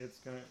it's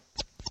gonna.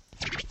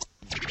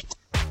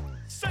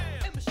 Sam,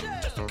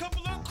 just a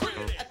couple of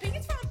critics. I think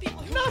it's from people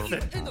who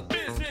Nothing. are in the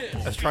business.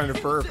 I was trying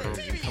to burp and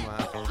it didn't come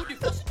out.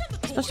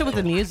 Especially with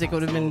the music, it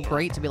would have been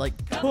great to be like,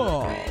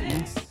 Tom.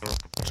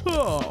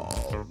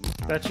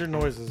 That's your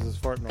noises, is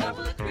fart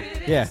noises.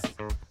 Yeah.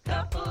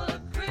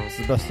 It's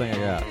the best thing I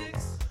got.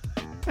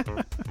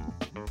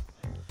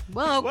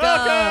 Welcome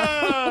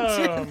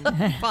Welcome! to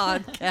the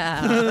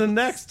podcast.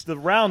 Next, the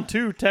round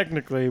 2,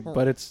 technically,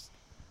 but it's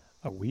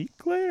a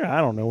week later? I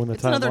don't know when the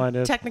It's another timeline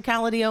is.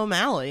 Technicality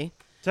O'Malley.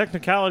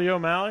 Technicality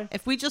O'Malley?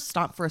 If we just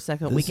stop for a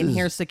second, we can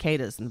hear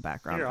cicadas in the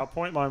background. Here, I'll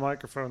point my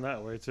microphone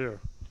that way, too.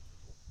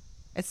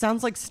 It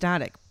sounds like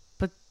static,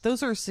 but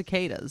those are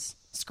cicadas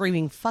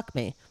screaming, fuck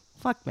me,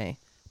 fuck me,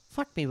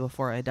 fuck me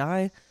before I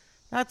die.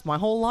 That's my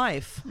whole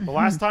life. The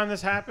last time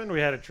this happened, we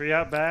had a tree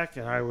out back,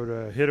 and I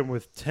would hit him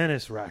with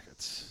tennis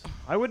rackets.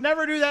 I would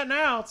never do that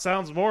now. It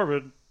sounds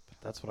morbid, but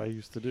that's what I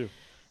used to do.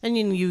 And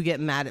you get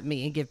mad at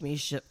me and give me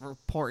shit for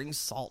pouring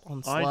salt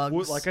on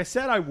slugs. Like I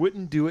said, I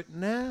wouldn't do it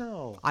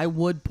now. I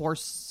would pour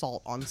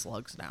salt on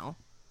slugs now.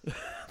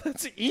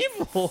 That's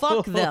evil.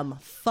 Fuck them.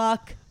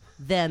 Fuck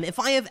them. If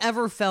I have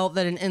ever felt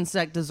that an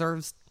insect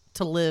deserves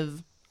to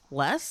live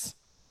less,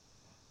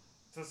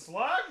 It's a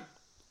slug?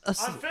 a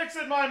I'm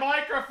fixing my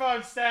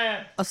microphone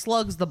stand.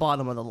 slug's the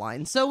bottom of the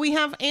line. So we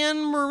have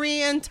Anne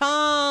Marie and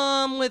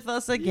Tom with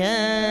us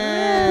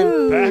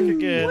again. Back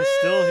again,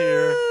 still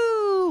here.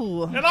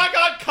 Woo! And I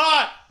got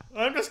caught.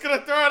 I'm just going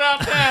to throw it out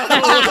now.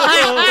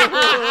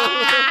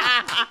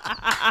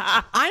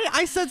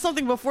 I said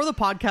something before the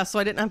podcast, so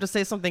I didn't have to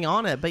say something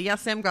on it. But yeah,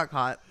 Sam got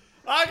caught.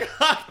 I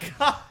got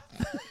caught.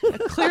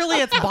 Clearly,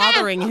 it's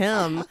bothering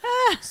him.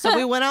 So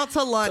we went out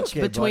to lunch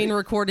okay, between buddy.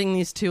 recording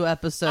these two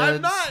episodes.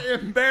 I'm not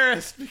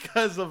embarrassed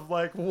because of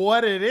like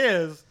what it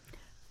is.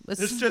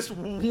 It's just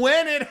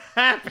when it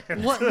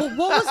happened. What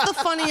was the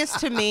funniest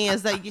to me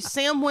is that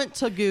Sam went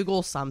to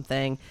Google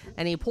something,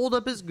 and he pulled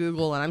up his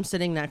Google, and I'm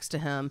sitting next to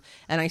him,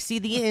 and I see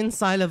the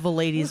inside of a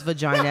lady's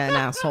vagina and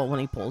asshole when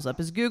he pulls up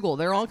his Google.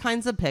 There are all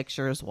kinds of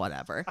pictures,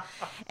 whatever.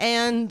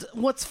 And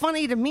what's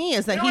funny to me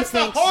is that he It's the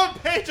thinks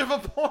homepage of a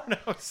porno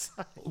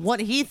site. what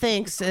he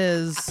thinks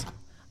is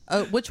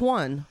which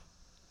one?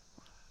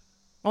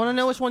 I want to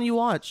know which one you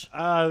watch.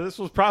 This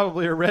was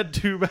probably a red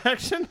tube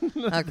action.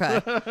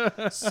 Okay.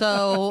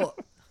 So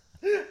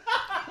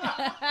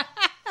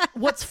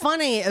what's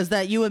funny is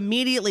that you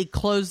immediately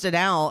closed it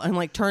out and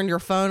like turned your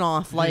phone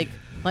off like,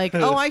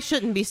 oh, I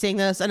shouldn't be seeing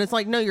this. And it's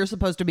like, no, you're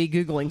supposed to be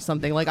Googling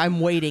something. Like, I'm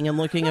waiting and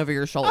looking over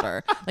your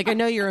shoulder. Like, I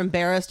know you're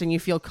embarrassed and you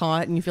feel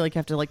caught and you feel like you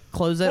have to like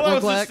close it real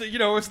quick.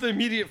 It's the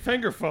immediate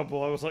finger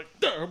fumble. I was like,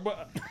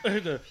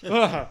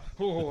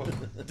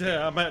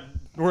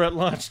 we're at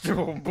lunch.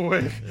 Oh,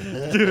 boy.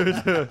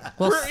 Dude,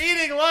 we're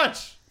eating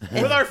lunch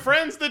with our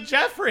friends, the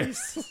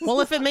Jeffries. Well,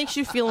 if it makes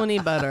you feel any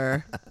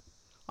better,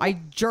 I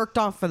jerked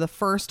off for the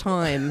first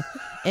time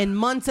in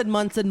months and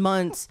months and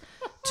months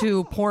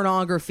to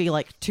pornography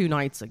like 2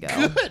 nights ago.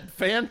 Good.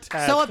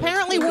 Fantastic. So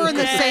apparently we're in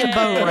the same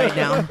boat right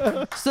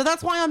now. So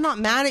that's why I'm not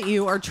mad at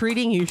you or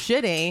treating you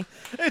shitty.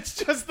 It's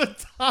just the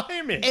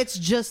timing. It's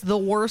just the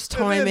worst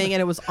timing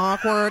and it was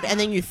awkward. And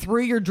then you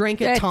threw your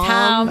drink at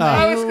Tom.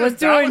 Tom. Was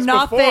doing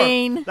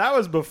nothing. That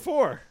was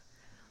before.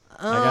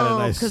 got a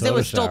nice because it soda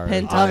was still shower.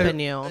 pent up in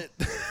you.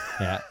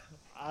 Yeah.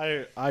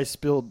 I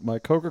spilled my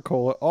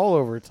Coca-Cola all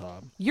over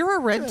Tom. You're a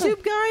red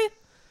tube guy?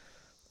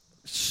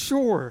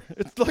 Sure.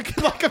 It's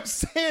like I'm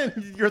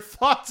saying, your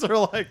thoughts are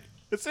like,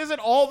 this isn't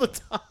all the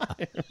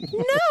time.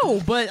 No,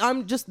 but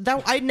I'm just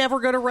that I never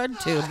go to red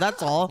tube.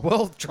 That's all.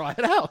 Well, try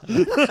it out.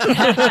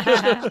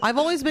 I've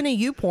always been a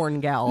YouPorn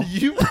gal.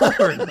 You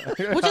porn.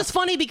 Which is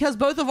funny because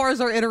both of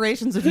ours are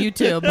iterations of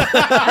YouTube.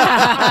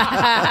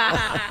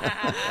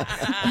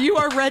 You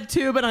are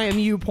RedTube and I am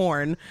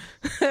YouPorn.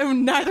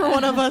 Neither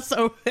one of us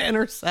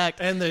intersect.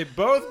 And they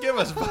both give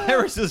us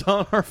viruses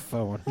on our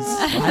phones.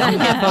 I don't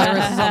get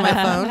viruses on my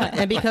phone.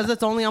 And because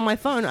it's only on my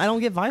phone, I don't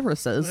get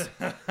viruses.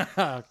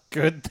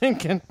 Good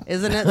thinking.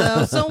 Isn't it,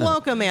 though? So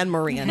welcome, Anne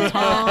Marie and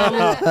Tom.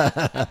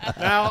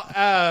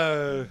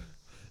 Now,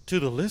 to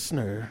the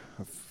listener,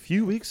 a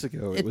few weeks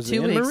ago, it was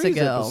 2 Anne weeks Marie's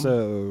ago.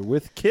 episode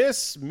with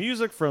Kiss,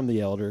 music from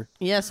the Elder.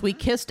 Yes, we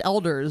kissed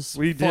elders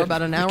We for did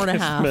about an hour and a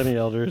kiss half. many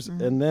elders.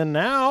 And then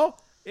now,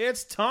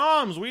 it's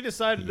Tom's. We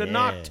decided to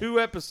knock Yeah. 2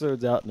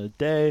 episodes out in a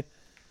day,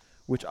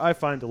 which I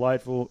find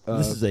delightful.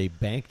 This is a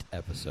banked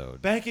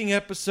episode. Banking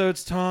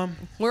episodes, Tom.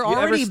 We're you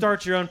already- ever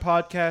start your own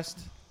podcast?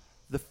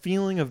 The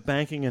feeling of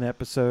banking an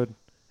episode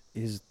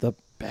is the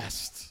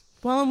best.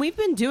 Well, and we've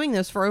been doing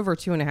this for over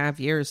 2.5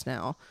 years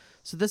now.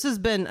 So this has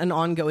been an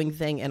ongoing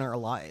thing in our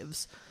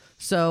lives.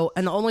 So,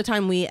 and the only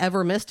time we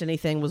ever missed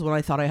anything was when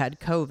I thought I had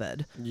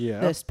COVID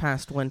this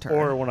past winter.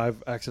 Or when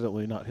I've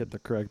accidentally not hit the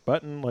correct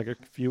button, like a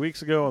few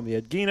weeks ago on the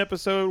Ed Gein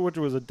episode, which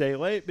was a day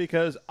late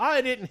because I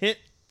didn't hit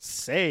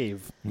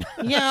save.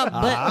 Yeah,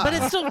 but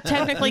it still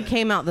technically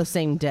came out the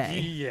same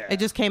day. Yeah. It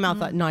just came out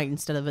that night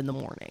instead of in the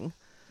morning.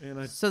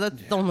 So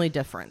that's the only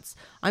difference.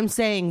 I'm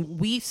saying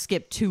we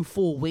skipped 2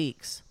 full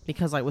weeks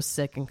because I was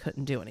sick and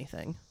couldn't do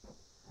anything.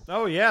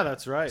 Oh, yeah,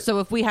 that's right. So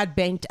if we had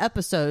banked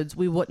episodes,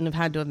 we wouldn't have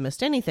had to have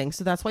missed anything.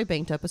 So that's why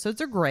banked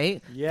episodes are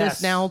great. Yes.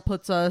 This now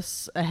puts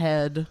us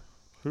ahead.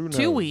 Who knows?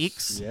 2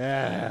 weeks.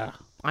 Yeah.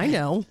 I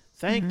know.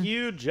 Thank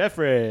you,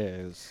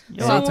 Jeffries.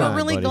 So Anytime, we're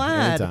really buddy.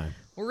 glad. Anytime.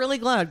 We're really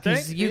glad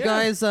because Thank- you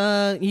yeah.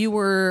 guys, you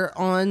were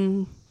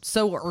on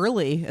so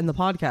early in the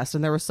podcast,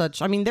 and there was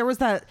such. I mean, there was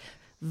that.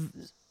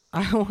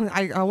 I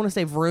want to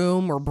say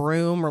vroom or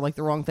broom or like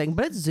the wrong thing,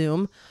 but it's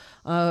Zoom.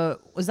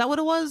 Was that what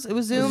it was? It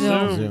was Zoom.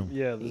 Zoom.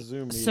 Yeah, the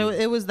Zoom meeting. So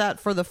it was that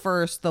for the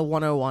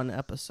 101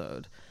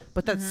 episode,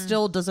 but that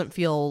still doesn't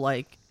feel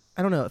like.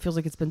 I don't know. It feels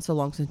like it's been so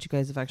long since you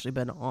guys have actually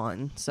been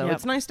on. So Yep.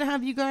 it's nice to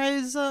have you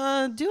guys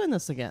doing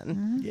this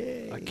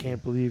again. I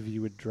can't believe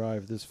you would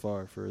drive this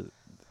far for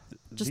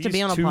Just to these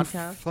be on a two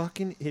podcast.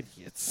 fucking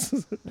idiots.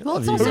 Well,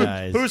 it's Love also you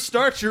guys. Who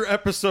starts your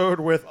episode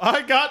with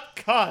 "I got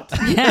caught"?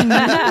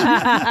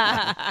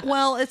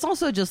 well, it's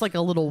also just like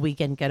a little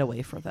weekend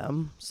getaway for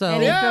them. So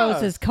And he Yeah.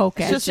 throws his coke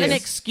it's at just you. an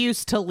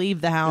excuse to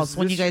leave the house Is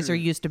when you this guys your- are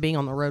used to being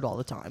on the road all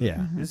the time.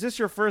 Yeah. Is this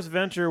your first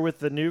venture with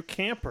the new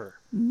camper?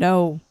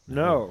 No.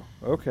 No.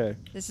 Okay.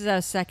 This is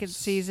our second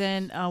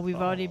season. We've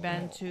already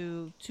been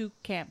to 2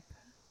 camp.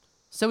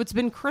 So it's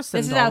been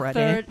christened This is our already.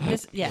 third.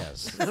 This,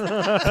 yes.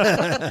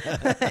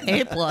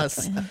 A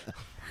plus.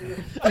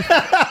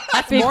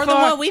 That's more than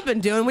what we've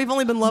been doing. We've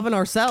only been loving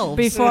ourselves.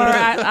 Before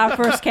our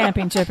first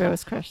camping trip, it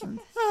was Christian.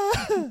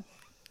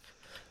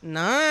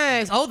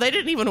 Nice. Oh, they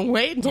didn't even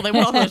wait until they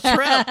went on the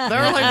trip. They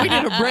were like, we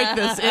need to break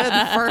this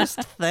in first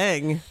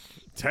thing.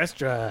 Test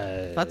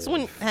drive. That's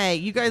when, hey,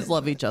 you guys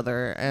love each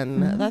other,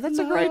 and that's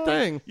a great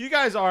thing. You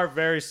guys are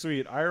very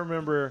sweet. I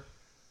remember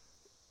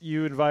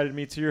you invited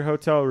me to your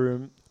hotel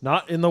room.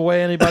 Not in the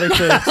way anybody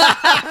thinks.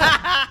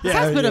 This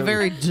has been a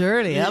very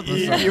dirty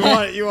episode. You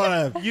want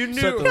to You knew.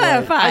 set the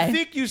Clarify. right- I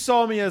think you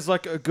saw me as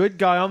like a good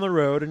guy on the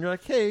road, and you're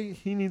like, "Hey,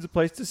 he needs a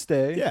place to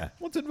stay. Yeah.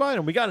 let's invite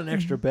him. We got an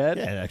extra bed.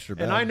 Yeah, an extra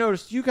bed. And I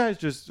noticed you guys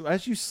just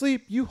as you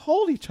sleep, you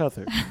hold each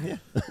other. Yeah,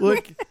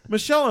 like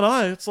Michelle and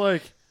I. It's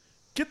like,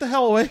 get the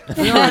hell away.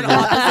 We are on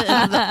opposite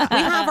ends of the-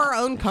 we have our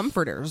own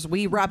comforters.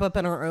 We wrap up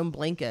in our own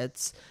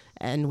blankets,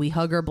 and we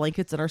hug our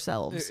blankets and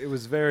ourselves. It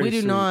was very. We do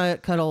sweet.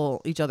 not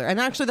cuddle each other. And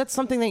actually, that's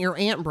something that your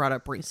aunt brought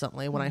up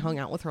recently when I hung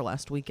out with her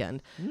last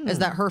weekend, is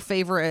that her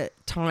favorite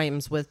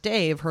times with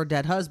Dave, her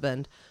dead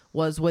husband,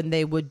 was when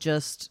they would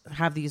just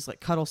have these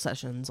like cuddle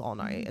sessions all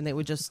night, and they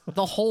would just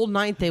the whole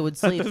night they would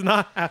sleep. Does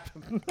not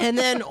happen. And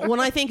then when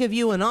I think of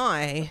you and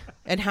I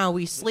and how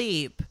we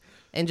sleep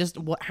and just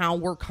how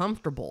we're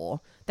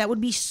comfortable, that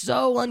would be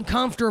so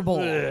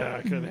uncomfortable. Yeah,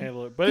 I couldn't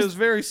handle it. But it was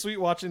very sweet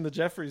watching the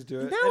Jeffries do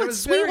it. No, And it it's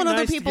was sweet very when other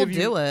nice to people give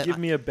you- do it. Give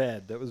me a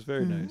bed. That was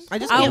very nice. I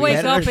just I'll can't wake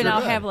had an up extra and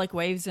I'll bed. have like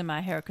waves in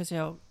my hair because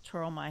he'll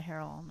twirl my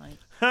hair all night.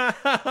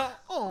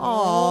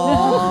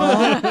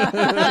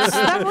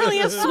 that really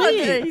is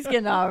sweet. He's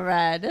getting all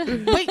red.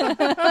 Wait.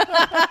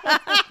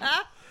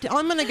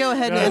 I'm going to go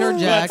ahead and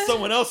interject. That's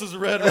someone else's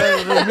red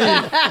rather than me.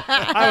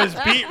 I was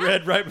beat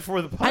red right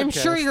before the podcast. I'm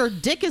sure your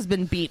dick has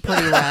been beat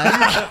pretty red.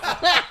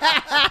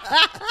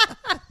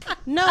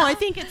 No, I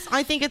think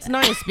it's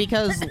nice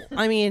because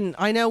I mean,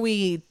 I know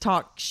we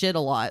talk shit a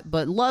lot,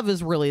 but love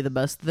is really the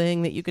best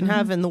thing that you can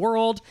have in the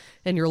world,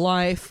 in your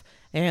life.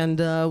 And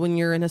when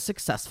you're in a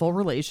successful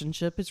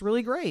relationship, it's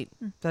really great.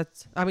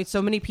 I mean,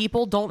 so many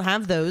people don't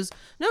have those.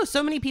 No,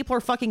 so many people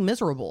are fucking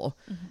miserable.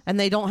 And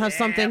they don't have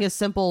something as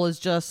simple as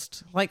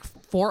just, like,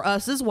 for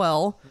us as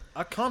well,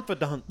 a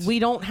confidant. we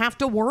don't have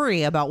to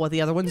worry about what the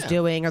other one's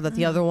doing or that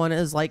the other one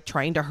is, like,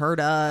 trying to hurt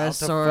us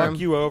to or... fuck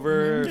you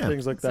over,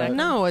 things like that. Exactly.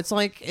 No, it's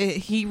like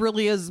he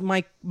really is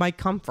my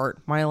comfort,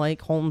 my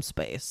like home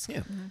space.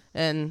 Yeah.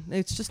 And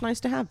it's just nice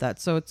to have that.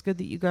 So it's good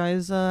that you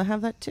guys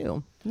have that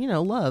too. You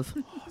know, love.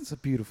 It's a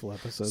beautiful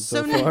episode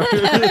So so far.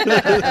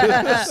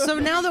 So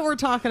now that we're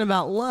talking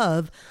about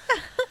love,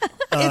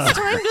 it's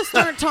time to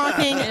start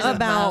talking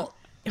about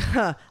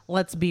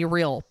let's be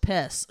real,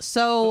 piss.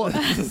 So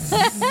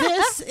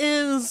this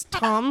is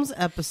Tom's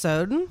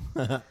episode.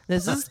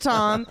 This is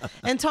Tom.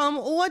 And Tom,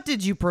 what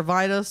did you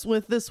provide us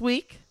with this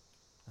week?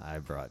 I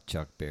brought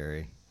Chuck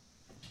Berry.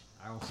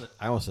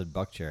 I almost said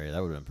Buck Cherry.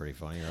 That would have been pretty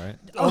funny, right?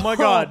 Oh my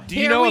God! Do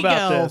you Here know we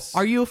about go. this?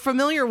 Are you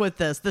familiar with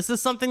this? This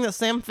is something that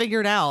Sam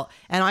figured out,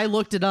 and I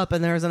looked it up,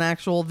 and there's an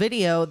actual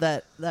video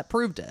that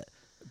proved it.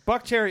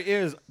 Buck Cherry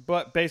is,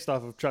 but based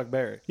off of Chuck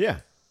Berry. Yeah.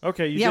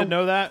 Okay, you Yeah. didn't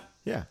know that?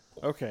 Yeah.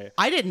 Okay.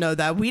 I didn't know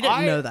that. We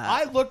didn't know that.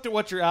 I looked at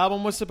what your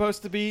album was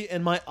supposed to be,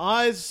 and my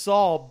eyes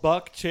saw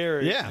Buck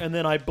Cherry. Yeah. And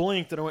then I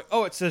blinked, and I went,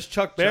 "Oh, it says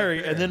Chuck Berry."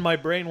 Berry. And then my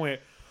brain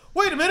went,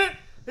 "Wait a minute!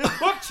 Is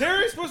Buck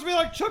Cherry supposed to be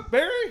like Chuck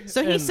Berry?"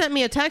 So he And sent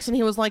me a text, and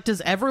he was like,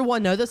 "Does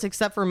everyone know this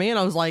except for me?" And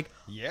I was like,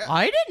 Yeah.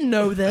 I didn't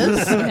know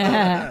this."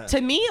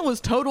 To me, it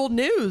was total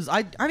news.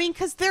 I mean,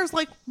 because there's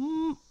like...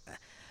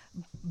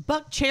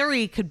 Buck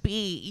Cherry could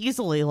be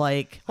easily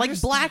like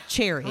black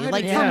cherry.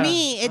 Like yeah. for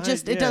me, it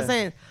just it yeah.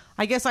 doesn't.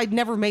 I guess I'd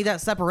never made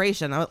that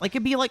separation. Like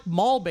it'd be like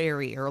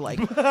mulberry or like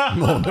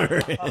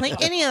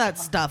like any of that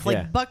stuff. Like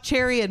Yeah. Buck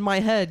Cherry in my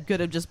head could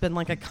have just been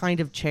like a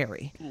kind of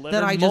cherry that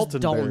Leonard I just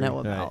don't Maltonberry. know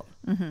Right. about.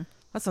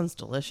 That sounds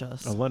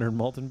delicious. A Leonard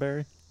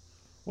Maltonberry.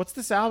 What's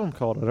this album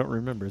called? I don't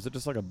remember. Is it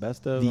just like a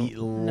best of? The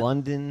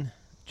London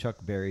Chuck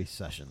Berry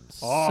Sessions.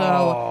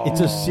 So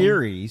It's a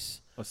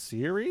series a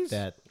series?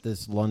 that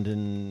this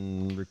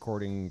London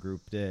recording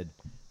group did,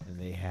 and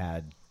they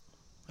had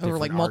over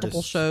like different multiple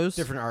artists- shows.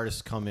 Different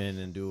artists come in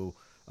and do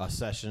a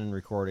session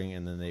recording,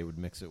 and then they would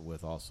mix it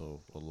with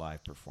also a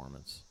live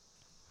performance.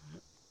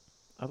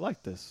 I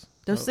like this.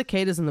 Those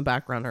cicadas in the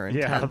background are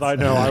intense. Yeah, I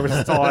know.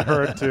 That's all I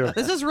heard too.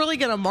 This is really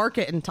going to mark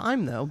it in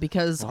time, though,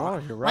 because,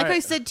 Oh, you're like I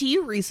right. said to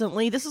you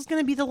recently, this is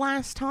going to be the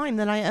last time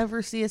that I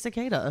ever see a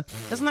cicada.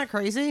 Isn't that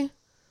crazy?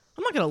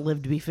 I'm not going to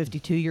live to be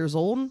 52 years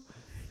old.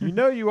 You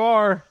know you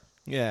are.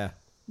 Yeah.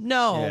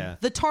 No, Yeah.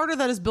 the tartar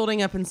that is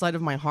building up inside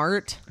of my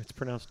heart. It's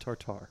pronounced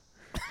tartar.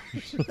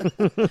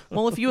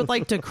 Well, if you would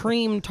like to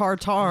cream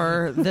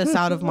tartar this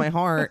out of my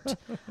heart,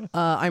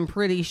 I'm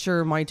pretty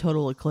sure my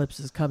total eclipse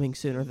is coming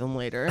sooner than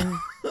later.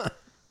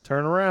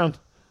 Turn around.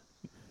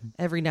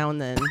 Every now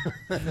and then.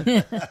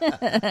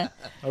 I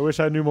wish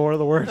I knew more of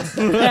the words.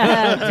 Every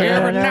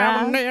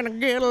now and then I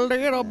get a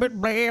little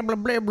bit blah, blah,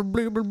 blah, blah,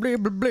 blah, blah, blah,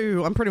 blah,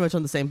 blah. I'm pretty much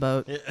on the same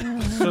boat.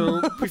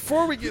 So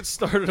before we get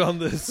started on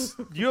this,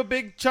 you a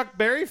big Chuck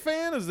Berry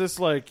fan? Is this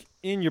like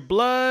in your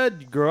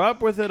blood? You grew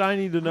up with it? I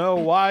need to know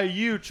why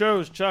you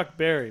chose Chuck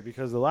Berry,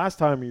 because the last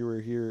time you were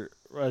here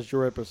as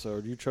your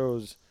episode, you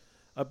chose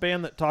a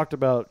band that talked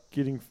about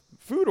getting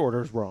food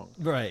orders wrong.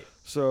 Right.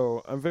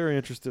 So I'm very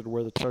interested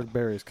where the Chuck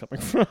Berry is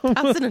coming from.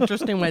 That's an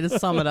interesting way to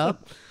sum it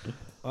up.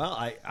 Well,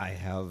 I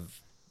have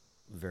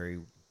very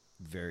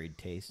varied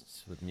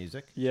tastes with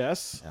music.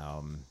 Yes.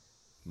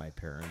 My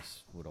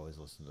parents would always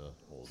listen to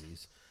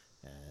oldies,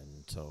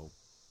 and so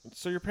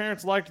So your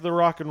parents liked the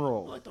rock and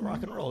roll. I like the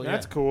rock and roll.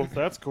 That's cool.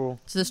 That's cool.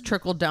 So this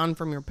trickled down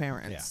from your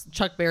parents.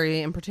 Chuck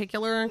Berry in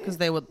particular, because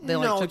they like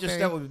No, Chuck just Berry.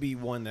 that would be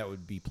one that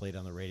would be played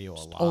on the radio a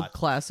lot. Old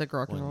classic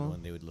rock and roll.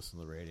 when they would listen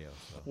to the radio.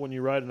 So. When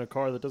you ride in a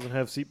car that doesn't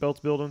have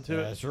seatbelts built into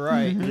it. That's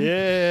right.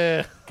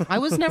 Yeah. I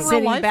was never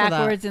Sitting alive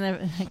backwards in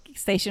a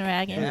station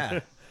wagon. Yeah.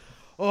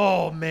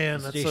 Oh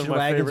man, that's some Station of my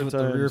wagons favorite with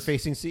times. the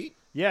rear-facing seat.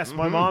 Yes,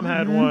 my mom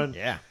had one.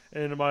 Yeah.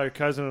 And my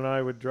cousin and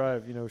I would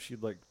drive. You know,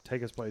 she'd like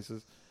take us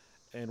places,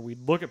 and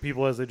we'd look at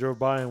people as they drove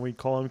by, and we'd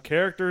call them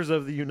characters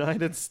of the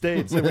United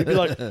States, and we'd be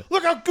like,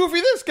 "Look how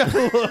goofy this guy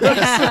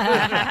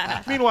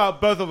looks." Meanwhile,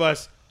 both of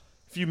us,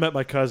 if you met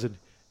my cousin,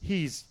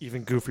 he's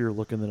even goofier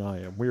looking than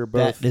I am. We were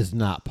both. That is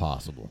not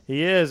possible.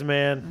 He is,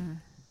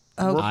 man.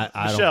 Oh, I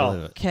don't Michelle,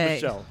 believe it. Okay.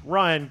 Michelle,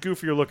 Ryan,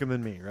 goofier looking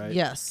than me, right?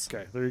 yes.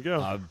 Okay, there you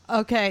go.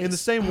 Okay. In the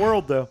same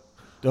world, though.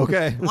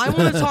 Okay. I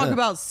want to talk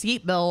about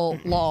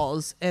seatbelt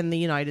laws in the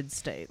United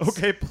States.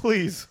 Okay,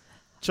 please.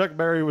 Chuck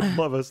Berry would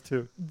love us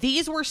too.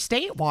 These were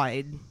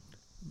statewide.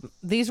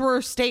 These were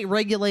state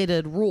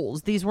regulated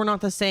rules. These were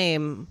not the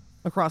same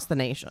across the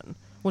nation,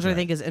 which I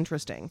think is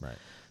interesting. Right.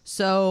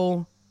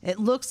 So it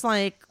looks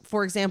like,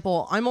 for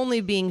example, I'm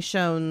only being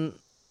shown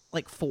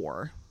like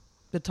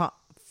the top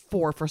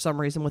 4 for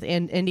some reason, with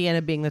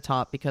Indiana being the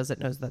top because it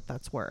knows that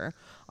that's where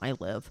I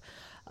live.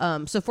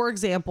 So, for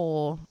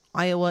example,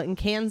 Iowa and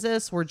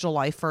Kansas were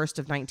July 1st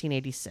of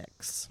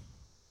 1986.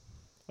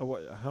 Oh,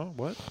 what? How?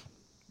 What?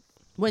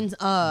 When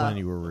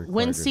you were required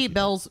when to seat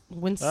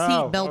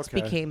seatbelts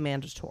okay. became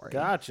mandatory.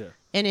 Gotcha.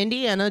 In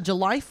Indiana,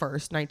 July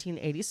 1st,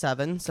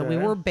 1987. So we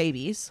Okay. were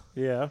babies.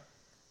 Yeah.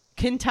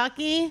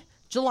 Kentucky,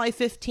 July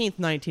 15th,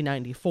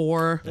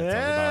 1994. That sounds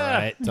about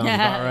right. Sounds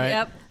about right.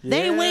 Yep.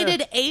 They Yeah.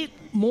 waited 8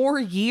 more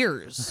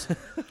years.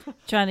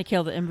 Trying to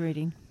kill the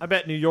inbreeding. I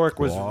bet New York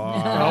was.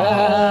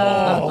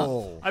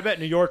 Oh. I bet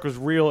New York was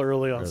real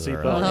early on Really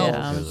seatbelts. early. Oh,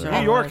 Yeah, I'm sure.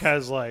 New York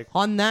has like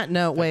On that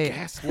note, wait.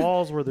 gas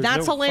laws where there's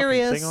That's no fucking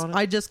hilarious. thing on it.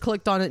 I just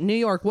clicked on it. New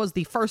York was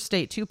the first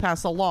state to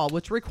pass a law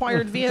which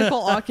required vehicle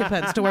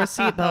occupants to wear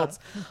seatbelts,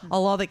 a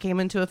law that came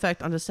into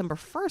effect on December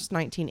 1st,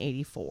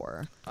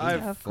 1984.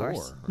 Of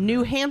course.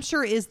 New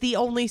Hampshire is the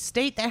only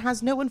state that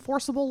has no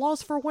enforceable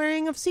laws for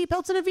wearing of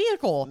seatbelts in a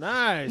vehicle.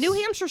 Nice. New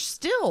Hampshire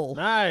still.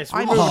 Nice. We're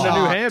I'm moving to New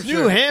shocked. Hampshire.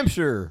 New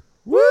Hampshire.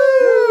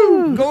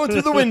 Woo! Going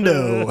through the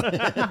window.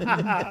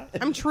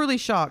 I'm truly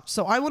shocked.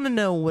 So I want to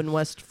know when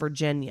West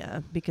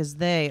Virginia, because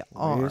they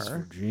West are.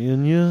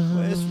 Virginia.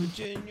 West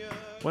Virginia.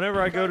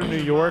 Whenever I go to New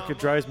York, it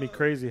drives me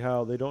crazy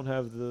how they don't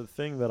have the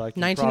thing that I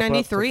can prop up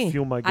 1993. to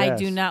fuel my gas. I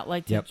do not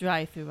like to Yep.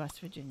 drive through West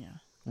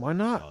Virginia. Why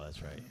not? Oh,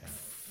 that's right.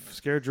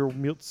 Scared you'll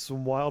meet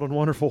some wild and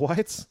wonderful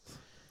whites?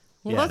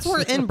 Well, Yes. that's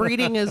where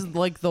inbreeding is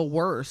like the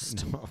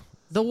worst.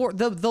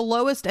 The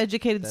lowest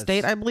educated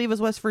state, I believe,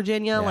 is West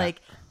Virginia. Yeah. Like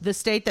the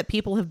state that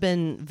people have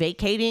been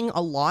vacating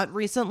a lot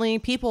recently.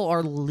 People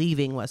are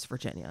leaving West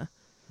Virginia.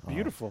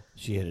 Beautiful.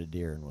 She hit a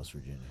deer in West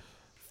Virginia.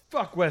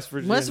 Fuck West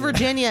Virginia. West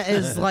Virginia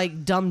is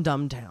like dum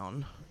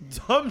town.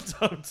 Dum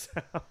dum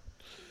town.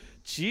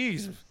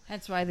 Jeez.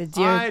 That's why the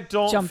deer I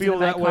don't jumped feel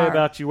into my that way car.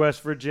 about you,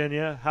 West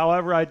Virginia.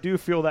 However, I do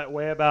feel that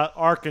way about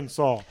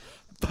Arkansas.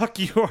 Fuck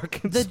you,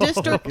 Arkansas. The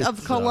District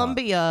of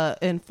Columbia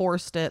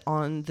enforced it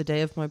on the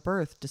day of my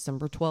birth,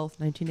 December 12th,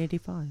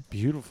 1985.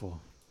 Beautiful.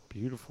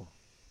 Beautiful.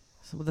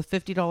 with a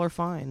 $50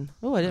 fine.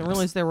 Oh, I didn't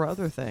realize there were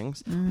other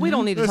things. We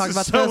don't need to This talk is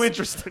about so this.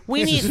 interesting.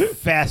 We need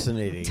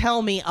Fascinating.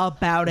 tell me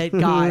about it,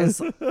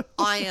 guys.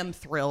 I am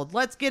thrilled.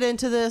 Let's get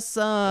into this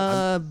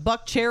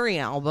Buck Cherry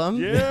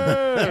album. Yeah.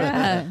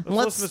 Yeah.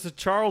 Let's listen to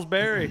Charles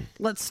Berry.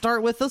 Let's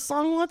start with the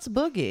song "Let's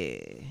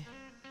Boogie."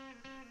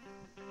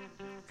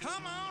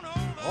 Come on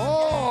over.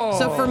 Oh.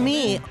 So for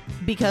me,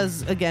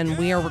 because again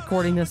we are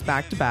recording this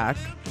back to back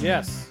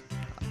Yes.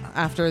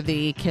 after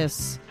the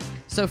Kiss.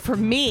 So for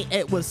me,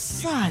 it was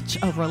such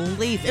a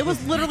relief. It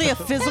was literally a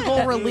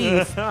physical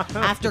relief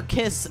after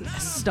Kiss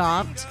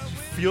stopped.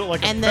 Feel it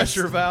like And a this-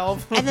 pressure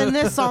valve. And then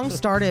this song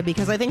started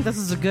because I think this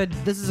is a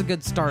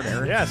good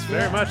starter. Yes,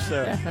 very much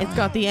so. It's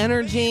got the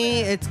energy.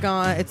 It's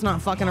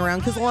not fucking around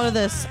because a lot of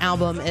this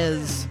album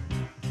is,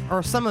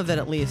 or some of it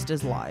at least,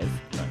 is live.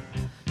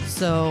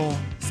 So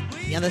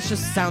yeah, this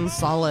just sounds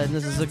solid.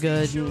 This is a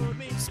good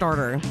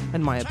starter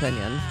in my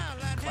opinion.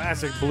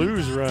 Classic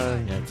blues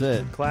run. That's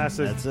it.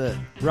 Classic That's it.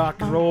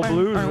 rock and roll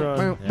blues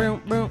run.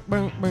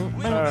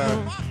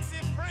 Yeah.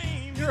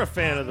 You're a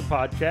fan of the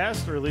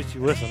podcast, or at least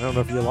you listen. I don't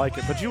know if you like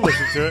it, but you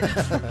listen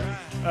to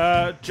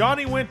it.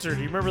 Johnny Winter,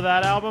 do you remember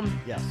that album?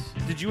 Yes.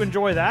 Did you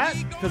enjoy that?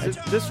 Because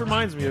this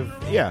reminds me of,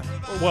 Yeah.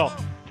 well,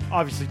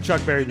 obviously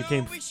Chuck Berry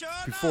became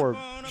before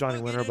Johnny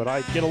Winter, but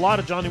I get a lot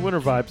of Johnny Winter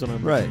vibes when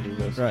I'm Right. listening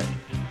to this. Right.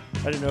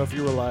 I didn't know if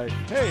you were like,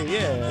 hey,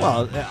 yeah.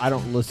 Well, I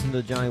don't listen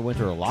to Johnny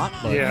Winter a lot,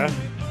 but yeah,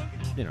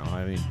 you know,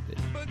 I mean,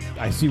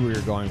 I see where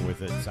you're going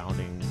with it,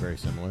 sounding very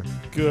similar.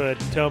 good.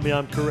 Tell me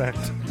I'm correct.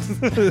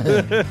 I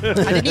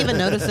didn't even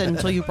notice it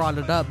until you brought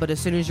it up, but as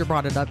soon as you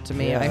brought it up to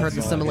me, Yeah, I heard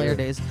the that's all I hear.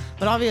 similarities.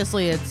 But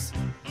obviously, it's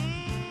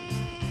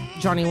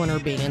Johnny Winter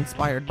being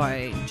inspired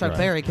by Chuck Right.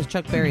 Berry because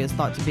Chuck Berry is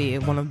thought to be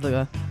one of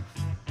the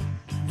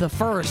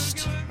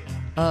first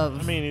of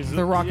I mean, he's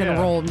the rock and yeah.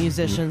 roll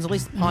musicians, at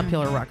least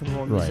popular rock and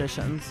roll Right.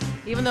 musicians.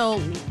 Even though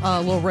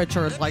Little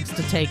Richard likes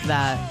to take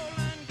that,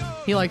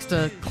 he likes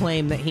to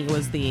claim that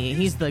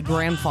he's the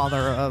grandfather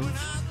of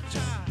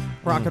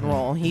rock and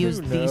roll. He was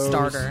Who the knows?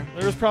 starter.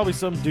 There was probably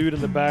some dude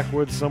in the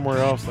backwoods somewhere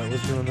else that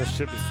was doing this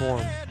shit before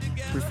him.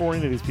 Before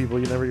any of these people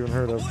you never even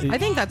heard of. I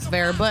think that's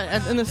fair,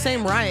 but in the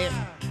same right,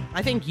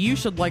 I think you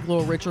should like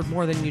Little Richard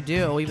more than you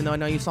do, even though I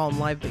know you saw him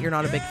live, but you're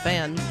not a big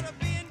fan.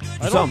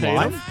 I Saw him hate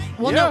live? him.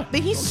 Well, Yeah. no,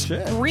 but he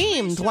shit.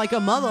 screamed like a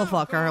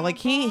motherfucker. Like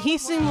he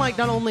seemed like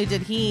not only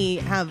did he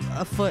have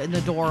a foot in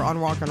the door on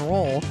rock and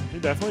roll, He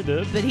definitely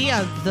did. but he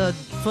had the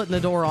foot in the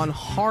door on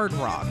hard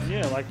rock,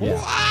 Yeah, like,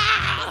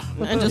 Yeah.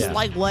 and just Yeah.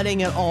 like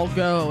letting it all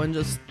go and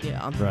just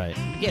Right.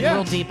 getting Yes.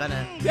 real deep in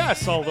it. yeah, I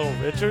saw Little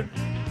Richard.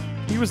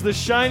 He was the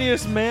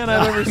shiniest man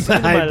I've ever seen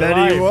in my I bet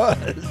life. he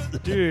was.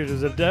 Dude, it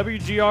was a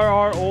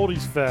WGRR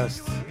Oldies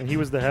Fest, and he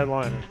was the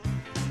headliner.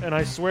 And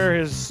I swear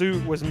his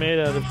suit was made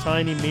out of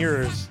tiny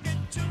mirrors.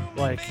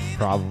 Like,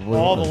 Probably.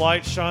 all the was.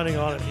 light shining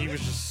on it. He was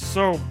just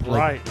so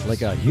bright.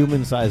 Like a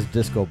human-sized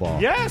disco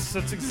ball. Yes,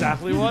 that's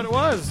exactly what it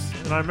was.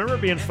 And I remember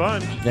it being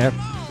fun. Yep.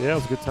 Yeah, it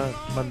was a good time.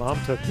 My mom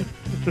took me.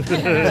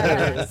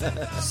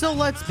 So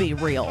let's be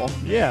real.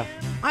 Yeah.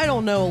 I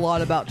don't know a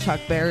lot about Chuck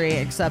Berry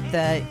except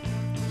that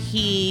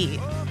he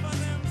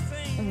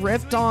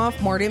ripped off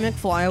Marty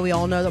McFly. We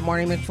all know that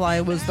Marty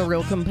McFly was the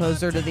real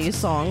composer to these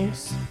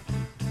songs.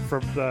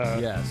 From the,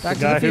 Yes. Back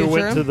the to the guy who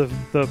went to Future.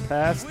 the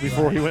past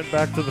before he went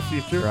back to the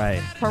future.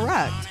 Right.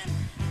 Correct.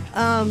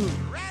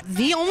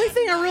 The only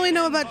thing I really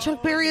know about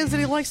Chuck Berry is that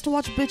he likes to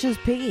watch bitches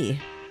pee.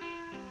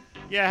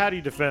 Yeah, how do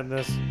you defend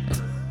this?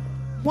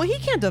 Well, he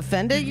can't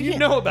defend it. You can't-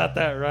 know about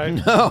that, right?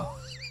 No.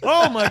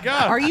 Oh my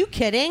God. Are you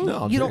kidding?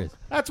 No, I'm you serious.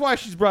 That's why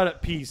she's brought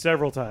up pee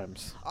several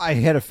times. I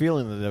had a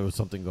feeling that there was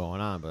something going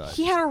on, but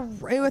He had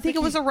I think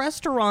it was a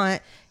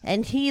restaurant,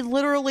 and he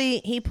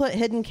put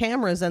hidden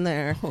cameras in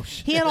there. Oh,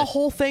 He had a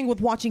whole thing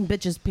with watching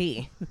bitches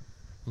pee.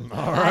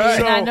 I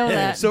did not know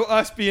that. So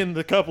us being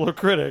the couple of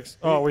critics,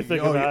 all we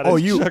think Oh, about oh,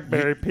 is you- Chuck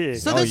Berry peeing.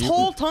 So this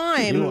whole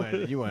time,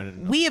 you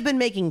went. we have been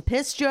making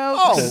piss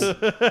jokes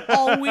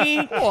all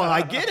week. Oh,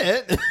 I get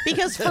it.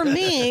 Because for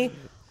me,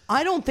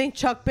 I don't think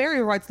Chuck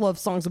Berry writes love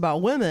songs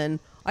about women.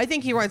 I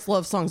think he writes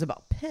love songs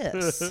about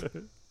piss.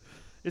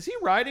 Is he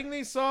writing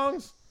these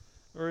songs?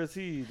 Or is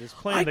he just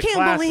playing I the can't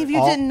classics? believe you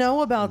All- didn't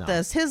know about No.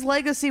 this. His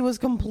legacy was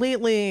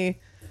completely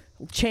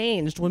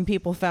changed when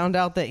people found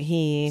out that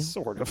he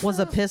Sort of. was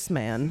a piss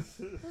man.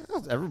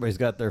 Everybody's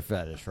got their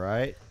fetish,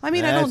 right? I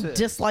mean, I That's don't it.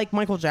 dislike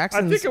Michael I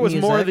Jackson's think it was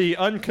more music. the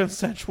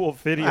unconsensual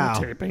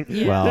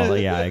videotaping. Well,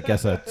 yeah, I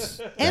guess that's.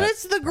 And that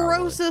it's the probably.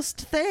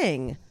 grossest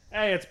thing.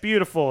 Hey, it's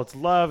beautiful. It's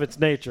love. It's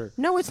nature.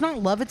 No, it's not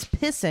love, it's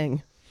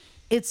pissing.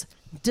 It's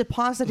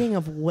depositing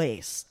of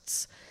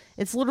wastes.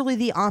 It's literally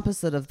the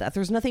opposite of that.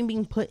 There's nothing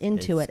being put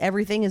into It's- it.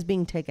 Everything is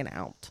being taken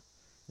out.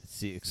 It's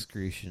the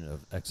excretion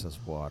of excess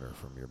water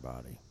from your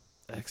body.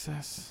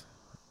 Excess?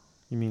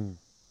 You mean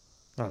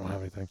I don't have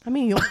anything. I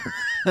mean,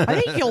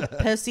 I think you'll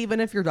piss even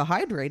if you're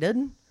dehydrated.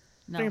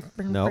 No.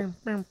 Nope.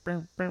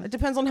 It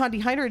depends on how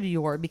dehydrated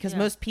you are because Yeah.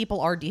 most people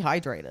are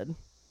dehydrated.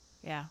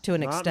 Yeah. to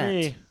an Not extent.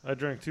 me. I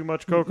drink too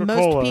much Coca-Cola.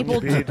 Most people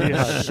and get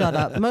dehydrated. shut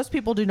up. Most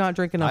people do not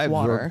drink enough I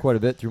water. absorbed quite a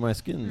bit through my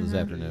skin this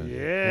afternoon.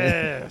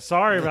 Yeah,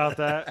 sorry about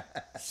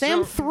that.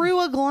 Sam threw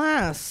a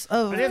glass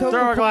of I didn't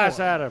Coca-Cola. throw a glass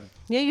at him.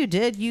 Yeah, you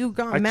did. You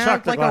got I mad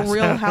chucked the like a glass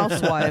real at him.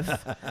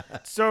 housewife.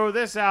 So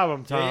this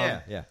album, Tom,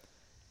 Yeah.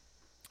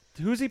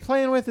 who's he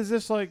playing with? Is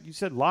this like you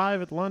said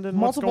live at London?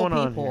 Multiple What's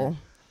going people. on here?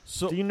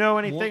 So Do you know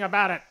anything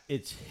about it?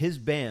 It's his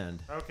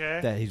band Okay.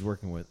 that he's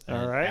working with. All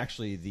And right.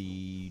 Actually,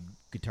 the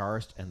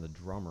guitarist and the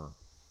drummer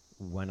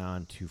went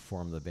on to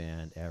form the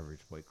band Average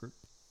White Group.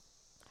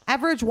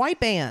 Average white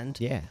band.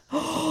 Yeah.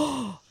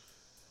 Yeah.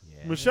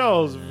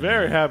 Michelle's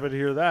very happy to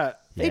hear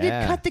that. They did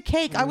Yeah. Cut the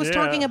Cake. I was Yeah.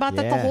 talking about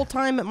that the Yeah. whole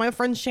time at my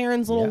friend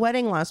Sharon's little Yep.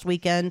 wedding last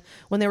weekend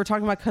when they were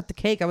talking about Cut the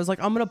Cake. I was like,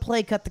 I'm going to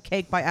play Cut the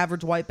Cake by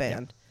Average White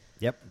Band.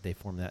 Yep, they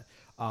formed that.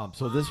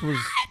 So this was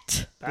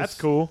That's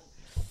cool.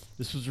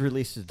 this was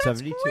released in That's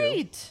 72,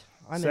 great.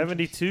 I'm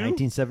 72.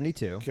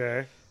 1972.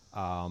 Okay.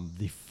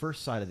 The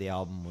first side of the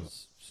album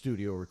was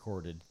studio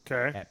recorded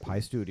Okay. at Pi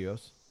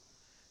Studios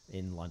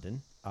in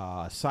London.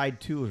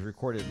 Side 2 was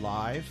recorded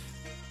live.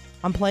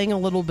 I'm playing a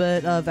little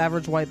bit of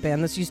Average White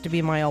Band. This used to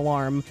be my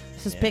alarm.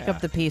 This is Pick Yeah.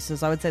 Up the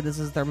Pieces. I would say this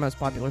is their most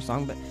popular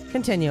song, but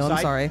continue. I'm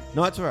sorry.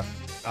 No, that's all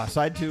right.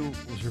 Side 2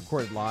 was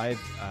recorded live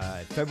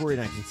February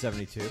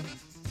 1972.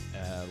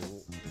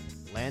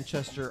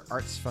 Lanchester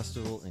Arts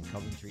Festival in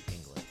Coventry,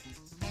 England.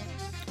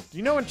 Do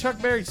you know when Chuck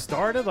Berry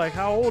started? Like,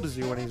 how old is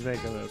he when he's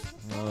making this?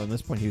 At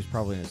this point, he was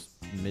probably in his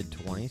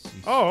mid-20s.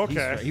 Oh,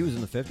 okay. He was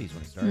in the 50s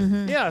when he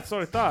started. Yeah, that's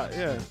what I thought.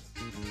 Yeah.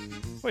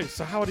 Wait,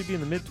 so how would he be in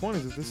the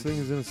mid-20s if this thing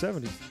is in the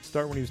 70s?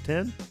 Start when he was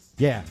 10?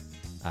 Yeah.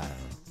 I don't know.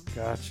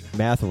 Gotcha.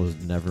 Math was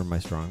never my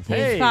strong point.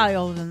 Hey. He's probably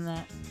older than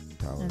that.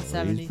 Probably. in He's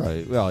 70s.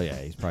 probably, well, yeah,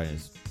 he's probably in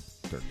his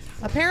 30s.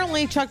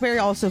 Apparently, Chuck Berry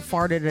also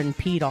farted and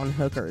peed on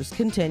hookers.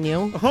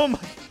 Continue. Oh, my.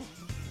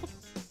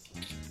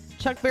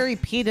 Chuck Berry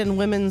peed in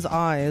women's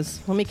eyes.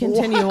 Let me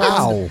continue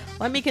Wow. on.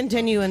 Let me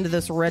continue into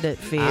this Reddit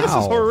feed. This is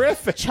Ow.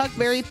 horrific. Chuck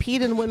Berry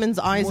peed in women's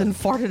eyes and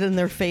farted in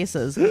their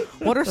faces.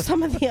 What are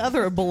some of the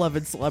other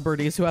beloved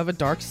celebrities who have a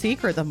dark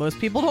secret that most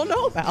people don't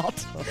know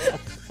about?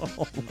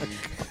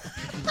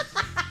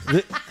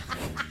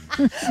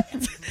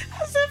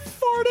 As if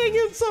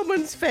farting in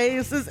someone's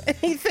face is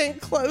anything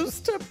close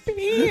to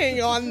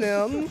peeing on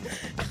them.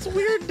 It's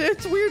weird.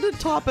 It's weird to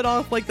top it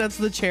off like that's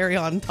the cherry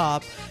on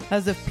top,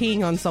 as if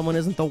peeing on someone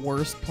isn't the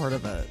worst part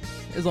of it.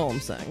 Is all I'm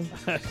saying.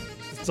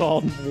 It's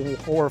all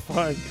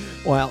horrifying.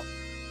 Well,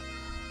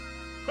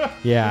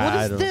 yeah, What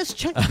I is don't. this?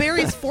 Chuck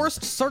Berry's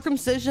forced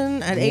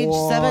circumcision at age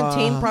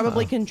 17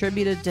 probably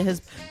contributed to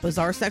his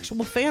bizarre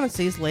sexual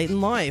fantasies late in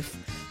life.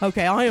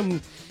 Okay,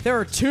 there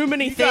are too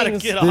many Gotta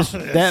things. get off This,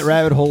 this. that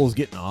rabbit hole is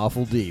getting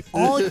awful deep.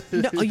 No,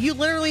 you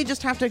literally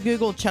just have to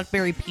Google Chuck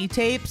Berry P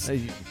tapes,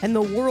 and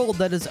the world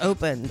that is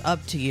opened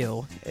up to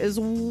you is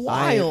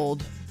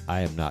wild.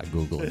 I am not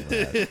Googling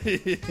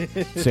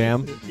that.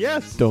 Sam,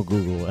 Yes. don't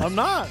Google that. I'm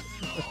not.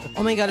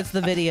 Oh my god, it's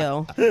the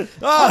video. Shit.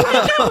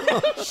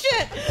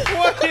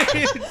 What are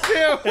you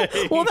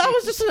doing? Well, that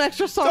was just an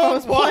extra song I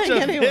was Watch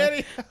playing a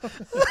anyway.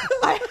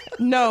 video.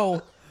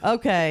 No.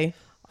 Okay.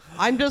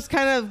 I'm just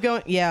kind of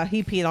going. Yeah,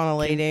 he peed on a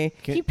lady.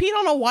 He peed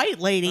on a white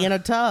lady in a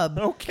tub.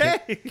 Okay.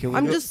 Can we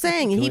I'm go- just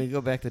saying, Can he- we go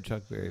back to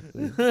Chuck Berry,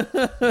 please?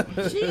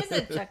 She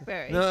isn't Chuck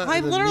Berry.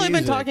 I've literally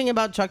been talking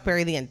about Chuck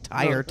Berry the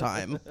entire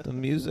time. the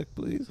music,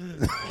 please.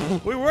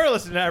 We were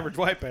listening to Average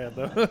White Band,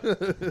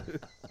 though.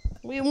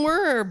 We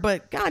were,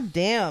 but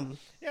goddamn.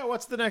 Yeah,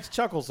 what's the next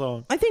Chuckle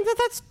song? I think that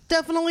that's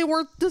definitely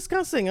worth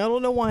discussing. I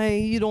don't know why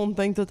you don't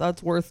think that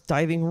that's worth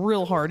diving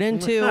real hard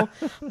into,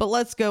 but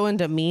let's go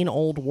into Mean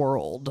Old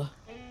World.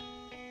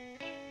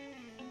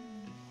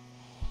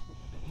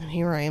 And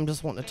here I am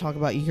just wanting to talk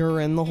about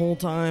urine the whole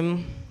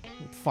time.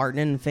 Farting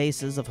in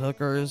faces of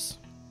hookers.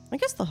 I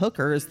guess the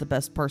hooker is the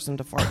best person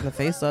to fart in the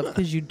face of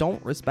because you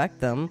don't respect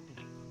them.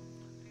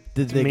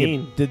 Did they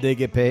mean. Did they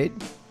get paid?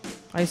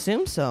 I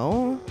assume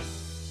so.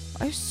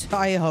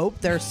 I hope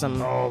there's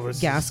some Oh, this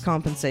gas is-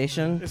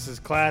 compensation. This is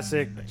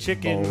classic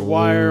chicken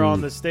wire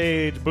on the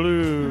stage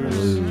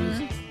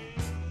blues.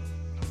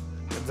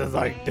 It's just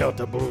like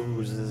Delta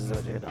blues. This is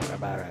what you're talking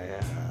about right here.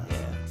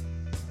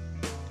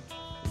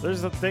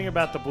 There's the thing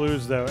about the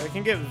blues, though. It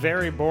can get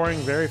very boring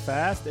very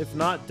fast if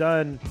not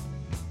done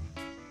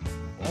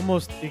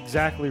almost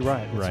exactly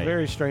right. It's Right.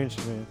 very strange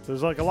to me.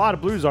 There's like a lot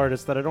of blues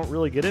artists that I don't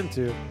really get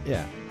into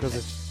Yeah. because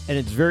it's And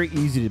it's very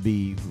easy to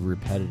be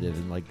repetitive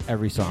and like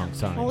every song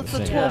sounding Well, it's the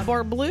the same.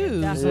 12-bar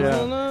blues. Yeah. isn't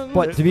it?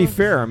 But to be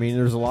fair, I mean,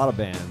 there's a lot of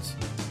bands,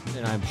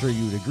 and I'm sure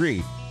you would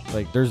agree.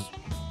 Like, there's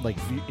like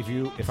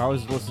if I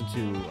was to listen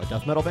to a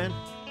death metal band,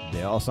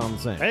 they all sound the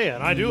same. hey,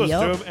 and I do listen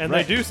Yep. to them, and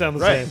Right. they do sound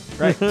the Right, same.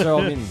 right. So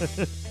I mean,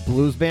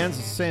 blues bands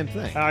is the same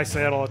thing. I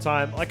say it all the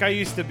time. Like I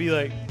used to be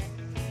like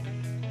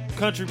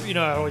country. You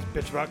know, I always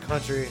bitch about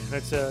country. And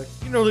I'd say,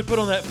 you know, they put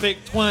on that fake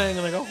twang,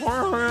 and they go,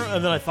 "Wah, wah,"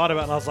 and then I thought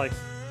about it, and I was like,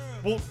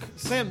 well,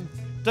 Sam,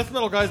 death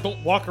metal guys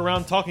don't walk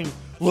around talking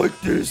like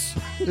this.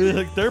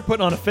 Like they're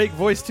putting on a fake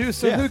voice too.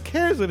 So Yeah. who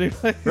cares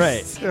anyway?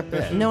 Right.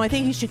 Yeah. No, I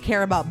think you should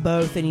care about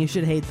both, and you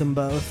should hate them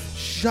both.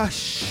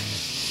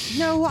 Shush.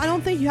 No, I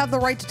don't think you have the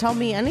right to tell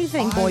me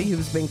anything, boy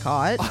who's been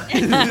caught.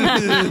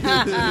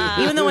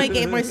 Even though I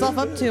gave myself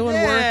up to,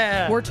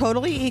 and we're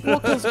totally equal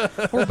because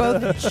we're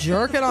both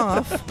jerking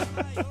off.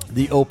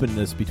 The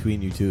openness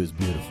between you two is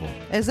beautiful.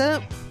 Is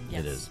it?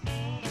 It is.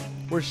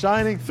 We're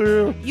shining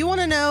through. You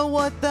want to know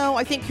what, though?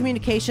 I think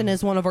communication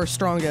is one of our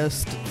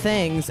strongest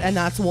things, and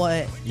that's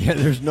what... Yeah,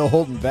 there's no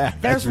holding back.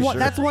 That's for sure.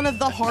 That's one of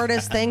the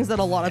hardest things that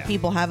a lot of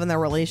people have in their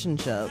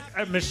relationship.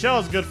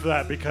 Michelle's good for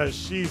that because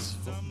she's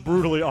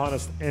brutally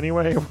honest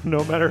anyway,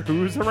 no matter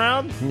who's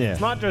around. Yeah. It's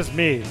not just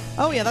me.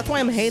 Oh, yeah, that's why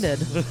I'm hated.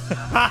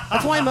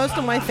 That's why most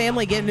of my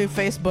family get new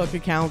Facebook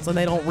accounts and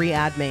they don't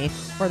re-add me,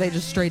 or they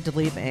just straight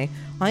delete me.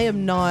 I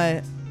am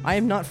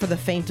not for the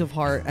faint of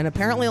heart, and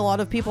apparently a lot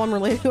of people I'm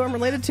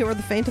related to are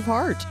the faint of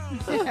heart.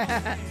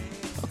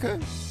 Okay.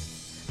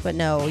 But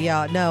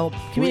no,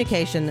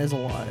 communication is a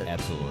lot.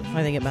 Absolutely.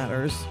 I think it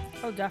matters.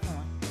 Oh,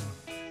 definitely.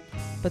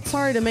 But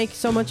sorry to make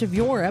so much of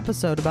your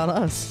episode about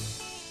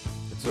us.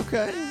 It's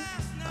okay.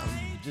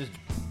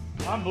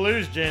 I'm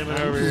blues jamming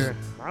over here.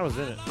 I was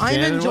in it. I'm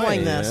Jamming enjoying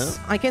away, this.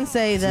 yeah. I can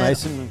say It's that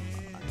nice and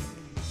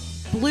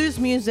blues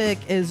music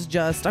is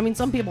just, I mean,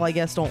 some people I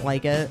guess don't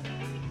like it.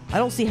 I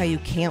don't see how you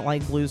can't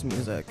like blues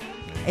music.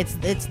 It's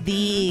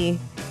the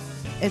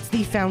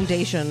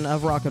foundation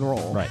of rock and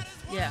roll. right.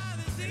 Yeah.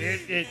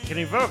 It can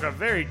evoke a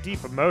very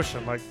deep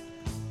emotion. Like,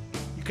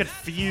 you could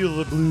feel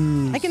the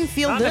blues. I can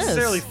feel Not this.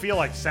 necessarily feel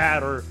like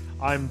sad or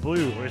I'm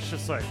blue. It's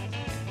just like,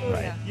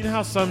 Right. you know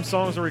how some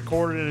songs are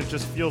recorded and it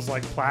just feels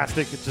like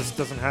plastic? It just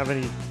doesn't have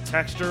any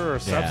texture or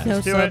substance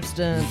No to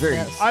substance. Very-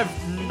 Yes. I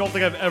don't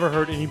think I've ever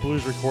heard any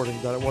blues recording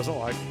that it wasn't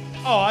like,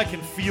 oh, I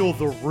can feel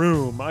the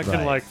room. I can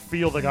Right. like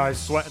feel the guy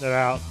sweating it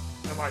out.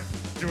 And like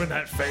doing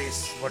that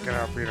face, looking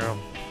up, you know.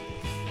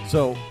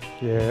 So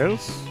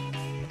Yes.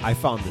 I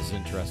found this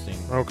interesting.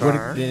 Okay.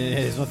 It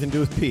has nothing to do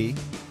with pee.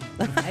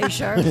 Are you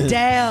sure?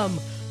 Damn.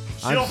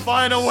 She'll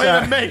find a way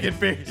sorry. to make it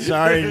be.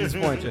 Sorry to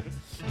disappoint you.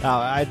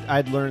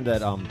 I'd learned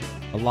that a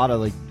lot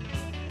of like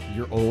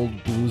your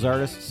old blues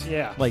artists,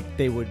 Yeah. like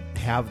they would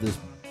have this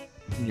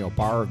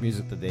bar of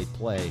music that they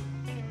play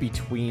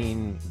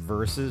between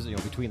verses,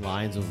 between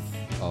lines of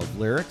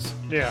lyrics,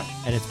 Yeah.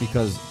 and it's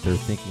because they're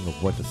thinking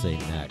of what to say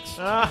next.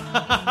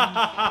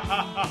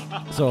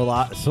 So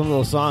some of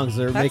those songs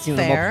they're That's making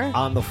fair. them up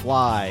on the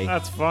fly.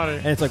 That's funny.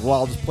 And it's like, well,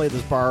 I'll just play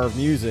this bar of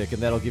music,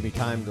 and that'll give me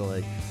time to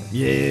like,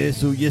 yeah.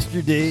 So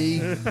yesterday,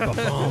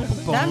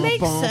 That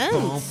makes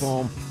sense.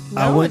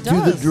 I No, went it to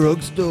the does.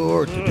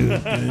 drugstore.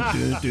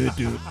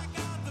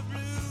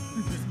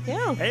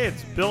 Yeah. Hey,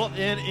 it's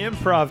built-in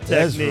improv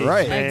That's technique.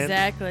 right. man.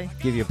 Exactly.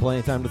 Give you plenty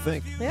of time to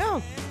think.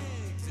 Yeah.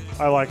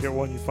 I like it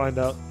when you find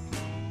out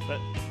that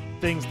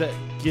things that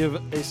give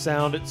a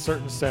sound its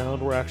certain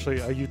sound were actually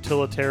a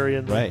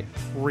utilitarian Right.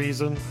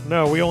 reason.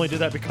 No, we only did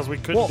that because we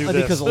couldn't Well, do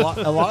this. because a lot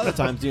of the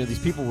times, these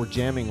people were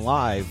jamming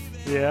live,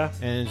 yeah.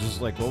 and it's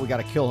just like, well, we got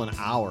to kill an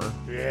hour.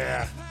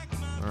 Yeah.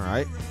 All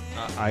right,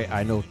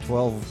 I know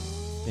 12.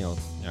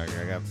 I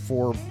got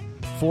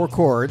four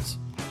chords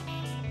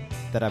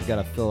that I've got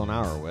to fill an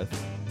hour with.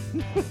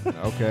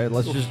 Okay,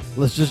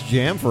 let's just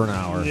jam for an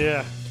hour.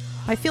 Yeah.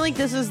 I feel like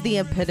this is the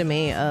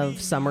epitome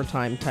of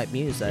summertime type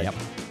music. Yep.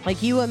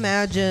 Like you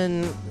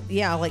imagine,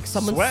 like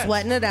someone Sweat.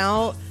 sweating it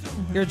out.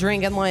 You're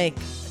drinking like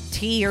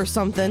tea or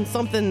something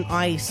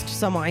iced,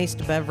 some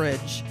iced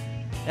beverage.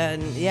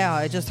 And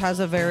it just has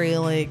a very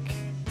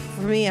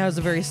for me, it has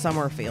a very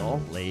summer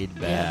feel. Laid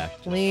back.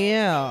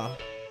 Yeah.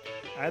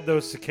 Add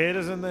those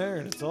cicadas in there,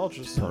 and it's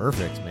ultra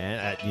Perfect,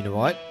 man. You know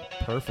what?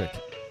 Perfect.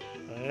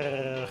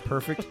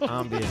 Perfect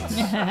ambience.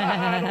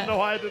 I don't know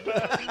why I did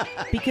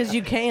that. Because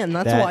you can.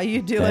 That's why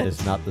you do That it.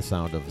 is not the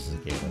sound of a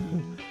cicada.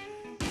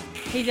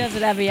 He does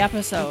it every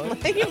episode.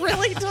 He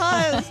really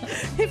does.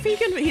 If he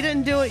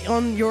didn't do it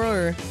on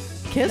your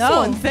Kiss No,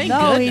 one. Thank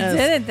no, he goodness.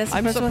 didn't. That's the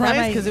I'm first one surprised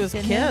I because it was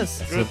didn't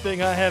Kiss. Good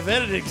thing I have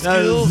editing No,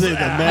 skills. this is the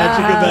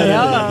magic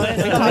of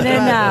editing. We Coming talked in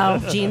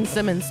about now. Gene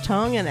Simmons'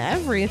 tongue and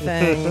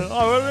everything.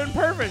 Oh, it would have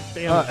been perfect.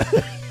 Damn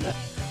it.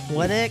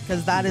 Would it?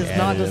 Because that is Yeah,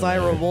 not it is.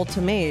 desirable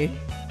to me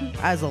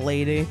as a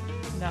lady.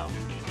 No,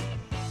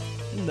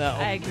 No.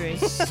 I agree.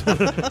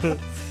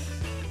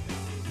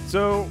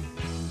 So,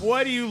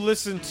 what do you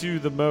listen to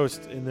the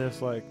most in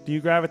this? Like, do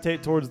you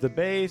gravitate towards the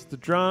bass, the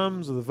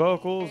drums, or the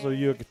vocals? Are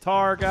you a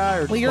guitar guy,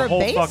 or just you're the a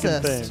whole fucking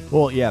bassist. thing?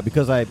 Well, yeah,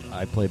 because I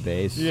play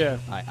bass. Yeah.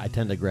 I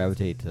tend to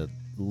gravitate to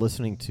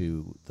listening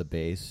to the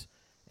bass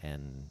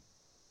and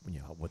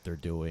what they're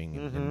doing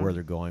and where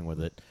they're going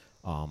with it.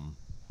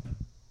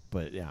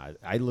 But yeah,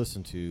 I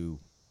listen to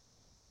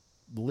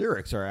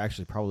lyrics are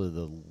actually probably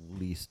the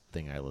least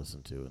thing I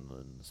listen to in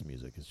this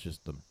music. It's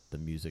just the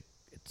music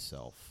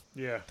itself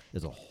Yeah.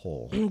 as a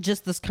whole.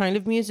 Just this kind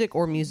of music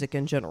or music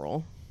in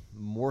general?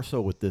 More so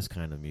with this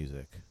kind of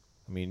music.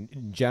 I mean,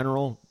 in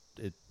general,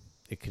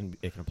 it can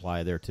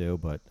apply there too,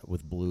 but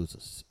with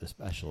blues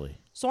especially.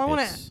 So I want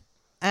to it's-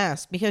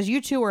 ask, because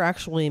you two are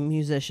actually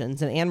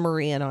musicians and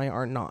Anne-Marie and I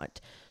are not.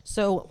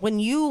 So when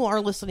you are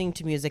listening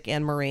to music,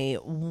 Anne-Marie,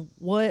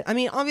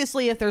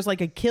 obviously if there's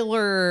like a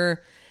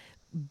killer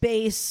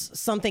bass,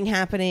 something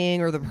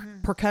happening, or the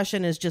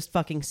percussion is just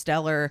fucking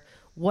stellar,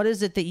 what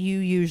is it that you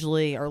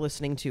usually are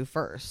listening to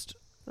first?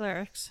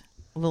 Lyrics.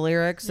 The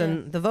lyrics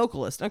and the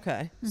vocalist.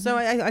 Okay. So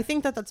I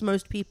think that's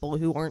most people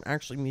who aren't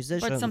actually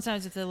musicians. But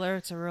sometimes if the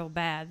lyrics are real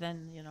bad,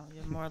 then you're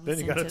more Then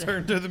you listening got to to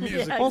turn to the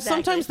music. Yeah. well,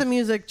 exactly. sometimes the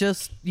music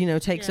just,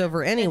 takes Yeah,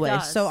 over it anyway.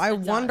 does, So I it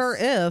wonder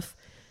does. if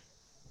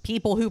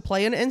people who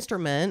play an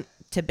instrument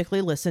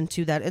typically listen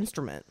to that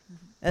instrument.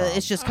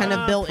 It's just kind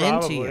of built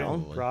into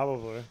you.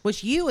 Probably.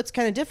 Which it's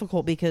kind of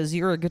difficult because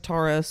you're a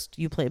guitarist,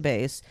 you play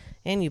bass,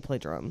 and you play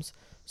drums.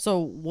 So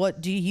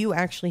what do you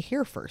actually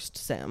hear first,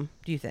 Sam,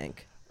 do you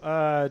think?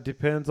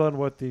 Depends on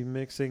what the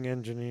mixing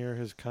engineer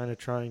is kind of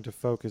trying to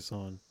focus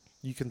on.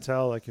 You can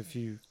tell, like, if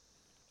you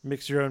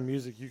mix your own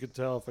music, you can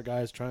tell if a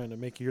guy is trying to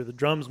make you hear the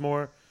drums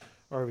more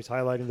or if he's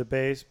highlighting the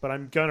bass. But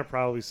I'm going to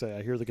probably say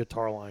I hear the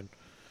guitar line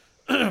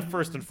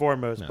first and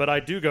foremost. No. But I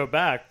do go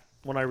back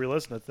when I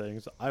re-listen to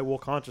things. I will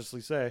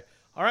consciously say,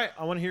 all right,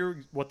 I want to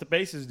hear what the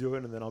bass is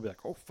doing. And then I'll be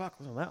like, oh, fuck,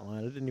 listen to that line.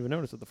 I didn't even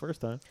notice it the first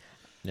time.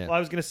 Yeah. Well, I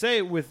was going to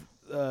say with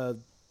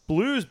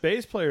blues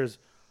bass players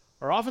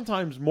are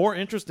oftentimes more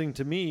interesting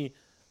to me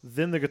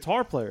than the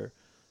guitar player,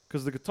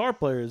 because the guitar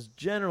player is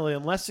generally,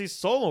 unless he's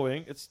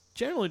soloing, it's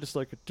generally just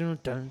like a dun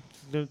dun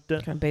dun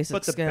dun. Kind of basic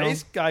But the scale.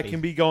 bass guy can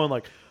be going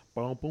like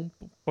boom boom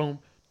boom boom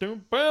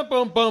dun, boom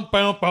boom boom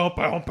boom boom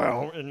boom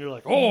boom, and you're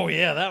like, oh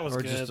yeah, that was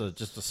Or good.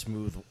 just a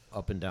smooth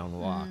up and down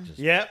walk. Just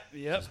Yep.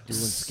 doing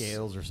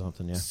scales or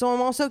something. Yeah. So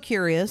I'm also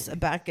curious,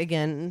 back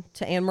again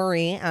to Anne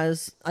Marie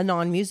as a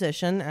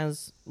non-musician,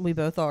 as we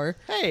both are.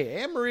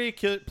 Hey, Anne Marie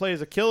plays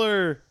a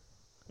killer.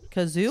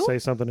 Kazoo? Say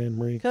something, Anne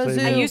Marie. Kazoo.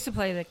 Say- I used to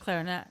play the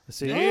clarinet.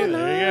 See, Oh, there you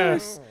go.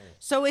 nice.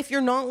 So if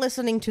you're not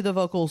listening to the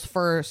vocals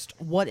first,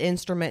 what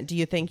instrument do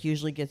you think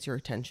usually gets your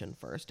attention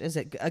first? Is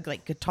it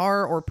like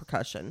guitar or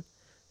percussion?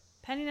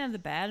 Depending on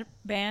the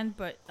band,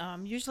 but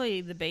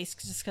usually the bass,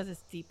 just because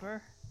it's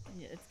deeper.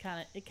 It's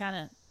kind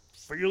of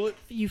Feel it.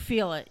 you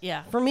feel it.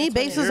 Yeah. For me, That's what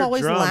bass it is Your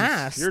always drums.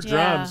 last. Your Yeah.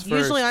 drums.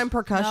 Usually first. I'm No,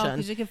 percussion.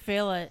 because you can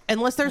feel it.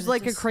 Unless there's And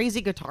like it's a just-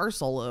 crazy guitar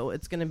solo,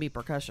 it's going to be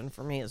percussion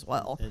for me as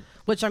well.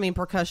 Which, I mean,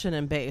 percussion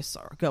and bass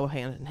go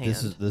hand in hand.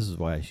 This is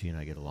why she and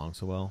I get along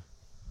so well,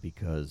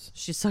 because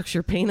She sucks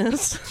your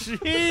penis.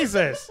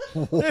 Jesus,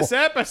 this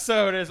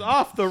episode is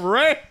off the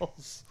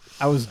rails.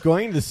 I was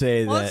going to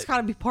say Well, that that's got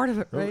to be part of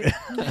it,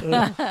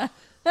 right?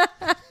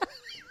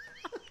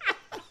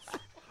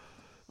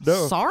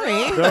 No. Sorry.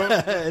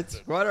 it's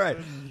quite all right.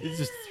 It's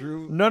just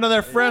through. None of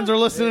their friends are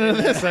listening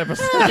to this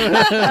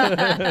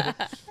episode.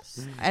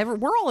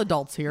 We're all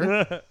adults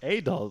here.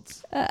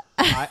 Adults.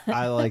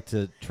 I like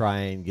to try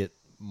and get,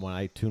 when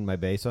I tune my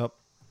bass up,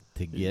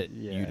 to get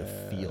you to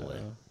feel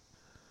it.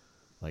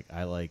 Like,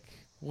 I like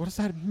What does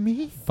that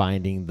mean?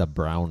 finding the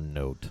brown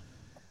note.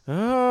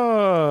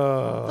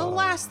 Oh. The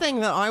last thing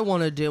that I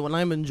want to do when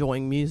I'm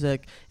enjoying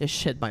music is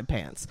shit my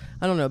pants.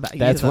 I don't know about you.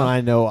 That's though. when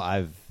I know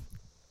I've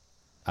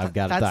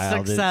got it That's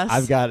dialed success. in.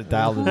 I've got it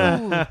dialed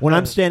in. When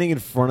I'm standing in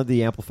front of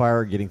the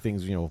amplifier, getting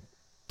things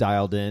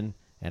dialed in,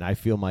 and I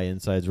feel my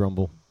insides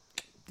rumble.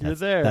 You're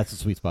there. That's a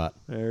sweet spot.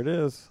 There it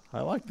is.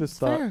 I like this That's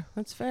stuff. fair.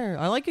 That's fair.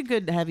 I like a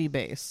good heavy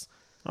bass.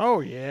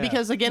 Oh, yeah.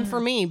 Because, again, for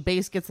me,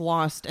 bass gets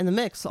lost in the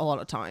mix a lot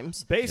of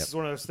times. bass is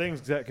one of those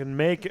things that can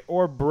make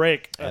or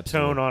break a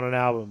Absolutely. tone on an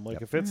album.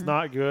 Like, if it's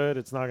not good,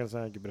 it's not going to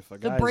sound good. But if a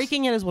The guy's-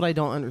 breaking it is what I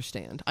don't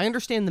understand. I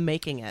understand the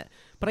making it,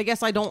 but I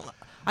guess I don't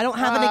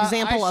have an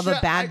example of a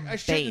bad I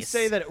shouldn't bass.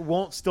 say that it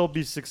won't still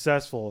be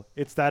successful.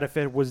 It's that if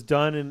it was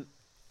done in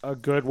a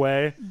good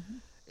way,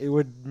 it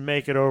would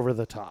make it over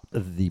the top. The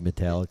In a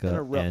Metallica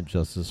row. and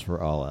Justice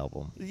for All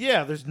album.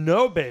 Yeah, there's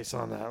no bass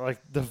on that. Like,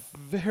 the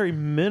very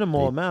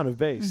minimal amount of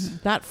bass.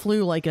 That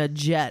flew like a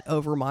jet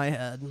over my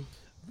head.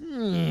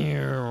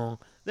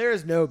 There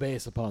is no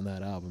bass upon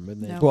that album,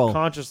 and they No. Well,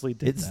 consciously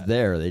did It's that.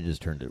 there. They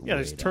just turned it Yeah, way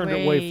they just down. turned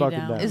it way Way fucking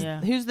down. down. Is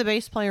Yeah. Who's the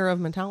bass player of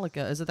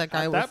Metallica? Is it that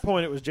guy At with that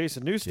point, it was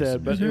Jason Newsted,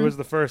 Jason but it was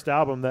the first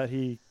album that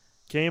he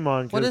came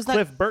on What because is that-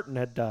 Cliff Burton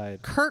had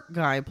died. Kirk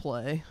guy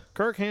play?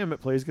 Kirk Hammett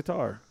plays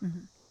guitar.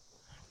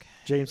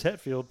 James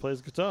Hetfield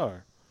plays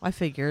guitar. I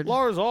figured.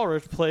 Lars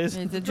Ulrich plays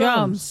The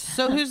drums.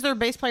 So who's their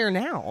bass player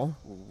now?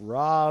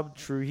 Rob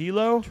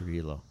Trujillo.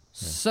 Trujillo.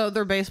 So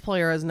their bass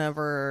player has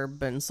never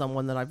been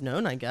someone that I've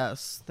known, I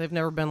guess. They've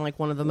never been like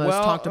one of the most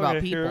talked about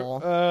okay, here. people.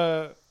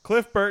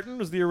 Cliff Burton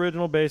was the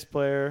original bass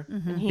player.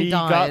 He He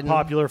got died.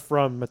 popular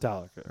from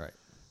Metallica. Right.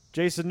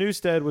 Jason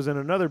Newsted was in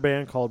another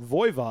band called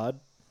Voivod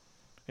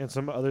and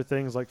some other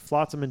things like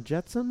Flotsam and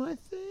Jetsam, I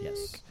think.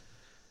 Yes.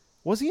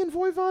 Was he in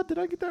Voivod? Did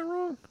I get that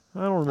wrong?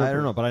 I don't remember. I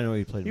don't know, but I know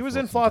he played. He was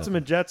in Flotsam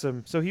and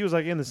Jetsam, so he was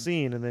like in the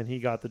scene, and then he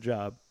got the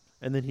job,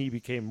 and then he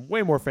became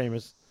way more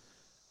famous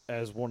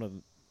as one of,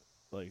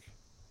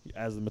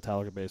 as the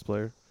Metallica bass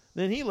player.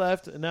 Then he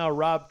left, and now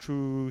Rob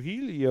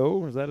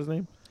Trujillo, is that his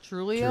name?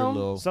 Trulio?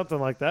 Trujillo. Something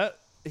like that.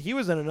 He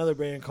was in another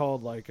band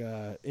called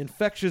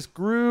Infectious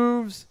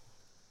Grooves,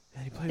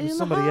 and he played with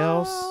somebody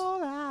else.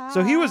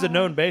 So he was a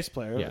known bass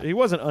player. Yeah. He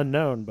wasn't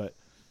unknown, but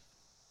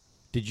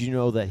Did you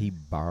know that he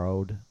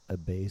borrowed a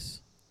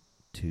bass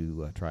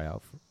to try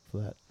out for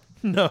that?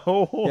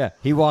 No. Yeah,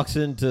 he walks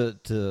in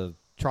to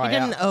try He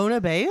didn't out. own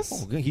a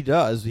bass? Oh, he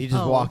does. He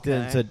just Oh, walked in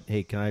and okay. said,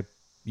 "Hey, can I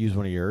use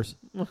one of yours?"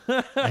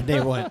 And they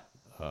went,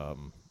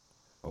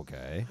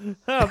 "Okay."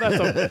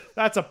 Oh,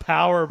 that's a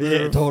power move.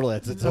 Yeah, totally.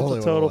 That's totally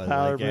a total what it was.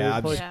 power Like,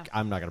 yeah, move.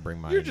 I'm not gonna bring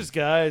mine. You're just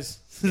guys.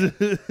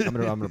 I'm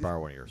gonna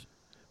borrow one of yours.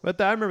 But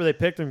I remember they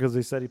picked him because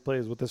they said he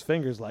plays with his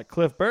fingers like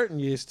Cliff Burton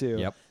used to.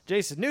 Yep.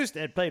 Jason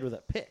Newsted played with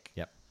a pick.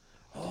 Yep.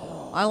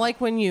 I like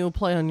when you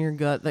play on your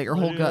gut, that your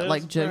whole gut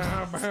like jigs.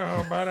 All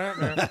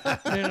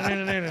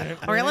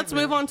right, let's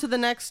move on to the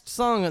next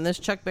song on this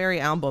Chuck Berry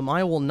album,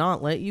 I Will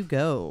Not Let You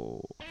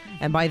Go.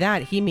 And by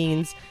that, he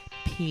means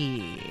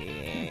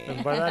pee.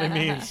 And by that he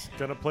means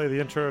gonna play the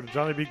intro to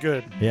Johnny Be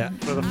Good Yeah.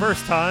 for the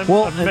first time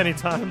Well, of and- many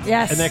times.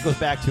 Yes. And that goes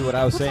back to what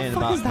I was saying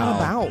What the fuck about is that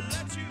how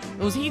about?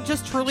 Was he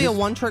just truly a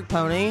one-trick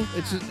pony?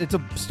 it's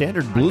a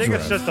standard I blues think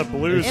riff. it's just a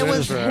blues It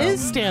was intro. his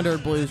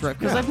standard blues riff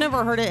because I've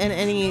never heard it in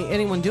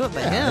anyone do it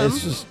but him.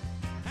 It's just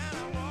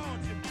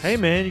Hey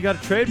man, you got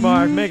a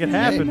trademark, make it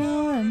happen.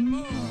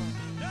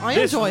 I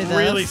This enjoy this.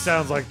 really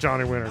sounds like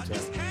Johnny Winterton.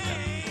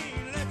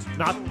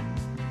 Not,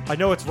 I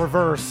know it's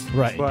reverse,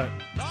 Right. But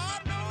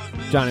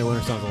Johnny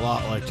Winter sounds a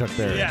lot like Chuck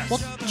Berry. yes, Well,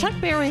 Chuck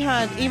Berry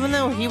had, even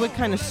though he would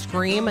kind of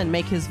scream and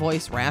make his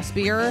voice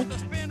raspier,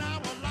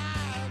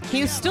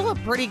 he was still a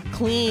pretty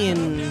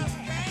clean.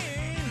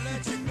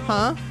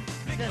 Huh?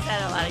 Just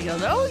had a lot of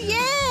goes. Oh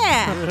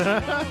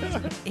yeah.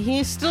 He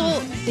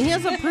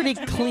has a pretty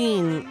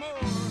clean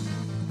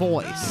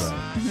voice.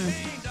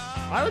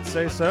 I would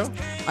say so.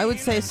 I would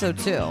say so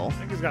too. I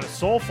think he's got a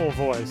soulful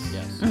voice.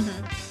 Yes.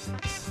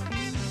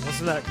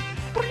 Listen to that.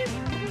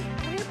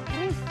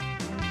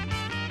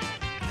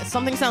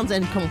 Something sounds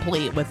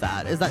incomplete with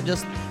that. Is that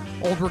just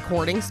old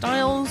recording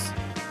styles?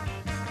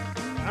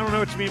 I don't know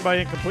what you mean by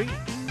incomplete.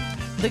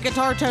 The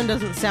guitar tone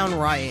doesn't sound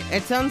right.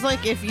 It sounds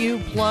like if you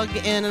plug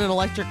in an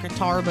electric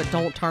guitar but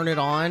don't turn it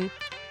on,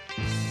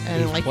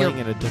 and He's like playing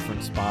you're in a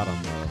different spot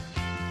on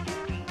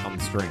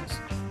the strings.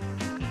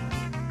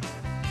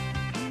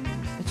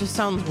 it just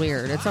sounds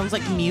weird. It sounds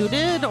like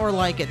muted or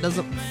like it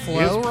doesn't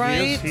flow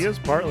right. He is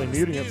partly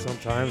muting it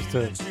sometimes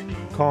to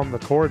calm the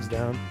chords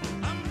down.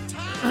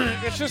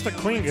 It's just a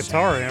clean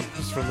guitar amp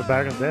just from the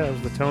back of the day. It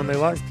was the tone they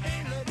liked.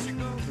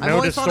 I've No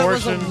always thought it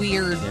was distortion. a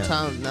weird Yeah.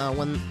 tone though.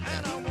 When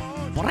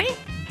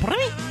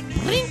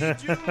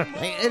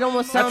it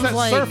almost That's sounds that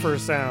like surfer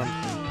sound.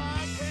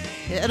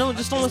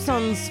 just almost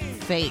sounds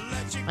fake.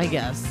 I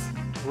guess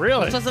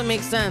Really? it doesn't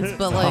make sense,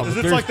 but like. Because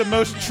it's like the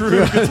most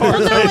true guitar Well,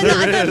 no, player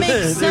that there makes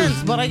is.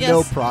 sense, but I guess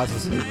No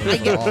processing I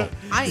at get, all.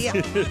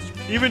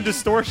 Even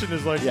distortion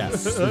is like,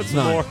 Yes, that's it's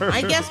not. more.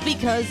 I guess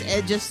because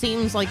it just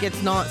seems like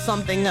it's not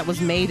something that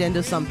was made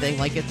into something,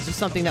 like it's just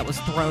something that was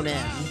thrown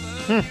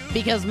in.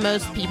 Because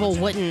most people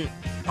wouldn't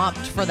opt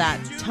for that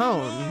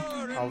tone,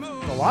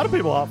 A lot of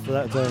people opt for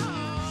that tone.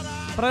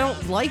 but I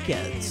don't like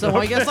it. So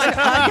I guess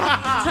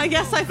I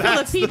guess I feel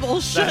that people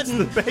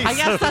shouldn't. the basis I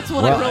guess that's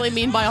what Well, I really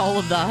mean by all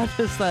of that.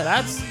 Is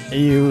that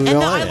You and know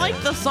no, I it. like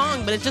the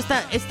song, but it's just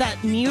that it's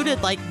that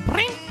muted like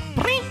bring,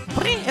 bring,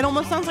 bring. It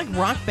almost sounds like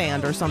Rock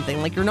Band or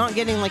something. Like you're not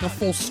getting like a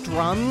full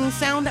strum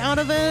sound out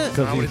of it. That's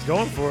not what he's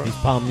going for. He's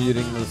palm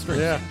muting the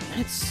strings. Yeah.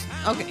 It's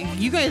okay.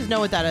 You guys know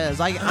what that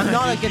is. I'm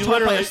not a You guitar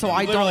literally- player, so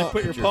I you literally don't.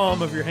 put your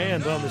palm of your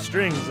hand on the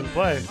strings and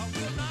play.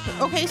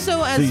 Okay, so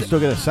So as you still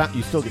get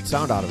you still get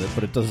sound out of it,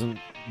 but it doesn't.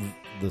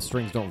 The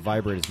strings don't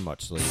vibrate as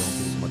much, so you don't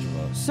get as much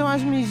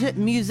of a.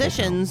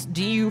 musicians,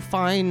 do you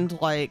find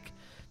like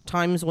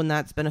times when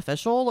that's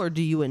beneficial, or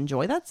do you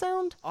enjoy that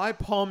sound? I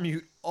palm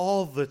mute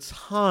all the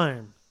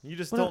time. You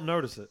just don't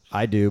notice it.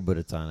 I do, but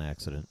it's on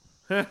accident.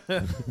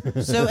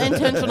 So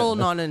intentional,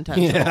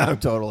 non-intentional. Yeah, I'm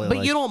totally. But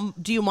like, you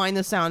don't. Do you mind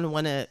the sound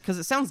when it? Because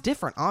it sounds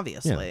different,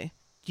 obviously. Yeah.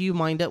 Do you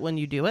mind it when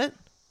you do it?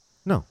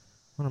 No,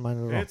 I don't mind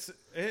it at all. It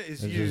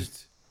is It's used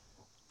just-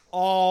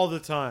 all the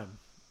time.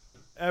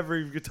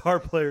 Every guitar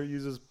player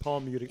uses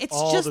palm muting. It's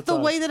all just the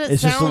time. way that it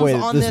It's just the sounds way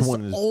that on this this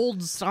one is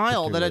old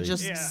style that it particularly-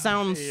 just Yeah,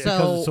 sounds yeah. Because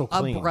so, it's so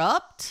clean.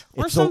 abrupt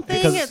or It's so- something.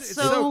 because it's It's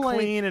so, so like,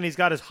 clean, and he's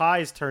got his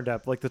highs turned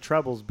up, like the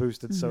trebles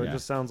boosted, so it Yeah.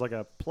 just sounds like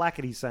a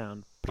plackety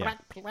sound. Yeah.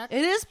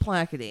 It is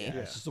plackety.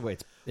 It's just the way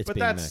it's But being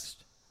that's-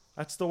 mixed.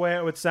 That's the way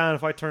it would sound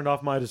if I turned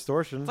off my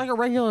distortion. It's like a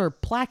regular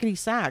plackety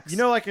sax. You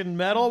know, like in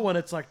metal when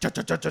it's like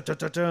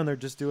cha-cha-cha-cha-cha-cha, and they're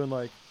just doing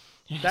like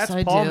that's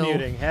I palm do.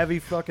 muting, heavy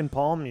fucking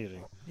palm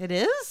muting. It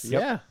is?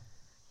 Yeah,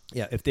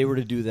 Yeah, if they were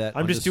to do that,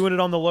 I'm on just this- doing it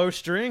on the low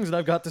strings, and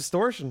I've got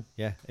distortion.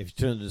 Yeah, if you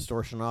turn the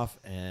distortion off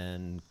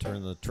and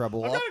turn the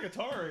treble up, a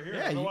guitar right here.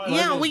 Yeah, you-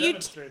 Yeah,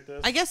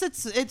 well, I guess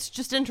it's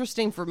just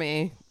interesting for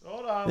me.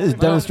 Hold on. this is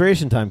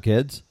demonstration time,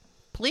 kids.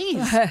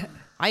 Please.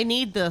 I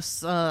need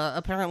this,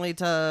 apparently,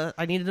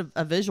 I needed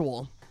a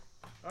visual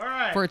All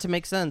right. for it to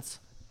make sense.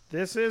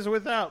 This is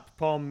without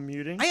palm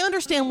muting, I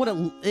understand what it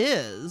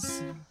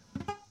is.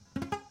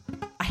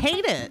 I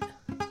hate it.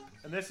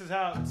 and this is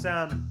how it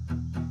sounds.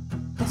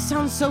 That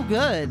sounds so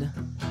good.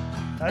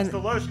 That's And- the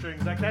low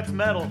strings. Like that's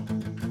metal.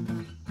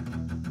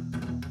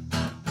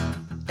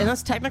 and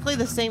that's technically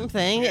the same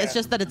thing. It's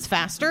just that it's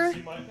faster.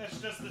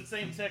 That's just the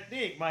same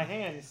technique. My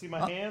hand. You see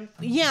my hand?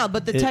 Yeah,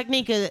 but the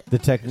technique is. The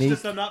It's technique.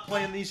 just I'm not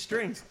playing these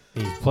strings.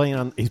 He's playing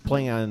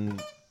on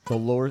the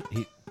lower.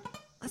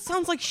 That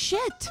sounds like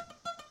shit.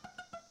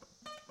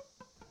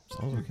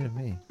 Sounds okay to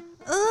me.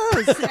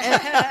 Ugh.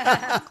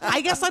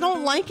 I guess I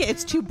don't like it.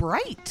 It's too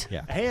bright.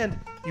 Yeah. And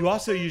you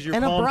also use your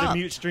And palm abrupt. to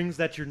mute strings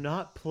that you're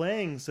not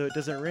playing, so it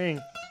doesn't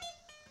ring.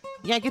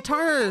 Yeah,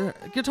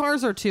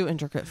 guitars are too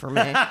intricate for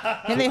me,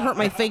 and they hurt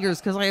my fingers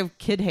because I have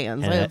kid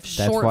hands. And I have that's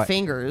short why-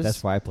 fingers.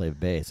 That's why I play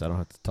bass. I don't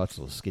have to touch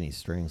those skinny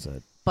strings.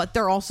 But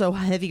they're also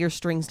heavier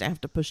strings to have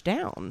to push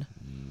down,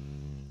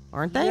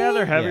 aren't they? Yeah,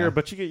 they're heavier, Yeah.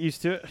 but you get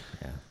used to it.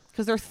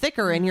 Because they're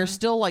thicker, and you're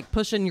still like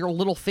pushing your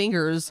little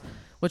fingers,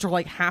 which are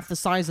like half the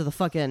size of the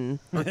fucking,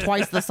 or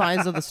twice the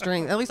size of the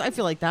string. At least I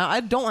feel like that.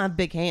 I don't have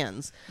big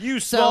hands. You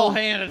So,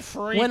 small-handed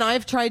freak. When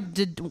I've tried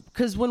to,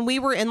 because when we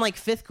were in like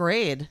 5th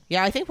grade,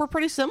 yeah, I think we're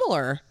pretty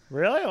similar.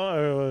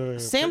 Really?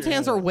 Sam's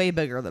hands are way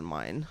bigger than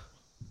mine.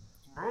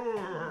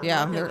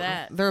 Yeah,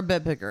 that. they're a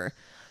bit bigger.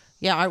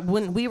 Yeah,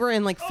 when we were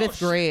in like 5th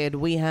grade,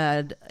 we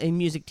had a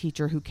music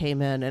teacher who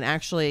came in and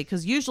actually,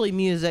 because usually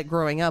music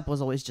growing up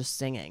was always just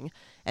singing.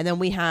 And then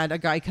we had a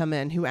guy come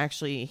in who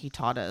actually, he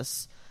taught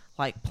us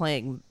like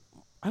playing,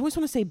 I always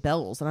want to say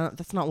bells, and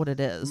that's not what it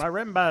is.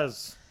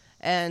 Marimbas.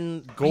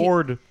 And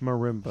Gourd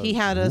marimbas. he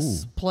had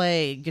us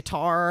play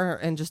guitar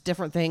and just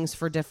different things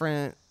for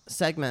different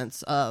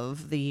segments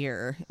of the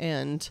year.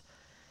 And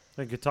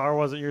The guitar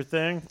wasn't your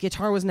thing?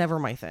 guitar was never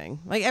my thing.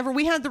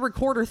 We had the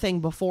recorder thing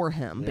before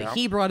him, Yeah. but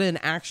he brought in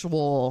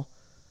actual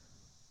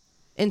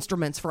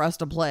instruments for us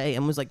to play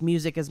and was like,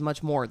 music is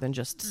much more than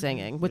just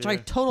singing, which I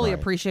totally Right.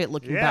 appreciate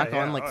looking Yeah, back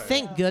yeah, on. Like, oh, yeah.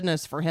 thank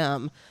goodness for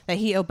him that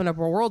he opened up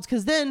our worlds.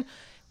 Because then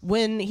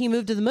when he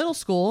moved to the middle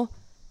school,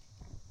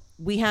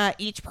 we had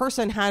each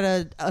person had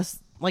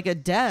a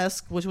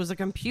desk, which was a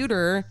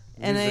computer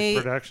and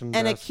Music production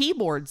a desk.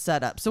 keyboard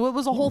setup. So it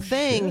was a whole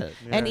thing. shit.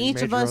 And Yeah, you each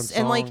made of your us, own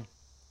and like, song.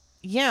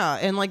 yeah,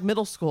 in like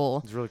middle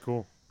school. It's really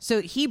cool. So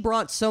he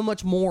brought so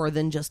much more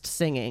than just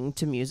singing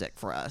to music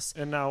for us.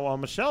 And now while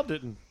Michelle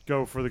didn't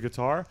go for the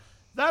guitar,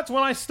 that's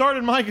when I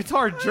started my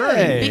guitar journey.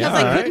 Hey. Because all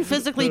I couldn't right.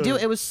 physically do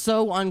it. It was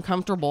so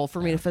uncomfortable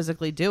for me to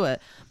physically do it.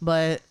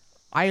 But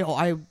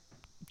I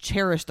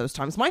cherish those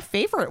times. My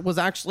favorite was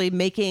actually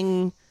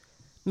making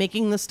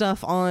the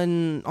stuff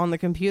on the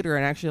computer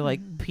and actually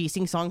like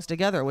piecing songs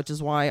together, which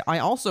is why I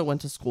also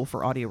went to school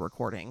for audio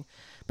recording.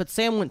 But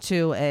Sam went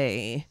to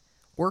a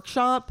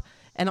workshop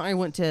and I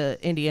went to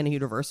Indiana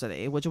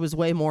University, which was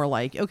way more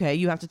like, okay,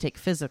 you have to take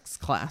physics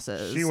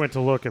classes. She went to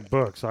look at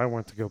books. I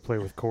went to go play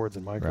with chords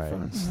and Right.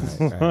 microphones.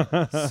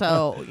 right.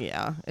 So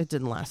yeah, it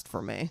didn't last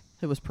for me.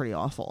 It was pretty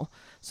awful.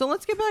 So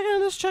let's get back into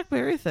this Chuck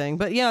Berry thing.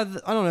 But yeah,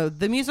 I don't know.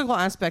 The musical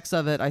aspects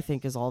of it, I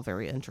think, is all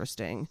very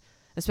interesting,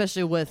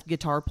 especially with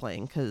guitar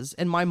playing. Because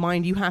in my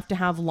mind, you have to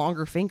have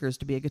longer fingers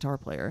to be a guitar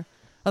player.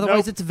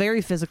 Otherwise, Nope. it's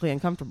very physically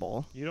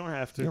uncomfortable. You don't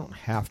have to. You don't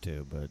have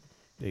to, but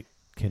it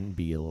can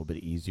be a little bit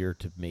easier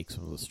to make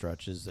some of the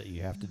stretches that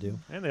you have to do.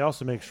 And they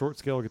also make short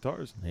scale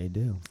guitars. They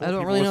do. I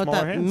don't people really with know what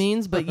smaller that hands.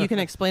 means, but you can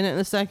explain it in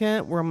a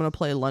second. Where I'm going to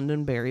play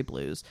Londonderry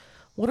Blues.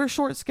 What are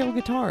short scale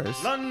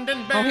guitars?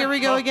 London Oh, here we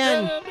go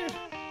again.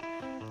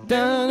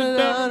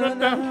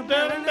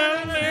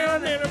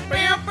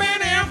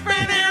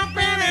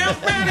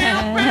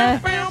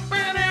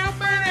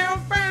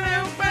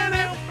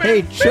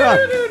 Hey Chuck,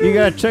 you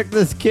gotta check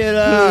this kid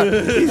out.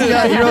 He's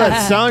got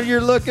that sound you're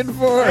looking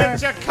for.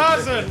 It's your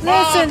cousin.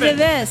 Listen to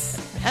this.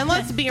 And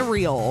let's be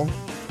real.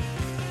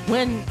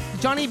 When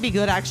Johnny Be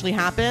Good actually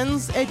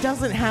happens, it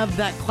doesn't have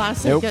that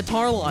classic Nope.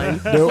 guitar line,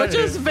 Nope. which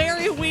is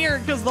very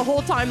weird because the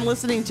whole time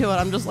listening to it,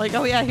 I'm just like,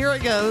 oh yeah, here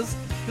it goes.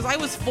 Because I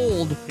was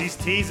fooled. He's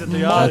teasing the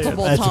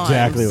Multiple audience. That's times.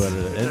 exactly what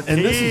it is. And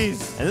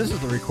Tease. this is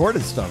the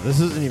recorded stuff. This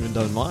isn't even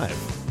done live.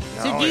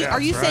 So Oh, do you, yeah, are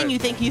you that's saying right. you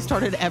think he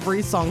started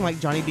every song like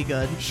Johnny Be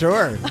Good?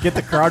 Sure. Get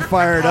the crowd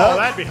fired Oh, up.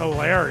 that'd be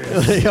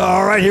hilarious.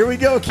 All right, here we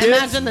go, kids.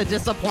 Imagine the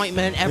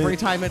disappointment every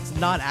time it's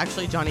not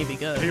actually Johnny Be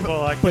Good. People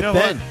are like, But you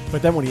know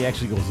but then when he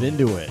actually goes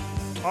into it,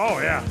 what? Oh,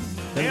 yeah.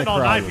 Then And the all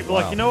crowd night, was people are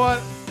like, wild. you know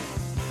what?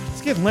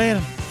 It's getting late.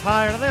 I'm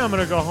tired. I think I'm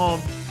going to go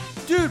home.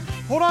 Dude,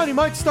 hold on. You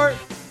might start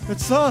that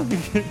song.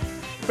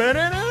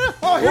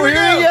 Oh, here we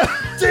go.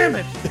 Damn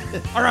it.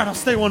 All right, I'll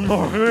stay one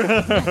more.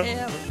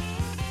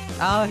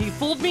 He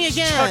fooled me Chuck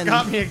again.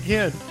 got me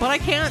again. But I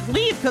can't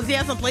leave because he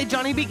hasn't played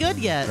Johnny Be Good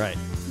yet. right?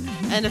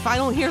 And if I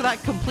don't hear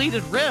that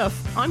completed riff,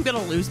 I'm going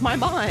to lose my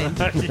mind.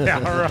 Yeah,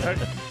 right.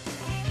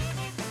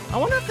 I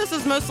wonder if this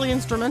is mostly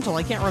instrumental.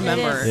 I can't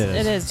remember.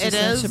 It is. It just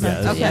is?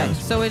 instrumental, Yeah, Okay, yeah.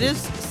 so it is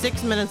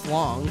 6 minutes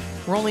long.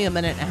 We're only a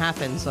minute and a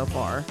half in so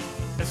far.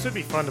 This would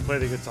be fun to play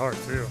the guitar,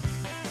 too.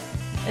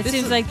 It This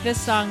seems is- like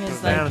this song is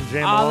Sit down and like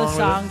jam all the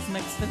along with it. songs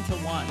mixed into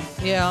one.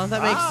 Yeah,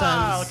 that makes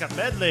sense. Like a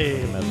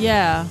medley.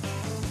 Yeah.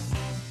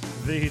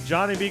 The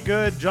Johnny Be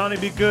Good, Johnny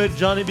Be Good,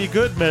 Johnny Be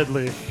Good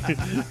medley.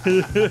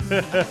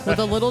 With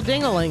a little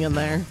ding-a-ling in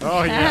there.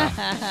 Oh,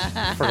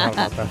 yeah. Forgot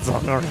about that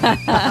song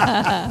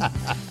already.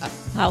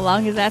 How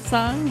long is that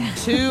song?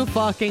 Too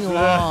fucking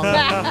long.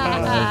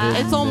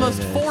 It's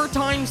almost 4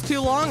 times too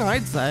long,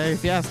 I'd say,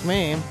 if you ask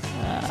me.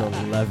 It's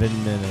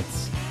 11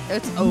 minutes.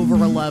 It's over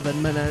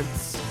 11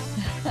 minutes.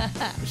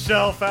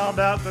 Michelle found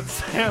out that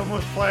Sam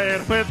was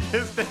playing with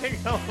his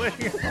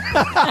ding-a-ling.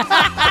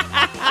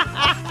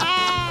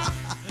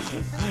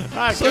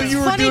 So you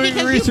were funny doing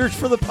because research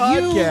for the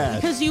podcast.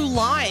 Because you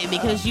lie,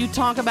 because you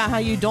talk about how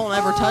you don't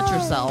ever touch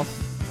yourself.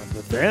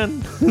 But then,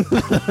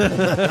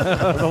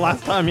 the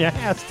last time you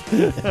asked,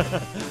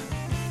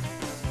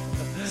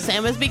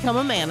 Sam has become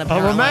a man, I'm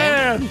apparently. a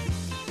man.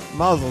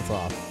 Mazel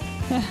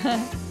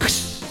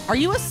tov. Are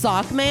you a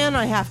sock man?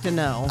 I have to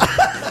know.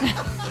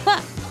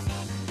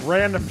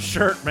 Random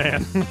shirt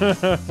man.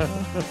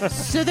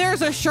 So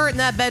there's a shirt in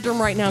that bedroom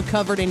right now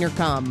covered in your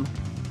cum.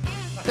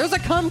 There's a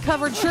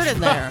cum-covered shirt in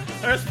there.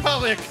 There's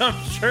probably a cum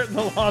shirt in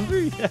the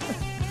laundry.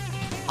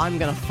 I'm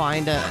gonna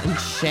find it and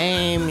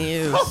shame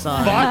you,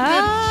 son. Fuck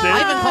it, shit.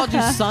 I even called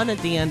you son at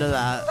the end of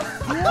that.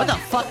 What the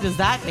fuck does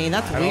that mean?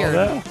 That's I don't weird.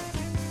 know.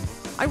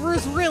 I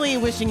was really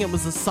wishing it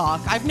was a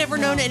sock. I've never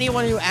known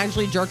anyone who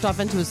actually jerked off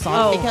into a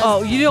sock because...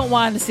 Oh, you don't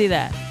want to see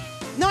that.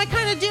 No, I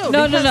kind of do.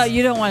 No, because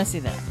you don't want to see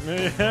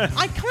that.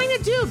 I kind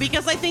of do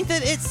because I think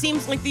that it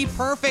seems like the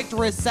perfect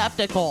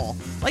receptacle.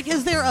 Like,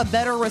 is there a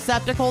better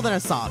receptacle than a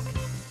sock?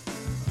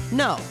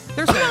 No,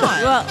 there's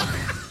not. Well,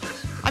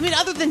 I mean,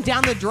 other than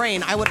down the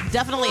drain, I would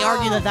definitely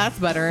argue that that's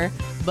better.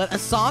 But a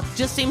sock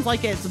just seems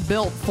like it's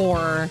built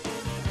for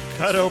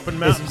Cut open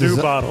Mountain Dew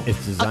bottle. It's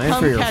a designed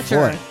cum for your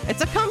catcher. foot.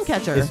 It's a cum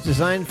catcher. It's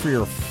designed for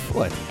your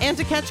foot. And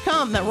to catch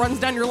cum that runs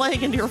down your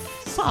leg into your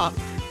sock.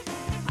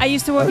 I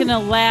used to work in a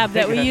lab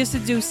that we Okay. used to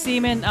do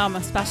semen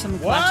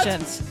specimen What?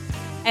 collections.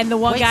 And the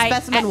one Wait, guy...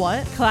 specimen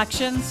what?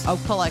 Collections. Oh,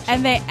 collection.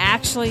 And they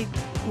actually...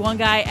 One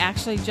guy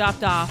actually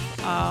dropped off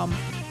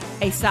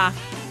a sock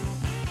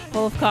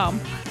full of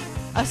cum.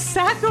 A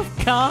sack of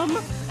cum?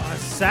 A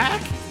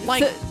sack?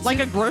 Like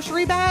a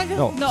grocery bag?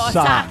 No, No, a sock.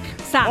 sock.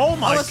 Sock. Oh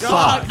my Oh, a god.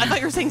 sock. I thought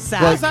you were saying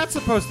sack. How's that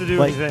supposed to do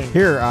Like, anything?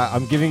 here,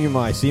 I'm giving you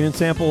my semen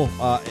sample.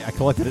 I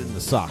collected it in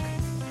the sock.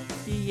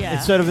 Yeah.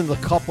 Instead of in the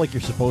cup like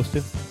you're supposed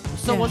to.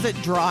 So was it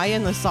dry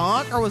in the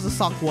sock or was the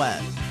sock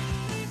wet?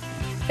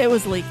 It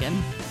was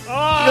leaking. Oh!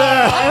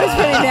 It was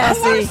pretty Of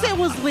nasty. course it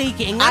was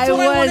leaking. That's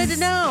what I wanted to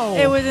know.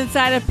 It was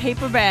inside a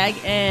paper bag,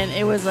 and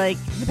it was like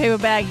the paper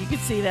bag. You could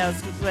see that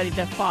was ready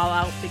to fall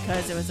out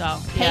because it was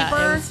all yeah,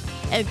 paper it was-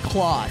 and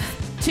cloth.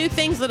 2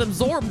 things that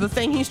absorb the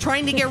thing he's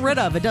trying to get rid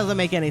of. It doesn't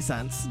make any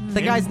sense.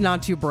 The guy's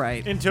not too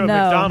bright. Into a No.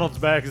 McDonald's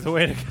bag is the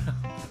way to go.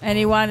 and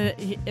he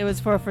wanted it was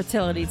for a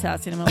fertility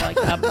test, and I'm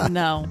like,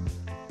 no.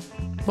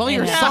 Well,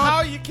 your Yeah, Yeah, sock,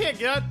 how you can't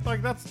get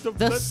like that's the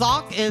that's,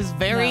 sock is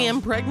very No.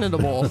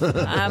 impregnable.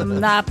 I'm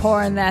not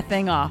pouring that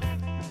thing off.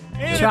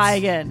 and Try it's-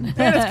 again.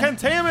 And it's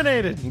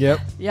contaminated. Yep.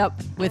 Yep.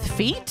 With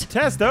feet?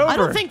 Test over. I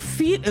don't think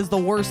feet is the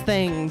worst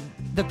thing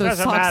that those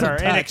doesn't socks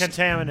matter. have Any touched.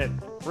 contaminant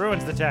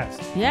ruins the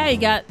test. Yeah, you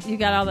got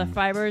all the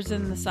fibers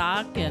in the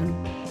sock,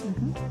 and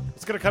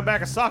It's gonna come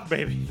back a sock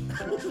baby.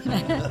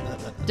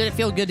 Did it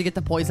feel good to get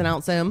the poison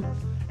out, Sam?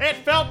 It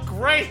felt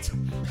great.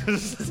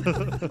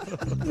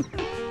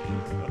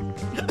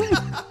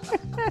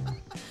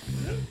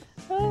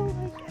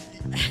 And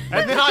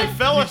then I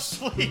fell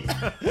asleep.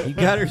 You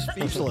got her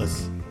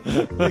speechless.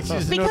 Like she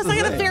doesn't know Because what I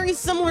to had a say. very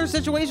similar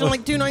situation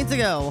like 2 nights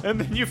ago. And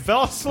then you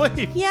fell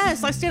asleep.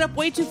 Yes, I stayed up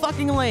way too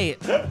fucking late.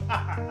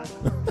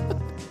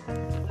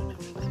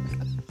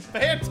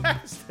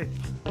 Fantastic.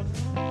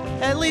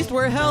 At least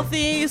we're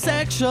healthy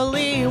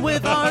sexually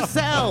with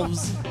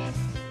ourselves.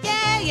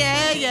 Yeah.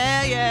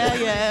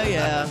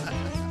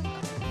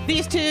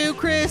 These 2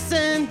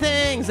 Christian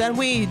things and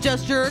we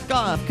just jerk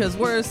off because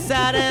we're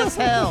sad as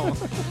hell.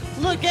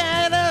 Look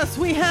at us,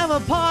 we have a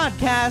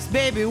podcast,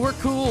 baby, we're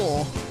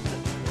cool.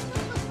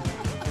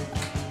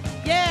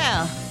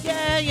 Yeah.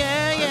 Watching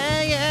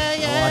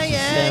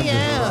Sam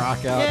just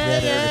rock out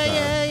dead every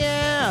time.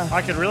 Yeah.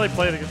 I could really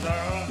play the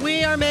guitar.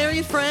 We are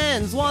married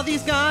friends while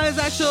these guys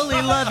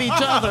actually love each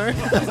other.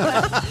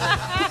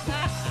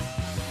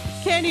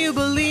 Can you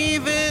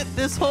believe it?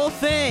 This whole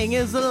thing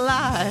is a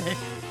lie.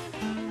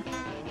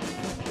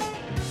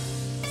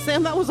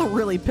 Sam, that was a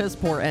really piss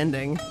poor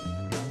ending.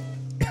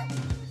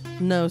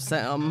 No,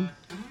 Sam.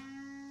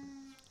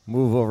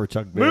 Move over,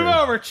 Chuck Berry. Move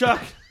over,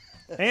 Chuck.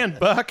 And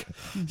Buck.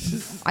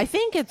 I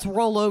think it's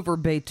roll over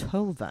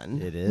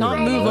Beethoven. It is. Not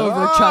move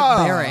over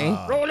Chuck Berry.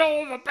 Roll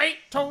over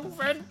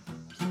Beethoven.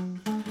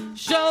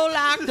 Show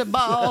like the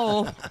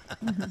ball.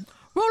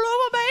 Roll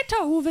over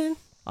Beethoven.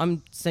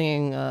 I'm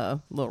singing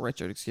Little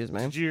Richard, excuse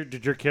me.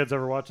 Did your kids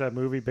ever watch that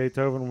movie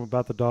Beethoven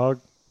about the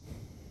dog?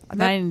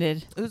 mine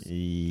did.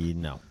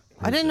 No.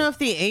 I didn't know if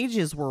the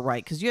ages were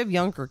right because you have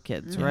younger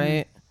kids,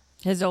 right?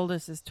 His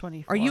oldest is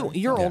 24. Are you're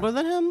Yeah. older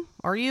than him?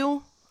 Are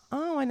you?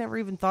 Oh, I never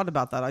even thought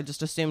about that. I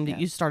just assumed that Yeah.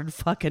 you started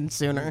fucking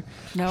sooner.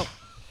 Nope.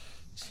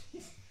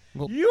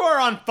 You are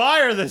on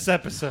fire this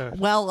episode.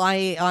 Well,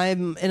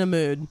 I'm in a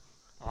mood.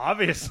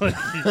 Obviously.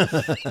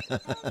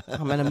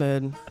 I'm in a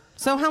mood.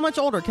 So how much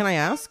older can I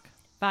ask?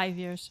 5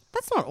 years.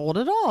 That's not old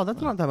at all.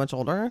 That's not that much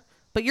older.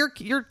 But your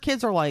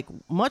kids are like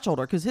much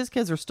older because his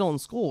kids are still in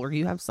school, or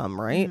you have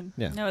some, right?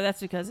 Yeah. No, that's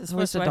because his At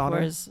least first a wife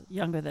daughter. was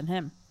younger than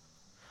him.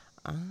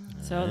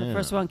 So the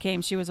first one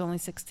came, she was only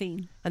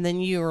 16. And then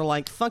you were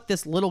like, "Fuck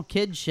this little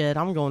kid shit.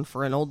 I'm going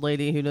for an old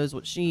lady who knows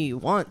what she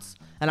wants,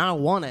 and I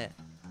want it.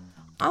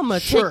 I'm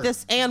gonna take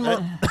this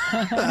animal."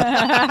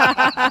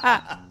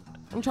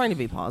 I'm trying to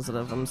be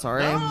positive. I'm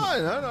sorry.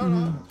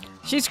 No.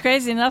 She's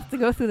crazy enough to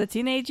go through the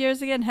teenage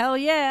years again. Hell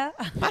yeah.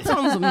 That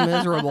sounds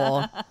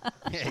miserable.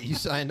 Yeah, you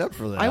signed up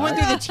for that. I went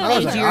through the I was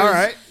teenage like, years all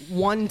right.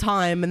 one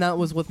time, and that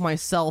was with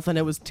myself, and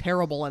it was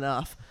terrible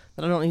enough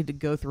that I don't need to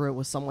go through it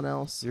with someone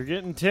else. You're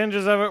getting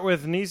tinges of it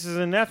with nieces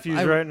and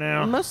nephews right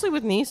now. Mostly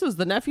with nieces.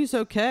 The nephew's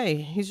okay.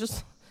 He's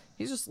just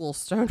a little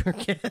stoner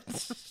kid.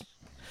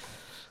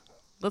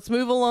 Let's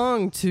move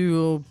along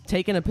to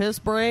taking a piss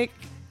break.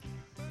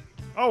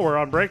 Oh, we're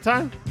on break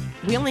time?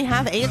 We only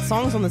have 8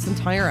 songs on this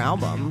entire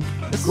album.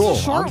 This Cool. is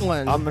a short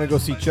one. I'm gonna go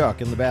see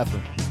Chuck in the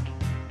bathroom.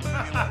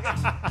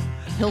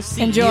 He'll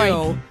see Enjoy.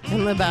 you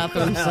in the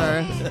bathroom,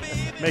 sir.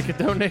 Make a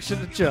donation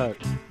to Chuck.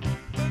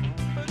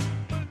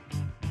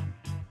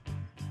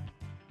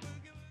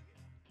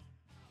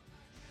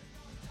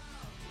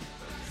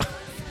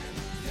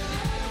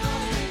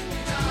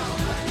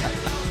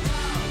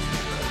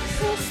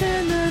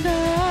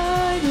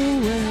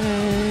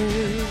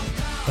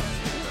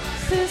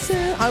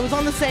 I was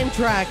on the same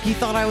track. You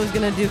thought I was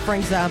gonna do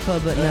Frank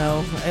Zappa, but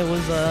no. It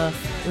was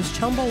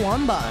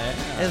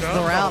Chumbawamba is the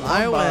route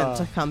I Chumbawamba. went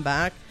to come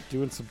back.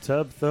 Doing some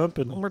tub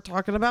thumping. We're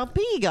talking about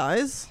P,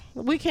 guys.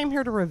 We came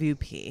here to review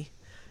P.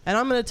 And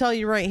I'm gonna tell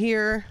you right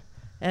here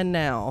and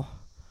now,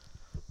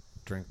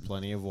 Drink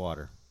plenty of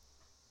water.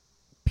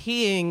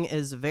 peeing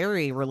is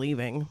very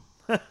relieving.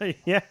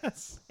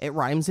 Yes. It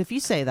rhymes if you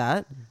say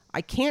that.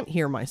 I can't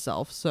hear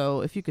myself,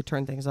 so if you could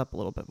turn things up a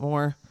little bit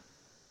more.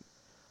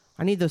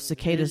 I need those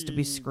cicadas to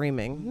be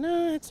screaming.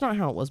 No, it's not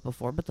how it was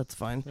before, but that's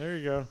fine. There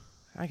you go.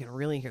 I can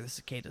really hear the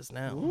cicadas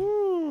now.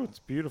 Ooh, it's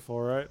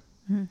beautiful, right?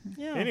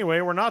 Yeah. Anyway,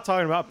 we're not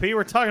talking about P.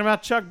 We're talking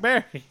about Chuck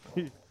Berry.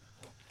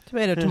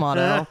 Tomato,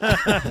 tomato.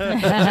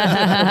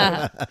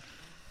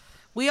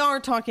 We are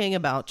talking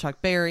about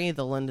Chuck Berry,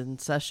 the London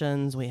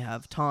Sessions. We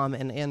have Tom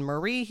and Anne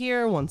Marie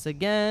here once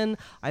again.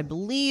 I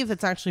believe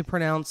it's actually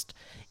pronounced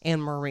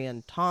Anne Marie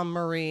and Tom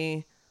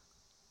Marie,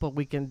 but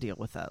we can deal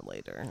with that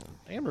later.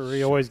 Anne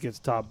Marie always gets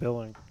top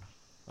billing.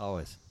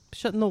 Always.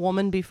 Shouldn't the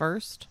woman be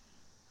first?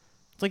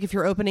 It's like if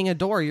you're opening a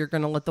door, you're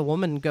going to let the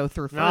woman go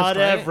through first, Not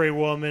right? every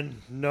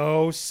woman.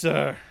 No,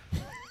 sir.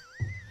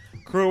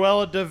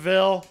 Cruella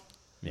DeVille.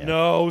 Yeah.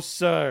 No,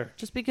 sir.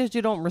 Just because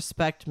you don't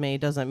respect me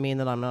doesn't mean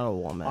that I'm not a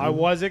woman. I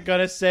wasn't going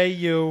to say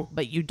you.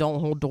 But you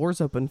don't hold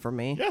doors open for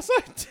me. Yes,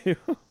 I do.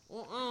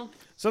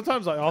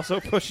 Sometimes I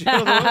also push you out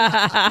of the way.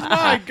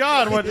 My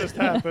God, what just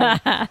happened?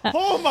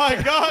 Oh, my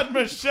God,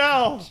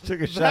 Michelle.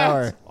 Took a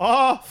shower. That's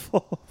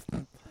awful.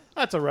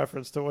 That's a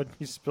reference to when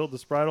you spilled the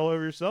Sprite all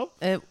over yourself.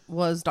 It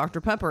was Dr.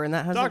 Pepper, and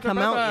that hasn't Dr. come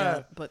out Pepper.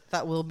 yet. But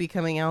that will be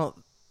coming out.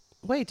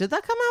 Wait, did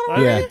that come out I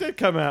already? Yeah. think it did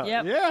come out.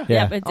 Yep. Yeah. Yeah.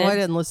 Yep, it Oh, I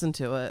did. didn't listen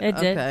to it. It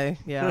did. Okay,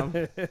 yeah.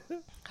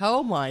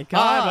 Oh my I'm a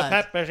God.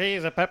 pepper,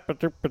 she's a pepper.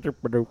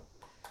 Doop-a-doop-a-doop.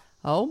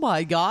 Oh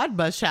my God,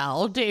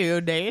 Michelle, do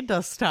you need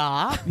to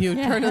stop? You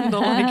turn into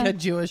like a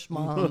Jewish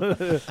mom.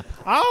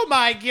 Oh,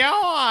 my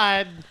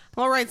God.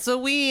 All right, so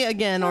we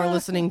again are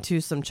listening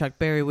to some Chuck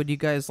Berry. Would you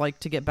guys like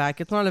to get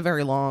back? It's not a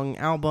very long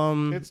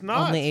album. It's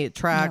not. Only 8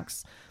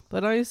 tracks.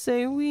 But I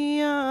say we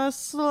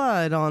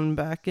slide on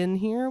back in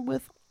here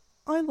with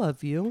I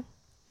Love You.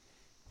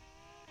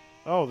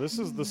 Oh, this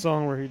is the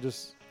song where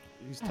he's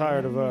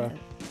tired of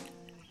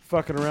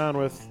fucking around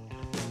with.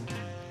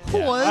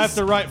 Was I have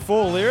to write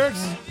full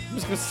lyrics. I'm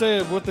just gonna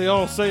say what they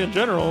all say in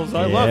general is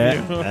 "I love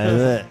you."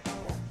 That's it.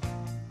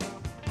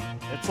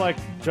 It's like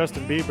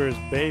Justin Bieber's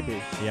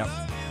 "Baby," Yep.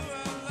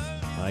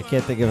 I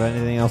can't think of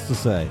anything else to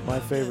say. my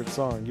favorite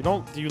song.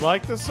 Do you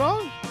like this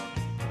song?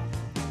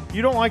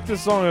 You don't like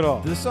this song at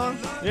all? This song?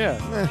 Yeah.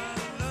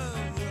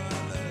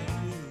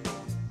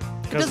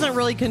 it doesn't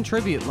really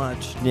contribute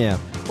much. Yeah.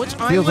 Which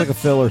I Feels would, like a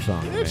filler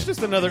song. to It's me.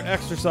 just another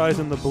exercise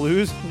in the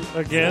blues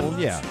again. Well,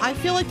 yeah. I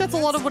feel like that's a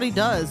lot of what he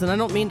does, and I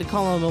don't mean to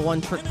call him a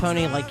one-trick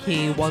pony like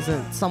he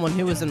wasn't someone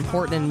who was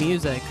important in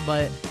music,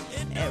 but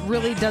it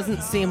really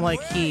doesn't seem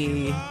like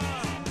he...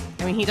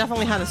 I mean, he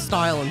definitely had a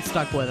style and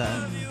stuck with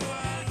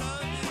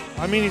it.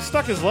 I mean, he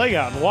stuck his leg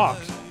out and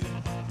walked.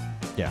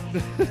 Yeah.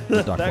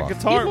 Duck That walk.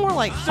 guitar. He's more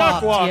like duck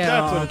hopped, walk. yeah.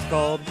 That's what it's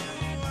called.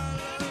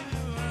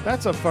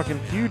 That's a fucking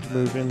huge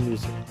move in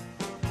music.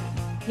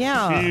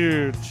 Yeah.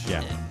 Huge.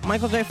 Yeah.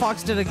 Michael J.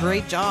 Fox did a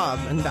great job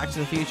in Back to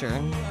the Future.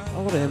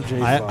 Oh, what MJ.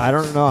 Fox. I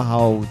don't know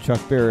how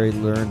Chuck Berry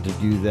learned to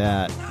do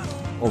that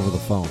over the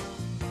phone.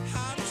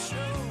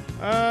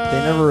 They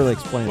never really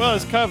explained Well,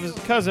 that. his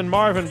cousin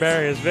Marvin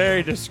Berry is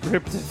very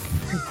descriptive.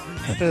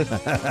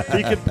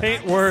 He could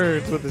paint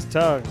words with his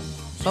tongue.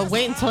 But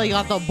wait until he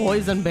got the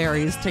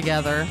boysenberries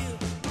together.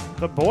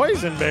 The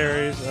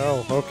boysenberries.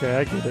 Oh, okay,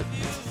 I get it.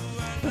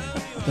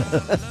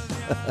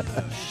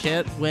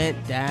 Shit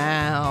went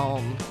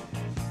down.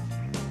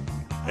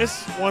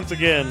 It's, once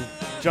again,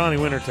 Johnny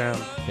Wintertown.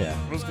 Yeah.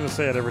 I'm just going to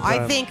say it every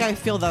time. I think I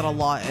feel that a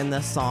lot in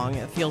this song.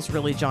 It feels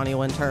really Johnny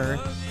Winter.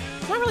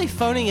 Not really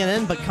phoning it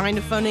in, but kind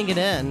of phoning it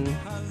in.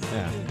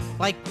 Yeah.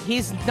 Like,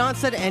 he's not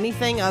said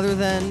anything other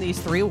than these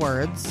 3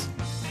 words.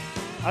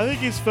 I think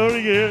he's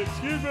phoning it in.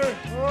 Excuse me.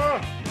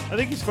 I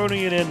think he's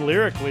phoning it in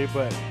lyrically,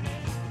 but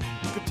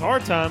guitar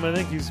time, I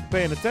think he's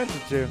paying attention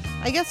to.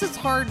 I guess it's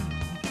hard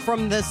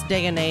from this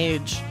day and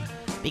age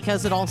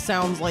because it all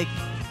sounds like,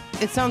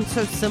 it sounds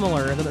so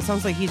similar that it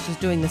sounds like he's just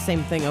doing the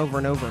same thing over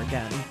and over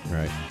again.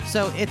 Right.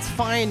 So it's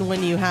fine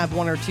when you have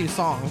 1 or 2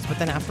 songs, but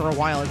then after a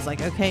while it's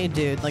like, okay,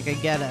 dude, like I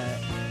get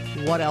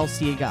it. What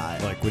else you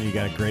got? Like when you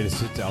got a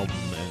greatest hits album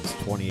and it's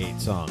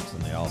 28 songs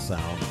and they all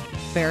sound.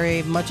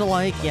 Very much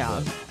alike,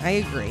 yeah. I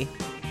agree.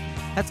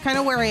 That's kind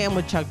of where I am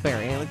with Chuck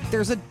Berry. Like,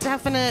 there's a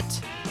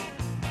definite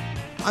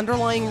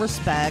underlying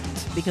respect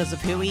because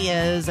of who he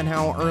is and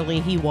how early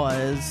he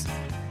was.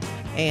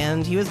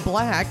 And he was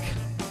black.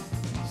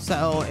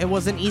 So it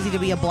wasn't easy to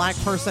be a black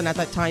person at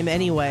that time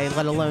anyway,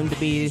 let alone to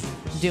be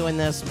doing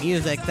this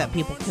music that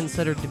people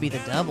considered to be the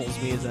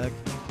devil's music.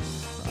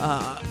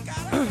 I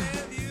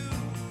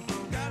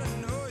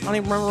don't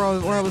even remember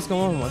where I was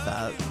going with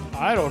that.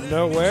 I don't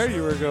know where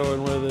you were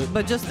going with it.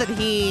 But just that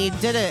he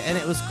did it and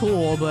it was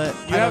cool, but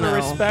You I have don't a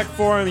know. respect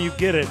for him, you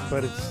get it,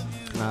 but it's...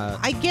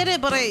 I get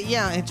it, but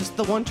it just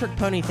the one trick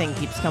pony thing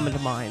keeps coming to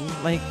mind.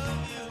 Like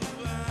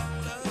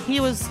he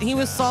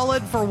was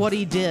solid for what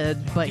he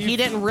did, but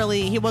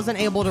he wasn't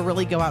able to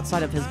really go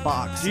outside of his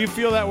box. Do you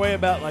feel that way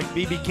about, like,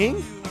 B.B.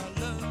 King?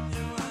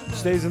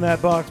 Stays in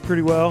that box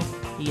pretty well.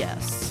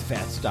 Yes.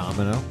 Fats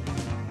Domino.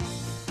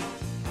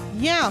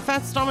 Yeah,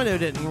 Fats Domino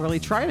didn't really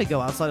try to go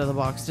outside of the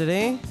box, did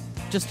he?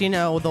 Just,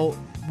 the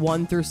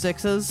 1 through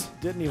 6s.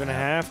 Didn't even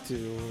have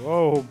to.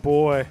 Oh,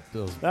 boy.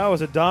 That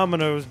was a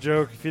Domino's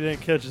joke if you didn't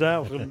catch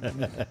that one.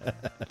 That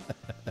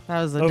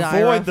was a die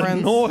Avoid the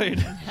reference.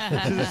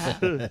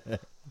 Noid.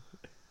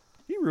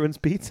 He ruins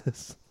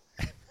pizzas.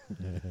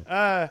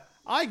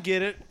 I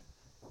get it.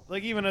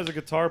 Like, even as a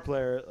guitar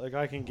player, like,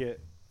 I can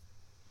get...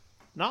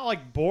 Not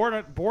like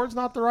bored. Bored's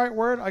not the right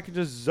word. I can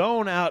just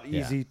zone out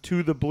easy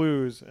to the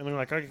blues. And,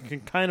 like, I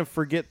can kind of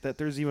forget that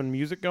there's even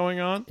music going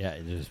on. Yeah,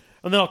 it just...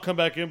 And then I'll come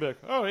back in and be like,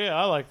 oh, yeah,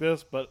 I like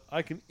this. But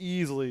I can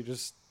easily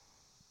just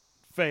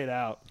fade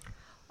out.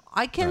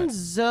 I can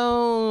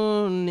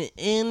zone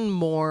in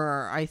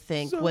more, I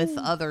think, with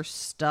other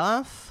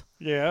stuff.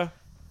 Yeah.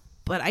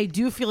 But I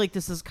do feel like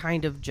this is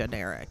kind of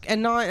generic.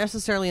 And not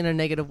necessarily in a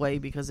negative way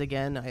because,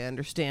 again, I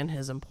understand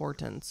his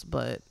importance.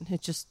 But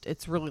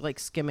it's really like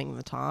skimming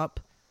the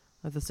top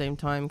at the same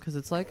time because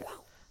it's like,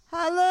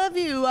 I love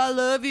you, I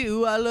love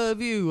you, I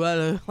love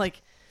you.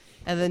 Like,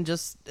 and then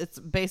just, it's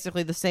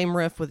basically the same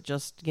riff with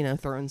just,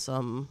 throwing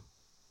some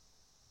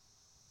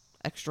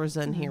extras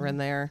in here and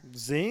there.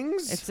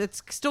 Zings?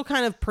 It's still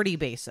kind of pretty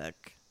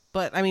basic.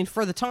 But, I mean,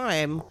 for the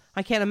time,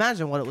 I can't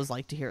imagine what it was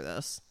like to hear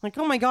this. Like,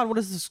 oh my god, what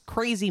is this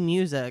crazy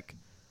music?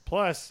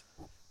 Plus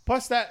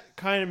that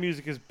kind of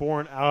music is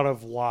born out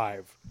of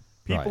live.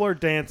 People are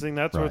dancing.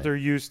 That's what they're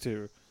used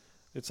to.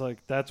 It's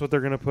like, that's what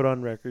they're going to put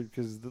on record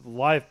because the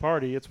live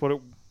party, it's what it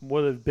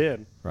would have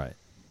been. Right.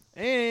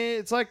 And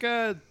it's like,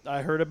 I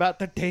heard about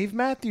the Dave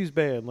Matthews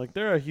Band. Like,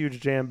 they're a huge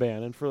jam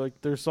band. And for,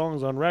 like, their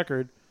songs on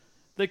record,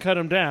 they cut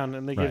them down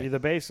and they give you the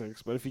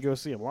basics. But if you go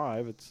see them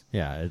live, it's...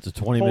 Yeah, it's a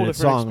 20-minute different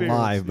song experience.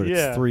 live, but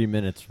it's 3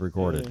 minutes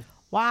recorded. Yeah.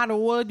 Why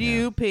would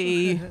you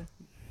pee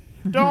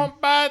Don't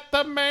bite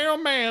the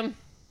mailman.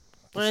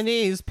 when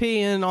he's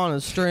peeing on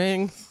a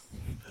string?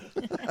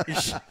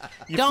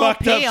 You Don't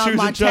fucked pee up on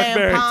my choosing Chuck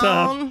Berry,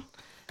 Tom. tampon.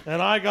 And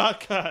I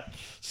got cut.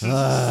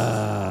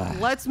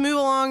 Let's move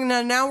along.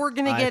 Now we're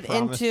going to get I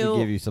promise to into...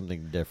 give you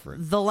something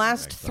different. The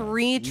last next time.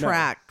 3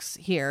 tracks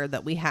here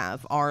that we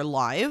have are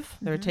live.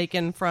 They're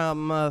taken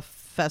from a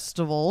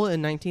festival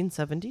in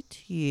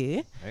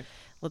 1972. Okay.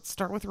 Let's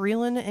start with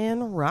Reelin'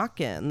 and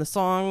Rockin'. The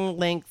song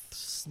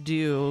lengths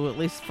do, at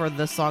least for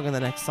this song and the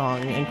next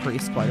song,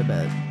 increase quite a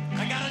bit.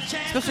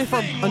 Especially for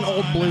an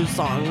old blues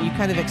song. You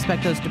kind of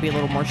expect those to be a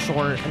little more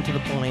short and to the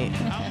point.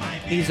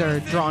 These are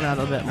drawn out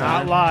a bit more.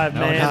 Not live, No,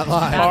 man. not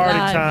live. Party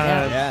Not live,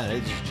 time. Yeah, they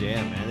just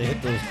jam, man. They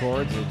hit those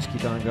chords, they just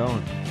keep on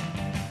going.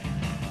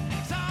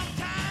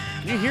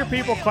 You hear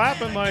people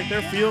clapping like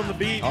they're feeling the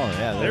beat. Oh,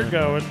 yeah. They're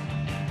going.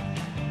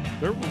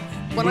 They're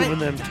When moving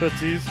them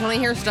tootsies. When I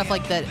hear stuff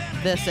like that,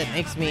 it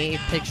makes me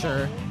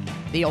picture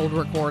the old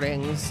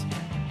recordings,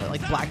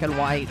 like black and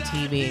white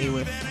TV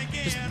with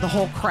just the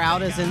whole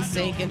crowd is in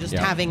sync and just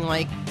having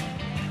like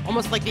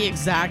almost like the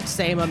exact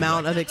same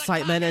amount of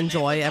excitement and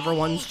joy.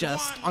 Everyone's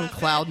just on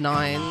cloud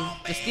 9.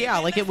 Just,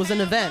 like it was an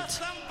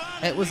event.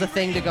 It was a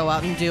thing to go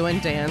out and do and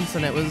dance,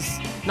 and it was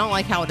not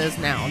like how it is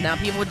now. Now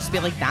people would just be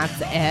like, that's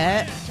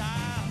it.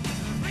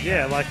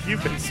 Yeah, like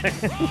you've been saying.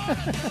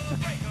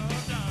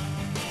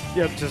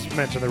 Yep, just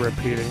mention the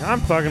repeating. I'm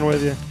fucking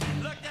with you.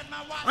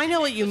 I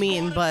know what you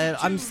mean, but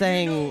I'm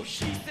saying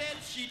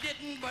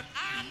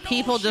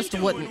people just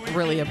wouldn't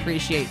really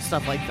appreciate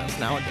stuff like this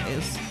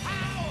nowadays.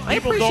 I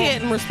People appreciate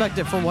don't- and respect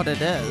it for what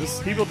it is.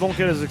 People don't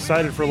get as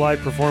excited for live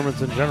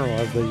performance in general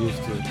as they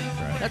used to.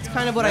 That's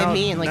kind of what Now- I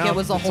mean. Like, now it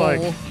was a it's whole.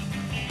 like-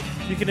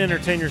 You can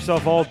entertain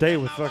yourself all day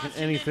with fucking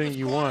anything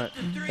you want.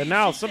 And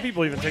now some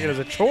people even take it as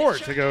a chore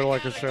to go to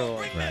like a show.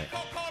 Right.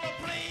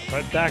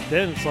 But back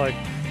then, it's like,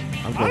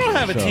 I'm I going don't to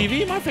have a show.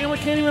 TV. My family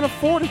can't even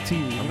afford a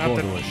TV. I'm Not going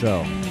that- to a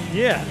show.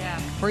 yeah. Yeah.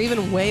 Or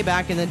even way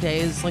back in the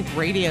days, like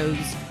radios.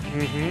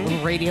 Mm-hmm.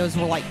 When radios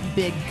were like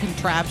big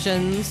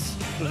contraptions.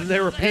 They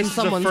were pieces of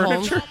someone's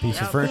home. furniture. Piece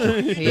of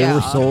furniture. They Yeah.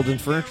 were sold in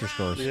furniture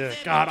stores. Yeah.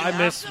 God, I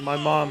miss. My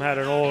mom had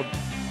an old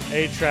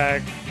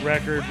 8-track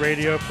record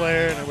radio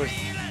player, and it was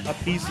a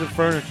piece of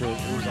furniture.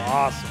 It was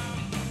awesome.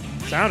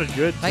 Sounded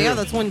good too. Oh, yeah,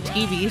 that's when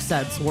TV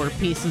sets were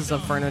pieces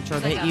of furniture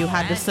It's like that a you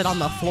had to bench. sit on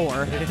the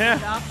floor. Yeah.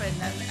 Up and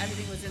then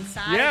everything was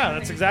inside. Yeah, and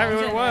that's then exactly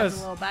closed what it and was. a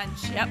little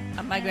bench.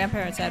 Yep. My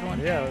grandparents had one.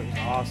 Yeah, it was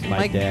awesome. My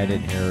Like- dad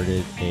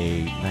inherited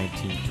a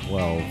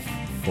 1912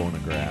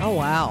 phonograph Oh,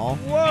 wow.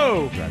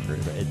 Whoa! record.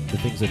 The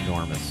thing's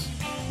enormous.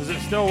 Does it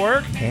still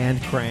work?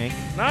 Hand crank.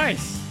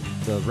 Nice.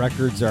 The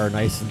records are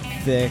nice and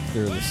thick.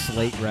 They're the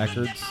slate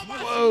records.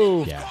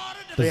 Whoa. Yeah.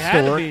 They Does it had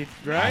still to work?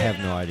 be, right? I have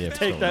no idea. If it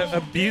Take still that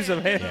works.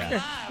 abusive hand.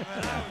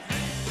 Yeah.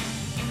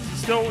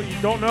 Still, you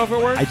don't know if it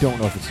works? I don't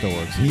know if it still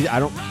works. I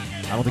don't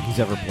think he's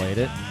ever played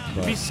it. I'd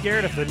But be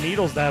scared if the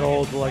needle's that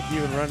old to like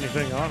even run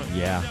anything on it.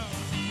 yeah.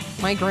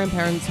 My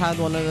grandparents had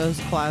one of those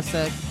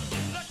classic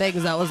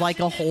things that was like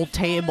a whole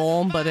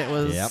table, but it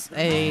was Yep.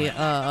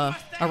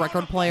 a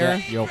record player.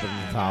 Yeah, you open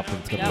the top and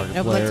it's got Yep. the record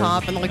Over player. the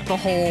top and like the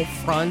whole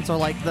front or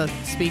like the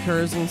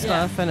speakers and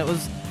stuff, and it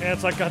was Yeah,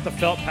 it's like got the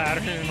felt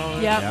pattern and all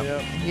that. Yep.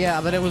 Yep.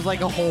 yeah, but it was like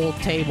a whole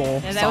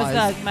table. And that was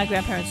size. my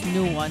grandparents'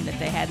 new one that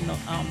they had in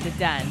the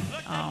den.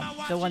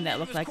 The one that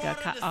looked like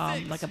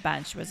a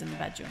bench was in the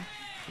bedroom.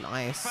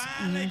 Nice.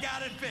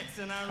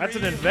 That's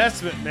an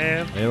investment,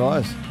 man. It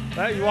was.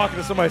 That you walk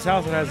into somebody's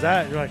house that has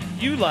that, you're like,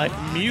 you like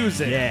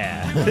music.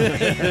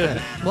 Yeah.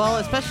 Well,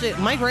 especially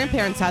my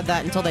grandparents had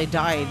that until they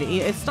died.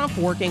 It stopped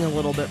working a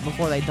little bit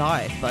before they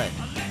died, but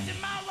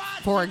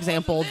for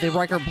example, the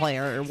record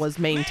player was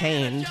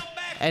maintained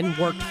and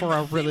worked for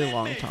a really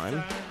long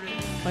time.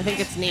 I think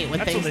it's neat when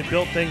That's when things they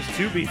built things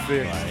to be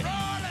fixed.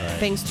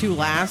 things to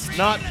last.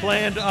 Not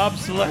planned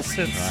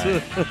obsolescence.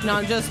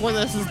 Not just when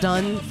this is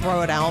done,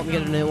 throw it out and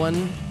get a new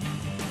one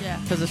Yeah.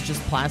 because it's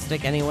just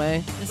plastic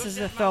anyway. This is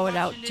the throw it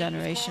out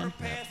generation.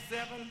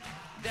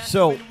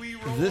 So,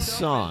 this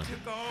song,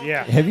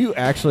 Yeah. have you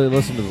actually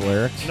listened to the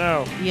lyrics?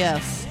 No.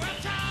 Yes,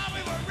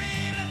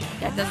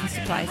 That doesn't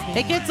surprise me.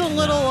 it gets a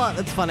little.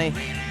 It's funny.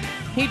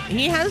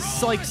 He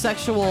has like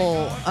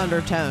sexual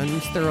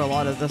undertones through a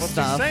lot of this What's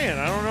stuff. he saying?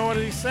 I don't know what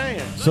he's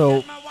saying.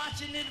 So,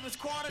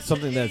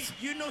 something that's,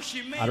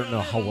 I don't know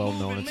how well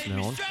known it's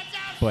known,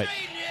 but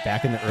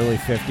back in the early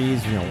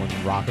 50s, you know,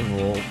 when rock and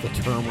roll, the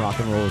term rock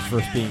and roll was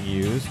first being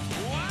used,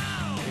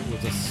 it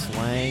was a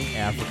slang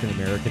African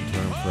American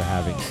term for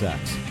having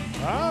sex.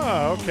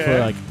 Oh, okay. So,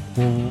 like,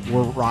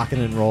 we're rocking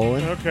and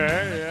rolling.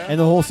 Okay, yeah. And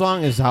the whole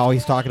song is how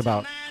he's talking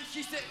about,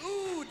 She said,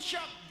 ooh,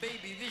 Chuck,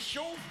 baby, this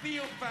show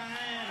feel fine.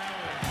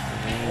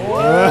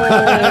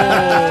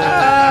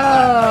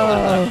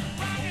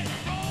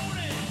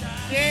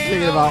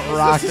 thinking about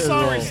rock This and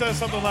song roll. says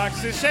something like,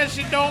 she says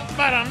she don't,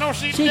 but I know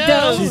she, She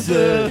does. does. She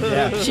said,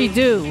 yeah, She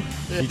do.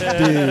 she do.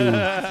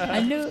 I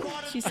knew.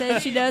 She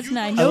said she does, and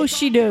I know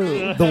she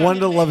do. The 1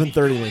 to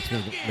 11:30 makes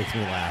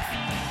me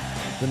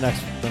laugh. The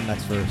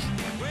next verse.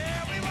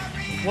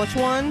 Which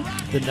one?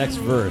 The next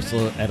verse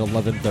at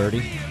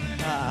 11:30.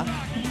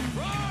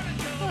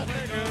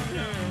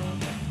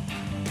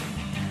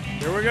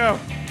 Here we go.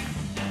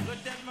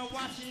 Looked at my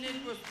watch and it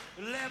was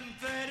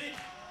 11:30.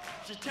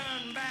 She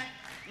turned back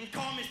and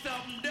called me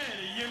something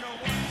dirty, you know.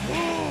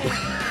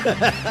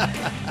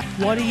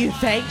 What do you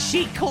think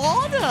she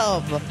called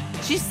him?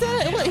 She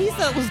said he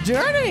said it was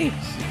dirty.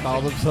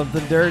 Called him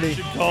something dirty.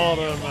 She called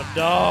him a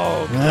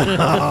dog.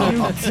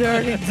 You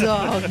dirty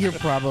dog. You're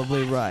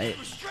probably right.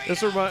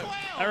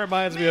 That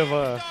reminds me of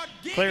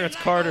Clarence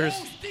Carter's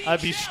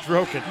 "I'd Be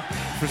Stroking"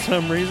 for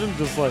some reason,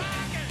 just like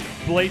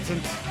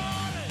blatant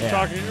Yeah.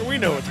 talking. We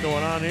know what's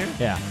going on here.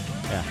 Yeah,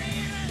 yeah.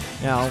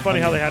 Now, It's funny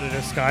how they had to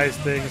disguise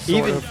things. Sort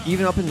even of.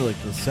 even up into like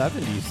the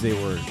 70s, they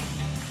were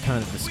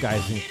kind of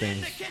disguising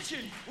things.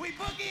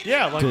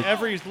 Yeah, like to-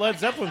 every Led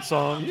Zeppelin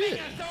song.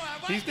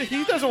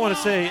 He doesn't want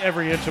to say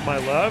every inch of my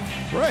love.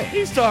 Right.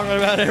 He's talking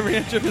about every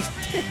inch of his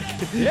dick.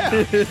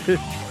 Yeah.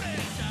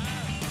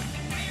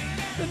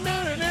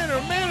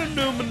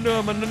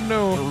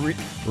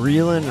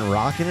 Reeling and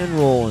rocking and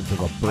rolling to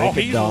the break Oh, of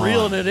he's dawn.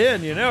 reeling it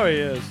in. You know he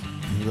is.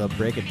 To the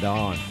break of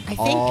dawn. I think-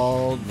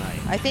 all night.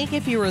 I think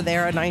if you were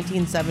there in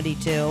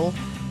 1972,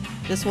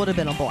 this would have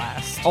been a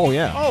blast. Oh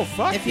yeah. Oh,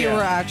 fuck If you yeah.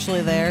 were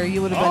actually there,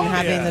 you would have been Oh,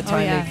 having yeah. the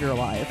time Oh, yeah. of your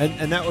life.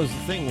 And that was the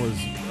thing was,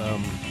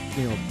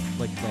 you know,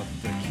 like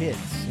the kids,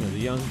 you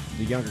know,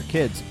 the younger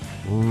kids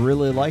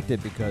really liked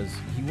it because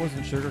he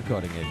wasn't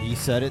sugarcoating it. He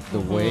said it the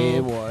way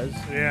it was,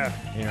 Yeah.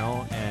 you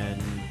know,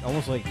 and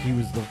almost like he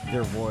was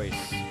their voice.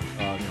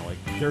 You know, like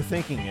they're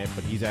thinking it,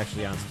 but he's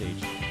actually on stage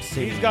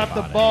singing He's got the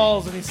about it.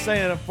 balls and he's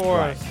saying it for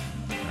Right. us.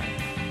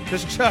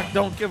 Because Chuck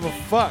don't give a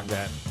fuck.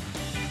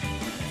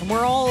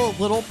 We're all a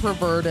little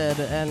perverted,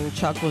 and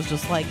Chuck was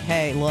just like,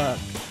 hey, look,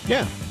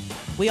 Yeah.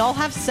 we all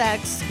have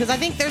sex. Because I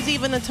think there's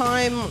even a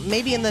time,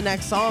 maybe in the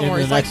next song, In where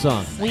the it's next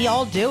like, song. we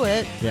all do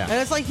it. Yeah. And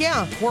it's like,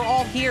 yeah, we're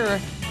all here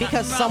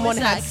because wrong someone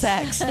with had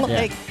sex. sex.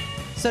 Like,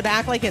 so to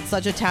act like it's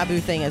such a taboo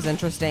thing is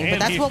interesting. But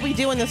And that's he- what we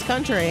do in this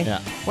country, Yeah.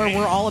 where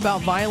we're all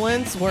about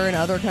violence, where in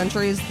other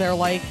countries, they're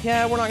like,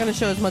 yeah, we're not going to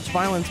show as much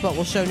violence, but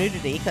we'll show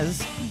nudity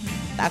because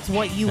that's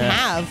what you Yeah.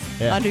 have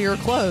Yeah. under your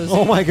clothes.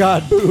 Oh my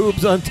God,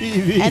 boobs on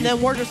TV. And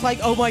then we're just like,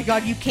 oh my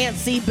God, you can't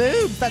see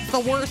boobs. That's the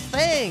worst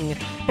thing.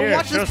 But Here,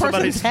 watch show this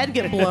somebody's- person's head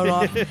get blown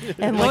off in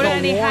Go like to a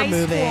any war high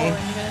movie. school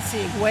and you're gonna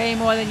see way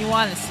more than you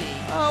want to see.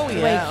 Oh, The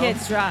yeah. way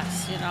kids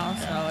dress, you know.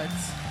 So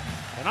it's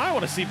And I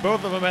want to see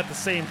both of them at the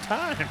same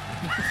time.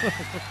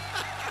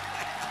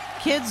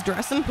 Kids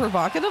dressing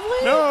provocatively?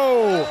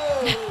 No!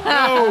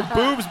 No,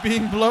 boobs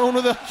being blown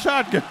with a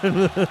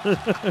shotgun.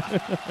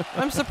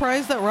 I'm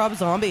surprised that Rob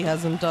Zombie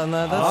hasn't done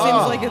that. That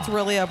seems like it's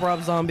really up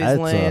Rob Zombie's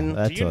lane.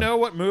 Do you know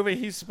what movie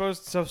he's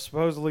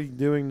supposedly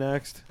doing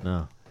next?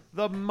 No.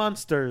 The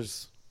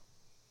Munsters.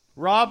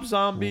 Rob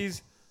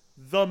Zombie's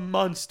The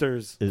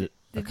Munsters. Is it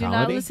a Did you not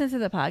comedy? listen to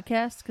the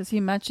podcast? Because he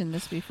mentioned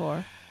this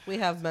before. We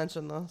have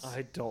mentioned this.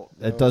 I don't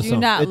know. It does Do you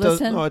sound. not it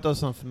does, listen? no, it does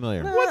sound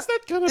familiar. What's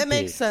that gonna be? It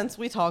makes sense.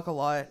 We talk a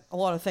lot. A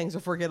lot of things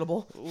are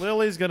forgettable.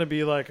 Lily's gonna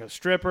be like a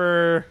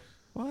stripper.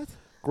 What?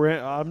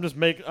 I'm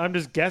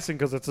just guessing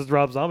because it's a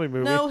Rob Zombie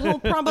movie. No, he'll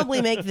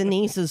probably make the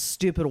niece's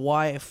stupid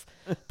wife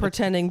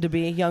pretending to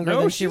be younger No,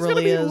 than she she's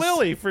really gonna be is.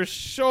 Lily for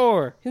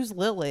sure. Who's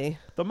Lily?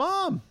 The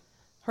mom.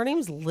 Her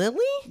name's Lily?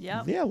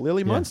 Yep. Yeah,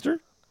 Lily Yeah. Munster.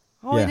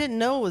 Oh, I Yeah. didn't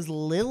know it was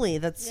Lily.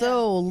 That's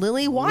so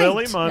Lily White.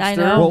 Lily Munster. I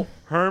know. Well-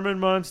 Herman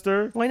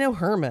Munster. Well, I know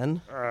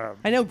Herman.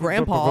 I know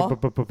Grandpa.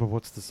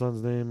 What's the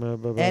son's name?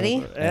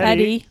 Eddie?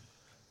 Eddie.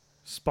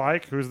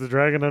 Spike, who's the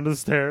dragon under the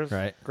stairs.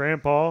 Right.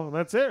 Grandpa. And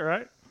that's it,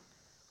 right?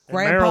 And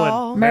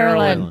Grandpa.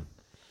 Marilyn.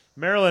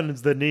 Marilyn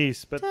is the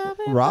niece, but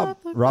Rob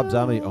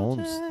Zombie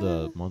owns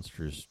the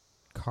Monsters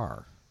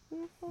car.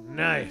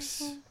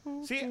 nice.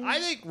 See, I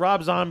think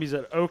Rob Zombie's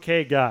an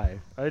okay guy.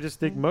 I just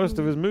think most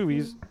of his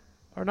movies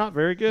are not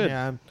very good.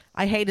 Yeah.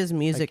 I hate his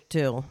music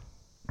too.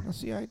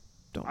 See, I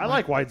don't. I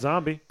like White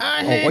Zombie.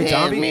 I hate White his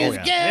Zombie?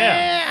 music. Oh,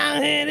 yeah. I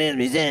hate his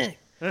music.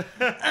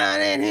 I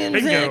hate his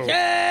music.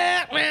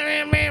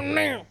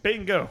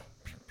 Bingo.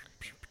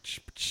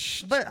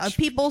 But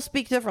people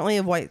speak differently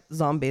of White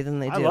Zombie than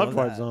they do. I love of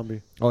White that.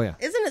 Zombie. Oh yeah.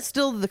 Isn't it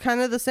still the kind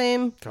of the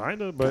same?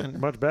 Kind of, but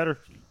much better.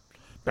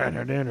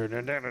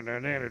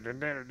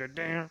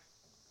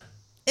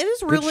 It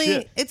is Good really.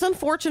 shit. It's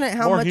unfortunate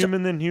how More much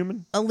human than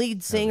human. a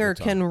lead singer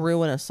good can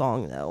ruin a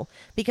song, though,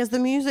 because the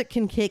music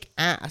can kick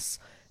ass,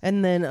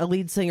 and then a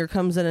lead singer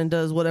comes in and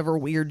does whatever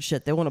weird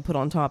shit they want to put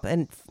on top.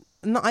 And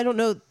no, I don't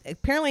know.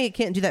 Apparently, it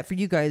can't do that for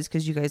you guys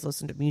because you guys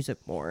listen to music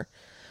more.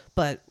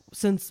 But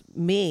since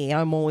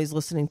I'm always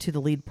listening to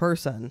the lead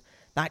person.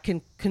 That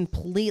can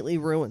completely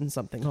ruin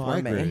something No, for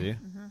I me. agree with you.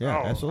 Yeah,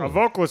 Oh, absolutely. a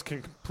vocalist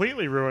can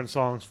completely ruin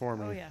songs for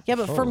me. Oh yeah. Yeah,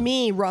 but for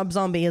me, Rob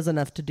Zombie is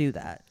enough to do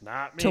that.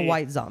 Not me. To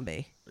White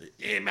Zombie.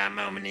 In my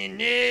moment in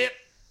it.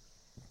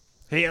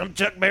 Hey, I'm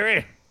Chuck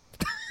Berry.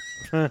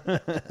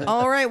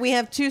 All right, we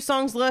have 2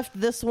 songs left.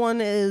 This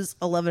one is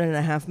 11 and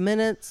a half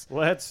minutes.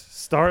 Let's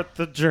start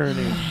the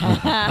journey.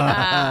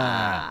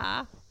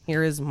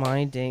 Here is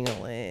my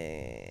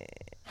ding-a-ling.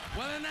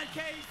 Well, in that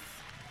case,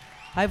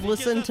 I've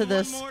listened to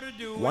this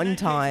one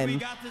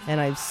time, and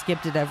I've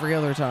skipped it every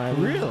other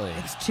time. Really?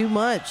 It's too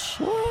much.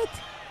 What?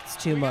 It's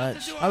too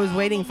much. I was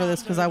waiting for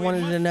this because I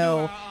wanted to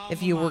know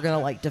if you were going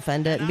to, like,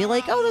 defend it and be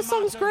like, oh, this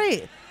song's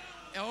great.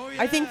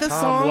 I think this Tom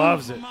song...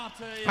 loves it.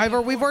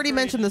 We've already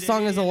mentioned the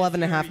song is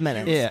 11 and a half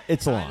minutes. Yeah,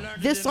 it's long.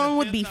 This song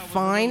would be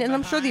fine, and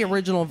I'm sure the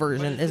original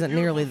version isn't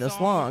nearly this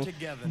long.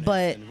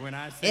 But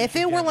if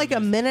it were like a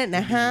minute and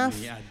a half,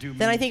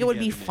 then I think it would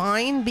be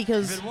fine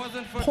because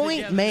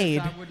point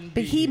made.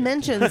 But he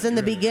mentions in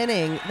the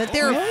beginning that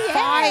there are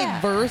 5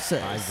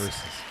 verses. 5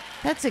 verses.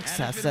 That's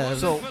excessive.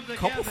 So,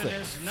 couple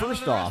things.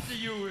 First off,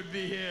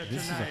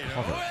 this is a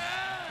cover.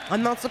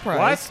 I'm not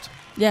surprised. What?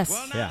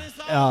 Yes.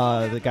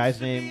 Yeah. The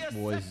guy's name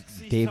was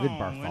David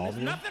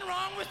Bartholomew.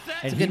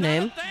 It's a good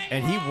name.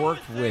 And he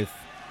worked with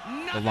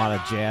a lot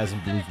of jazz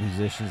and blues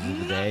musicians of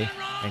the day,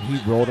 and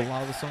he wrote a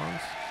lot of the songs,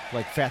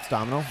 like Fats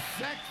Domino.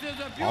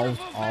 All of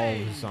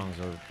his songs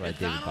are by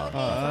David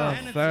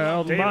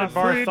Bartholomew. David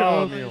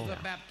Bartholomew.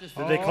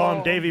 Did they call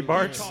him Davy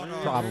Bartz?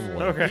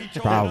 Probably. Okay.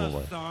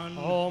 Probably.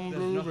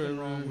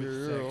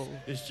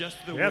 It's just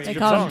the Yeah, it's They good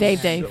call him songs.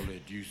 Dave.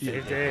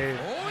 Dave, Dave.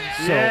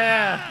 So,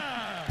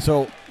 Yeah.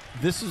 so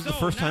this is the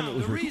first time it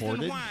was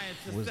recorded,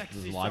 was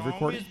the live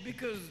recording,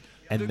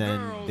 and then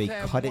they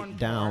cut it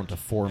down to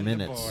 4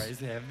 minutes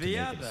to make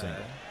it a single.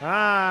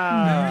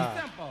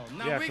 Ah.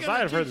 Yeah, because I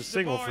have heard the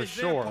single for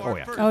sure. Oh,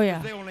 yeah. Oh,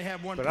 yeah.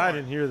 But I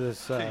didn't hear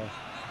this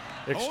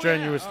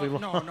extraneously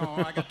long.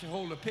 No, I got to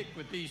hold a pick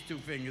with these 2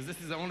 fingers. This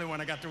is the only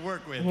one I got to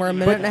work with. We're a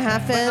minute and a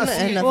half in,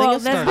 and nothing Well,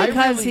 has that's started.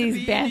 because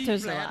he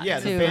banters a lot. Yeah,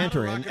 the too.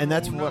 banter, and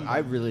that's what I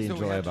really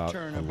enjoy about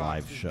a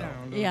live show.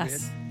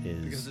 Yes.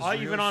 is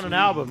Even on an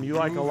album, you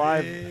like a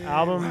live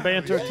album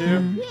banter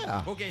too?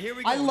 yeah. Okay, here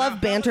we go. I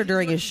love banter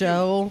during a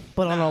show,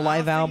 but on a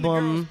live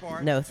album,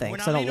 no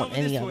thanks. I don't want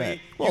any of it.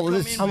 Well,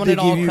 this I want to it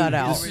all give you, cut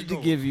out. This is to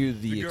give you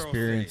the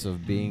experience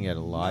of being at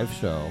a live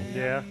show.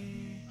 Yeah.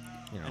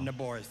 You And know. the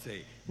boys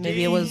say,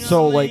 Maybe it was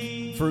So, like,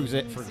 for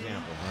example,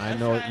 I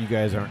know you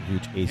guys aren't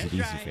huge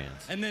AC/DC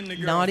fans, and then the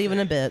girls not even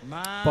say, a bit.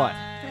 but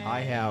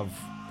I have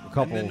a and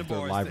couple then the of their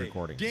boys live say,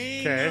 recordings.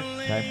 Okay.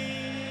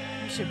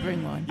 Okay, You should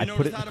bring one. I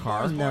put it in the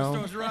car,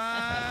 No.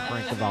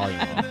 crank the volume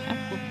up,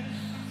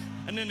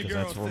 And then the 'cause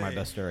girls that's where my say,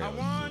 best stereo I is,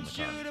 want is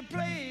in the you to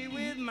play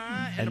with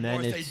my and the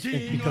then boys it's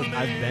say, because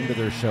I've been to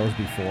their shows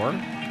before.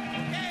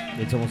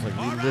 It's almost like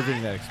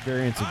reliving that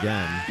experience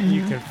again.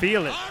 You can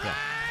feel it.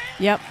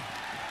 Yep.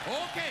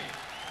 Okay.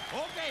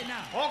 Okay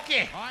now.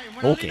 Okay. All right,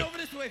 when I Okay. lean over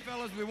this way,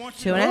 fellas, we want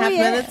you 2.5 to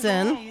minutes What's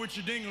in. wrong with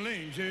your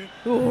ding-a-lings, eh?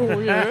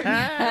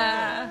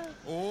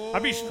 Oh, I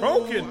be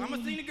stroking. I'm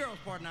gonna sing the girls'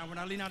 part now when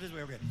I lean out this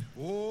way. Okay.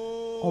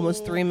 Oh.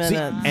 Almost 3 See,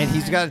 minutes. and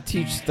he's got to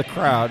teach the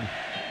crowd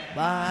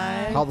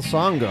Bye. how the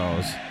song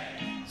goes,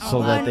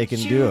 so that they can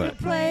do it.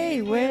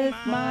 Play with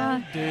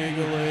my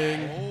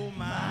Ding-a-ling, Oh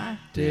my.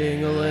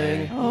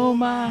 ding-a-ling. oh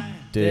my.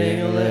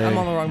 Ding-a-ling. I'm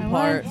on the wrong I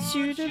part. want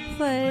you to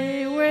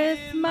play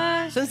with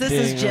my. Since this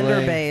is Ding-a-ling.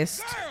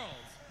 gender-based,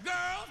 Girls,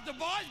 the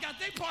boys got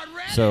their part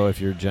ready. So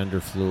if you're gender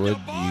fluid, the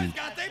boys you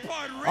got their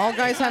part ready. all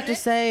guys have to honey.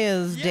 say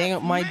is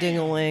ding my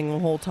ding-a-ling the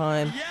whole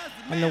time. Yes,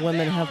 And the ma'am,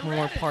 women they have are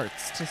more ready.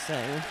 parts to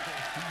sing.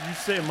 You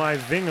say my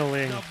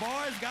vingaling. The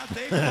boys got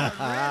their part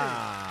ready.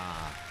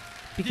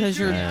 Because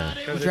you're Yeah.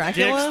 Because dick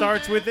Dracula?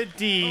 starts with a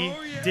D,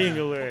 Oh, yeah.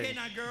 dingling. Okay,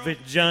 now, girls,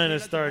 Vagina let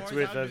the starts boys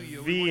with out a do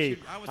you. We V. want you-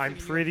 I was I'm singing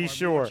your pretty part. We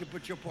sure. want you to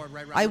put your part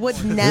right I would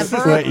before.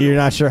 never. Wait, you're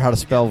not sure how to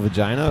spell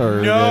vagina,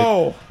 or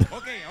No,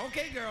 Okay,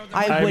 okay, girls.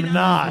 I would I'm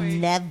not.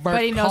 never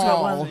But he knows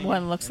call. what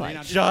one looks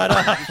like. Shut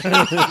up.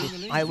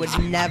 I would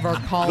never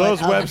call Those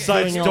it a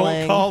websites don't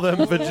ding-a-ling. call them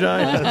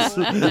vaginas.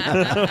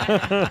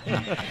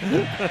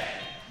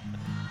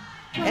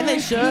 And they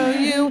show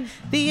you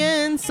the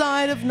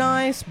inside of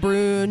nice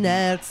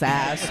brunettes'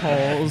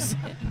 assholes.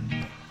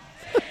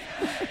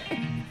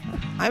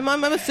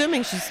 I'm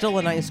assuming she's still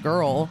a nice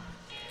girl.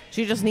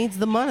 She just needs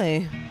the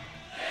money.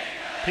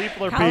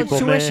 People are College people,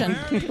 tuition.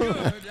 man. Very good.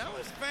 That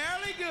was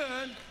fairly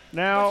good.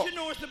 Now, But you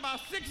know it's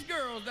about 6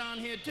 girls down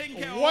here taking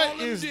care What of all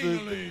them is the-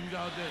 ding-a-lings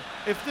out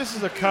there. if this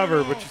is a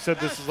cover, but you said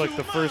this is like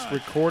the first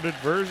recorded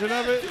version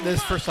of it.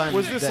 this first time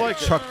Was this that like-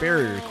 Chuck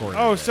Berry recorded?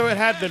 Oh, it. so it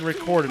had been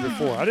recorded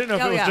before. I didn't know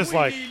if Oh, it was yeah. just We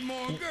like need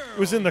more girls. it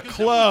was in the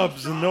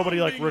clubs and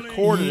nobody like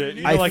recorded it.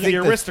 You know, I like the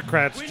think that-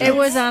 Aristocrats. It did.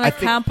 was on I a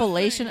think-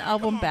 compilation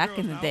album back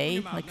in the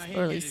day, like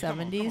early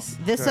 70s.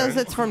 This says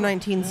it's from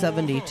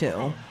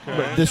 1972.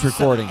 But this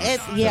recording. is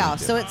Yeah,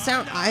 72. so it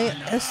sound. I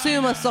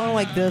assume a song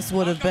like this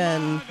would have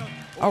been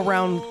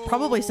around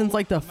probably since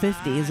like the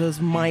 50s,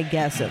 is my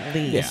guess at yeah,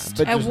 least.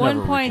 but it At was one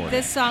never point, recorded.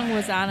 this song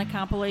was on a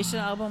compilation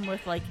album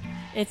with like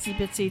Itsy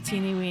Bitsy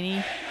Teeny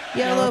Weeny,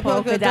 Yellow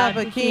polka dot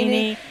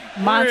bikini.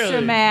 Monster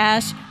Really?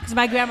 Mash, because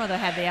my grandmother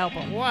had the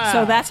album. Wow.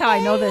 So that's how I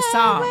know this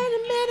song. Wait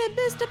a minute,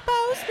 Mr.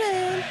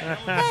 Postman.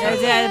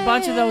 They had a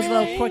bunch of those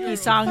little quirky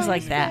songs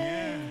like that.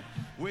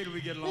 Wait till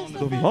we get along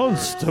The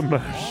Monster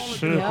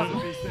Mash. Yep.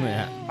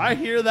 Yeah. I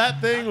hear that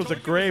thing was a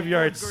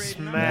graveyard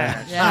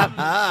smash. Yep.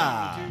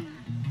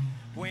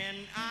 When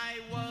I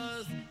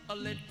was a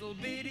little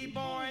bitty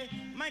boy,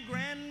 my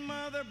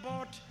grandmother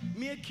bought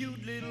me a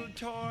cute little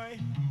toy.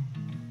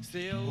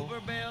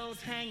 Silver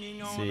bells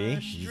hanging on See? a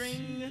He's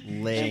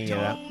string. laying she it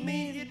out. told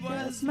me it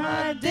was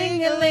My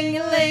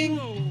ding-a-ling-a-ling.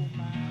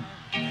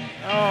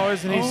 Oh,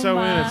 isn't he Oh, so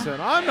my. innocent?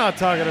 I'm not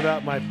talking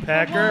about my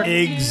pecker.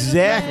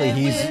 Exactly.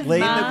 He's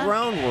laying the my-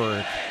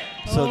 groundwork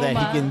so Oh, that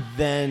my. he can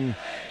then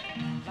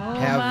Oh,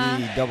 have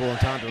my. the double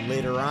entendre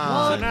later So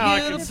on. now I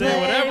can say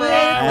play whatever with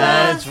I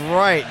That's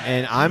right.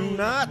 And I'm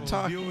not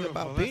talking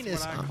about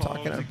penis. I'm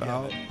talking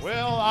about.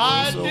 Well,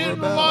 I Silver didn't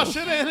bells. wash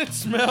it and it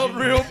smelled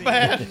real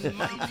bad.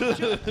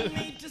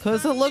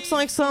 Because it looks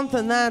like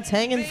something that's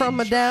hanging from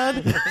a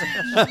dad.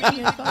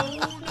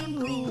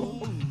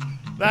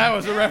 That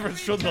was a reference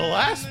from the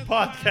last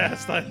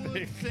podcast, I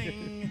think.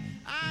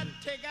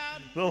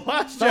 The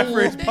last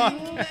Jeffrey's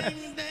podcast.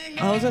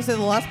 I was going to say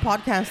the last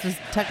podcast has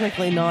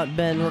technically not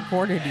been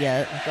recorded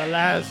yet. The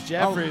last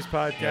Jeffrey's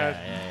podcast.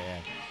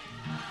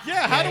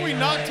 Yeah, how do we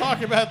not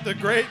talk about the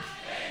great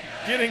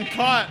getting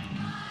caught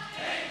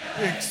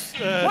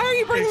Why are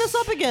you bringing this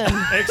up again?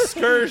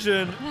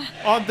 excursion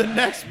on the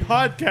next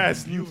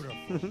podcast? Beautiful,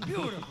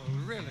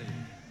 really.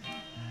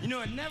 You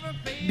know, it never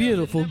fails.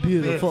 Beautiful, it never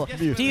beautiful.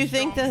 fails. Do you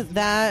think that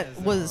that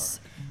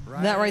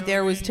right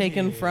there was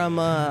taken from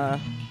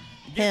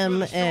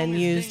him and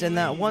used in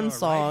that one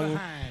song?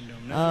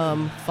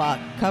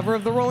 Cover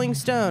of the Rolling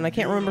Stone. I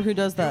can't remember who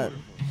does that.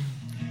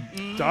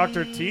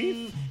 Dr.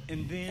 Teeth? No,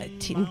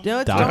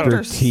 it's Dr.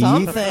 Dr. Teeth?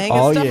 Something.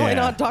 Oh, It's definitely yeah.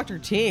 not Dr.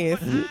 Teeth.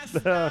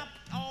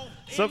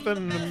 Something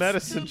in the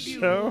medicine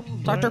show?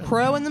 Dr.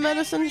 Crow in the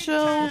Medicine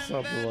Show.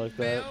 Something like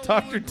that.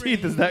 Dr.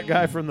 Teeth is that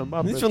guy from the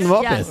Muppets. He's from the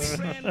Muppets.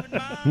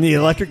 Yes. The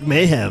Electric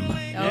Mayhem. Oh,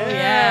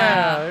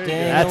 yeah.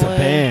 There you go. That's a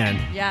band.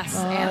 Yes,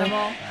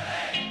 Animal.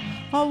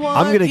 I want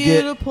I'm gonna you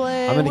get. to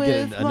play I'm gonna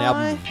with get an my-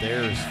 album of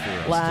theirs for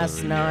us. Last to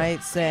review.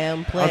 night Sam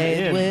in.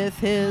 played with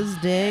his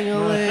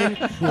ding-a-ling.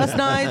 Last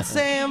night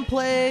Sam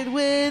played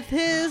with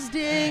his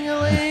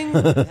ding-a-ling.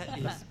 That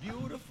is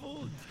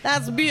beautiful.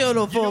 That's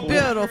beautiful,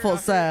 beautiful,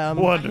 Sam.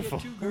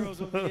 Wonderful. Two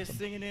girls over here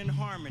singing in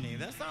harmony.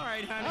 That's all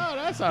right, honey. Oh,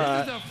 that's all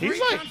This is right. a free He's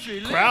like country.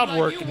 Live crowd like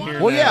working you here.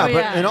 want. Well, yeah, Oh, but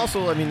yeah. and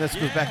also, I mean, this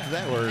goes back to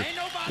that where,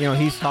 you know,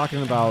 he's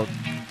talking about,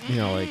 you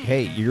know, like,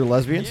 hey, you're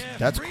lesbians.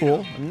 That's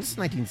cool. I mean, this is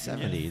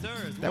 1970.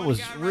 That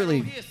was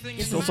really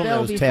still something that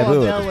was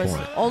taboo at this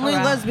point. Only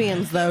Around.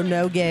 lesbians, though,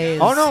 no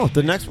gays. Oh no,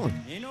 the next one.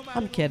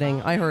 I'm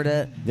kidding. I heard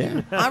it.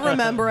 Yeah. I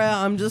remember it.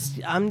 I'm just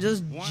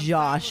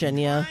joshing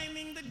you.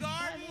 Climbing the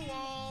garden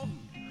wall.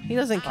 He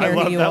doesn't I care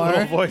love who you that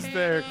little are. voice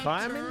there.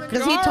 Climbing the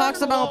Because he talks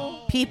garden about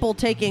wall. people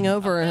taking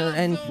over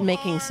and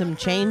making some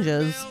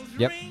changes.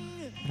 Yep.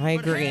 I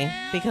agree.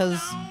 Because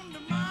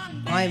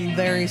I'm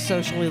very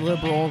socially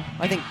liberal.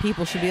 I think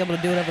people should be able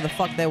to do whatever the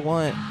fuck they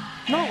want.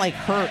 Not like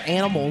hurt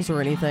animals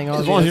or anything.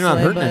 As long as you're not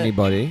obviously, hurting but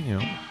anybody, you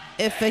know.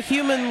 If a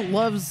human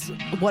loves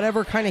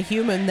whatever kind of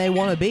human they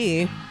want to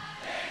be,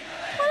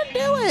 let them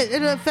do it.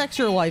 It affects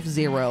your life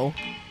 0%.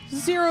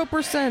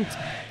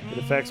 It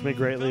affects me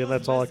greatly, and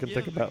that's all I can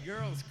think about.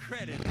 Girls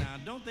credit now.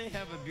 Don't they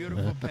have a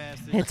beautiful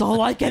passage? It's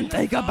all I can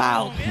think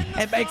about.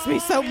 It makes me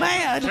so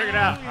mad. Check it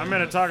out. I'm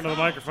going to talk to the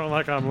microphone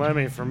like I'm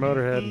Lemmy from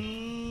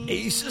Motorhead.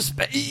 Ace of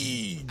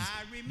Spades.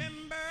 I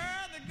remember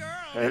the girl.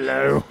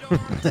 Hello.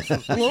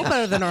 A little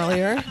better than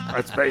earlier.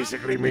 That's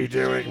basically me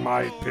doing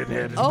my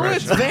pinhead Oh,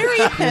 it's very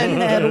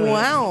pinhead.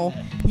 Wow.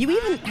 You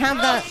even have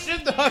that.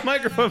 Shit, the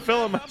microphone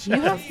fell on my chest.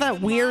 You have that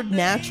weird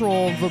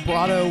natural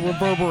vibrato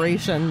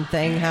reverberation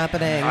thing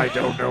happening. I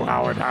don't know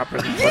how it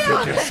happens, but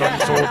it gets some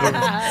sort of...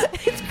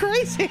 It's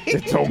crazy.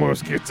 It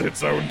almost gets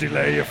its own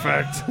delay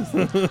effect.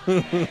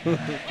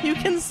 You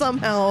can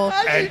somehow.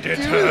 And it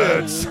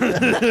hurts.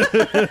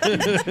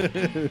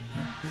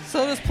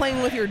 So does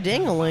playing with your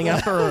dingling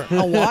after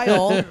a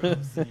while.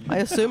 I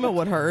assume it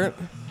would hurt.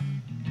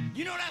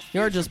 You know that's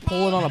You're just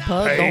pulling on a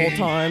pug the whole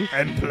time.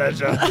 And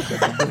pleasure.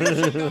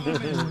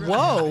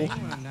 Whoa.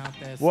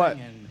 What?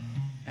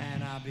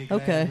 And I'll be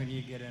glad Okay. when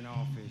you get in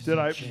office. Did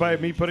I, by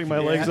me putting my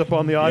legs up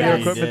on the audio Yes.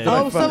 equipment, did. did I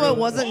Oh, so fuck it up?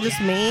 wasn't just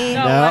me?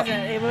 No, No. it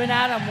wasn't. It went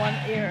out on one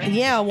ear.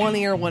 Yeah, one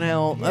ear went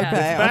out. Yeah. Okay.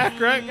 Back,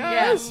 right,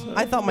 guys? Yeah.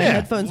 I thought my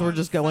headphones were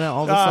just going out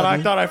all of a God, I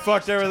sudden. thought I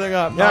fucked everything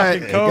up. Yeah,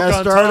 Knocking you coke gotta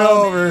on start Tom,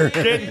 over.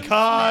 Getting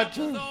caught.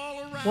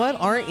 What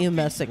aren't you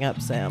messing up,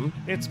 Sam?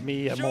 It's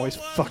me. I'm always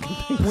fucking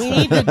things We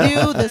need to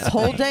do this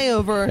whole day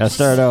over. Gotta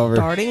start over.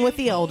 Starting with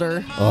the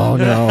elder. Oh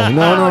no,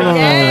 no.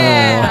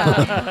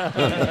 Yeah.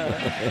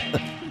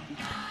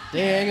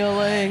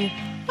 Ding-a-ling.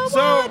 I So,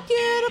 want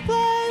you to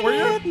play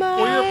with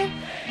my...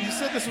 you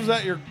said this was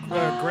at your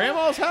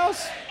grandma's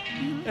house?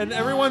 And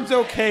everyone's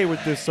okay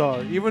with this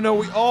song, even though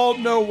we all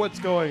know what's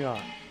going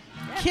on.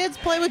 Kids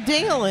play with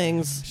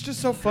ding-a-lings. It's just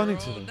so funny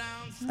to me.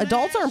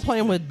 Adults aren't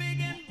playing with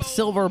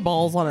silver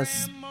balls on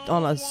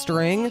a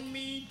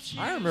string.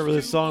 I remember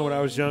this song when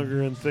I was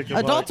younger and thinking,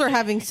 Adults like, are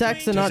having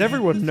sex and does not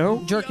everyone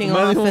know? jerking Am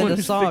I off the only into one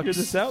who's figured socks.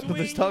 this out? That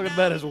they're talking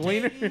about his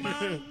wiener?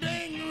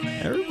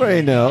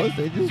 Everybody knows.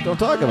 They just don't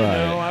talk No,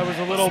 about I was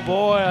a little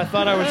boy. I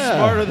thought I was Yeah.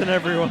 smarter than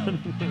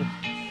everyone.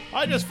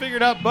 I just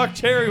figured out Buck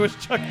Cherry was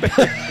Chuck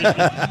Berry.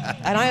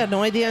 And I had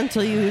no idea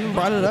until you even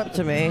brought it up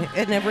to me.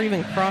 It never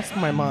even crossed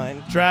my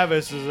mind.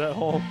 Travis is at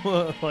home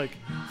like,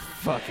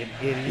 fucking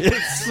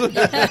idiots.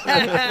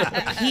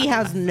 He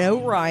has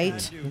no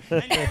right.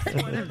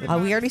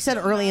 We already said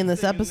early in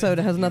this episode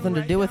it has nothing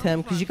to do with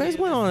him because you guys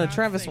went on a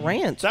Travis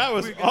rant. That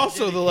was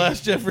also the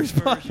last Jeffries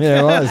podcast. it. Yeah,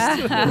 it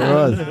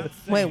was. It was.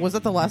 Wait, was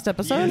that the last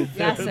episode?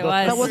 Yes, it was.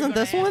 That wasn't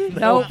this one?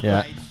 Nope.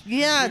 Yeah.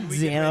 Yeah,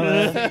 damn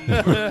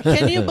it.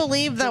 Can you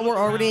believe that we're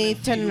already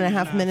 10 and a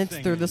half minutes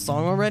through the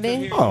song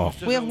already? Oh.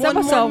 We have It's one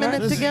almost more over.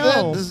 minute This to is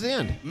go. it. This is the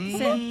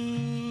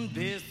end.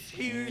 This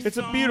here It's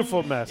a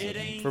beautiful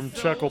message from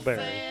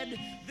Chuckleberry.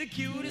 the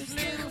cutest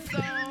little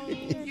song.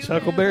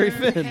 Chuckleberry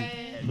Finn.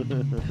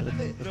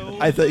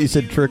 I thought you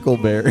said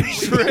Trickleberry.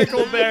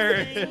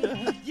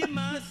 Trickleberry. You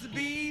must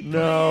be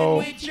No.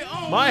 with your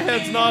own My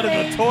head's not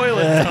in the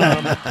toilet,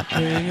 Tom.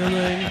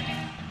 Ding-a-ling,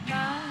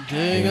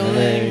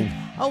 ding-a-ling.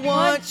 I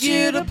want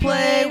you to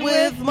play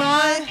with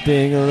my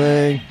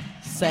Ding-a-ling.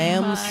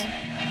 Sam's.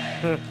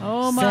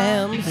 Oh my.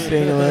 Sam's.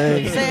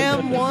 Ding-a-ling.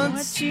 Sam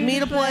wants me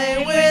to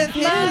play with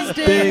his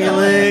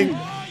Ding-a-ling. ding-a-ling.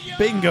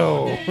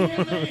 Bingo.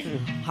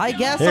 I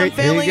guess Here- I'm here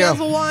failing you go. as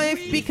a wife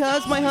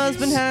because my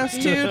husband has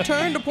to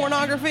turn to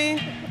pornography.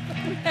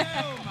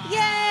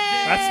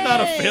 Yay! That's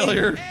not a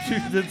failure.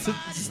 It's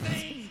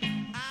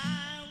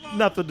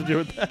nothing to do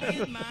with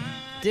that.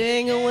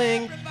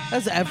 Ding-a-ling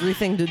has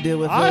everything to do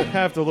with I it.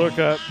 have to look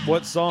up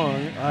what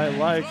song I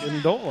like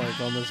and don't like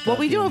on this. But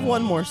we do have goddamn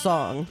one album. more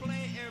song.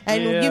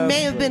 And Yeah, you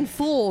may have but- been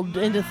fooled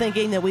into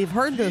thinking that we've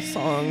heard this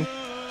song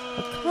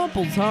a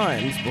couple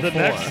times before. The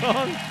next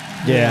song?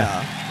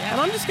 Yeah. And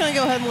I'm just gonna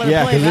go ahead and let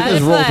Yeah, it play. 'cause it Let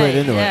just it rolls play. right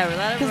into it. Yeah,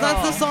 let it Because that's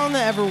the roll. song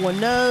that everyone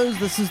knows.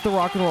 This is the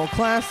rock and roll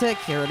classic.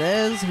 Here it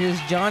is. Here's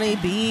Johnny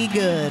B.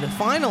 Good.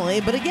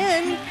 Finally, but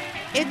again,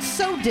 it's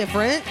so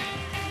different.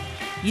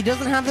 He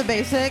doesn't have the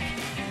basic.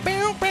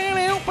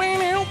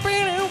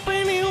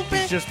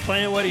 He's just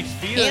playing what he's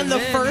feeling. And the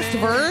man, first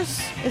man.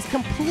 verse is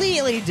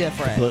completely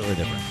different. Completely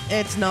different.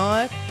 It's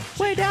not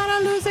way down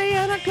in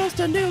Louisiana, close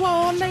to New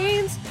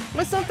Orleans,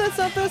 with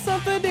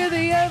something near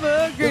the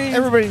Evergreen.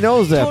 Everybody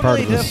knows that part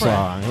Totally of the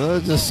different. song.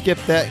 Let's just skip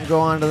that and go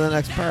on to the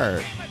next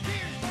part.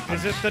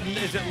 Is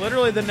it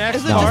literally the next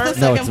Is it part? just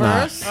the No, second it's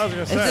not. verse? I was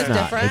gonna Is say. this It's Not.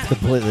 different? It's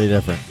completely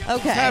different.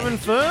 Okay. Having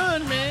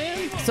fun,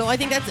 man. So I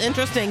think that's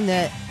interesting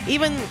that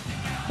even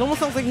it almost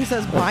sounds like he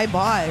says bye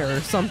bye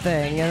or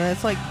something, and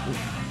it's like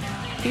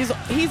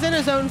he's in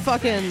his own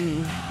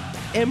fucking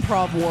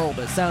improv world.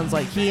 It sounds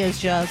like he is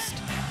just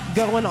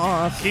going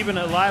off. Keeping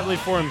it lively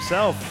for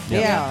himself,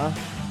 Yeah.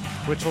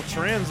 which will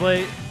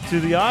translate to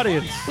the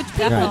audience. Which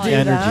people Right. do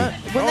Energy. that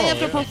when they Oh, have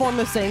to yeah. perform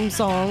the same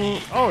song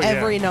Oh, yeah.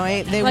 every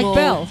night. They Like will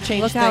Bill.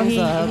 change Look how things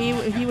up.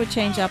 he would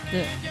change up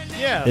the.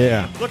 Yeah.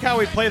 Yeah. Look how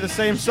we play the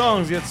same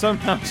songs, yet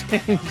somehow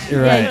change.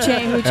 You're Yeah,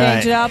 right. he would change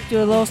Right. it up, do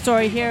a little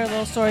story here, a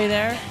little story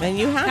there. and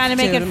you have Kinda to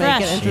make it to fresh.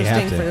 make it You have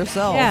interesting to. for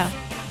yourself. Yeah.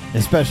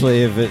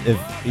 Especially if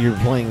you're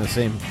playing the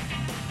same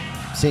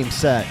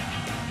set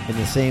in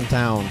the same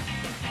town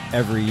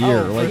every year.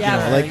 Oh, for like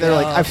sure. like they're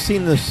like Yeah. I've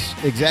seen this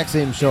exact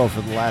same show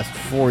for the last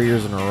 4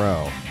 years in a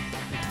row.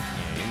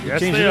 Yes,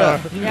 Change they it are.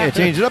 up. Yeah,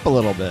 change it up a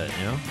little bit.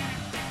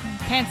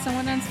 Pants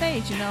someone on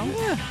stage, you know?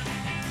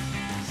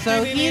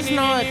 So he's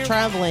not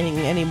traveling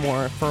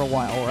anymore for a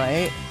while,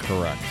 right?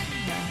 Correct.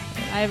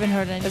 I haven't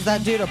heard any. Is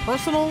that due to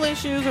personal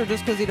issues or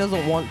just because he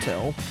doesn't want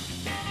to?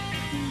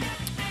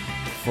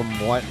 From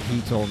what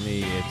he told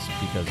me, it's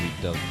because he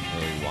doesn't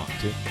really want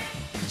to.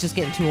 He's just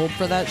getting too old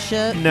for that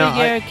shit. No,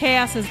 Figure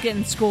Chaos is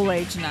getting school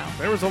age now.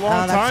 There was a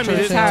long that's time true,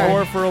 he too. didn't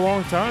tour for a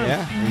long time.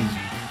 yeah,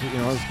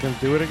 He's gonna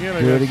do it again.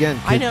 I do it guess. again.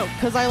 I know,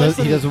 because I He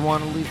listen. doesn't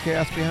want to leave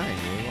chaos behind.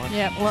 He wants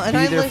Yeah. Well, and be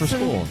I there for listen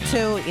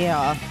school.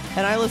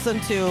 and I listen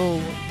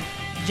to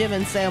Jim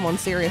and Sam on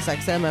Sirius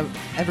XM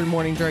every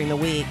morning during the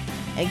week,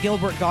 and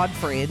Gilbert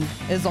Gottfried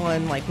is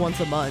on like once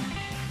a month,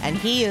 and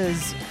he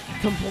is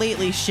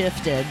completely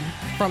shifted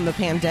from the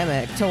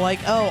pandemic to like,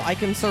 oh, I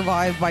can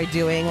survive by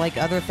doing like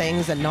other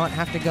things and not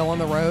have to go on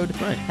the road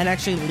Right. and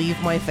actually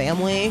leave my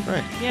family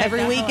Right. Yeah, every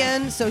definitely.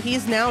 weekend. So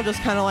he's now just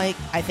kind of like,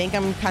 I think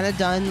I'm kind of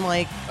done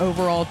like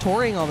overall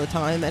touring all the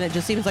time, and it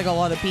just seems like a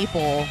lot of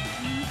people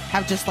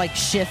have just like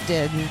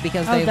shifted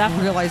because Oh, they've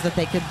definitely. realized that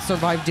they could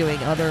survive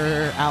doing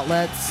other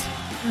outlets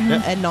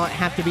Yeah. and not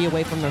have to be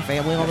away from their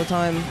family all the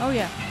time, Oh,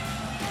 yeah.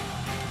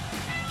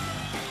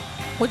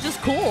 which is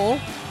cool.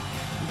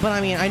 But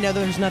I mean, I know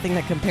there's nothing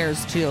that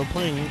compares to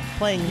playing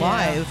Yeah.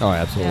 live. Oh,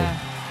 absolutely. Yeah.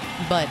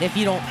 But if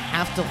you don't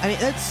have to, I mean,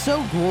 it's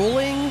so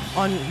grueling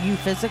on you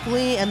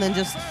physically, and then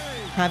just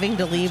having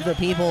to leave the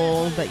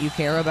people that you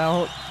care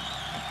about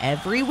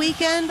every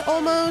weekend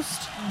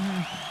almost.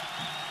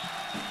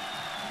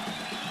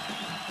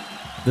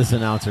 This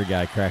announcer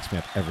guy cracks me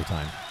up every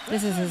time.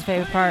 This is his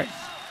favorite part.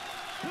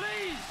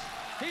 Please,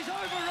 he's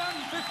overrun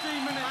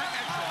 15 minutes.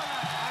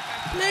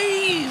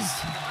 Please!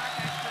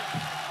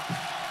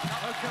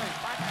 Okay.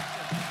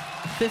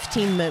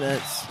 15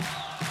 minutes.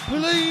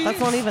 Please. That's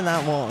not even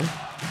that long.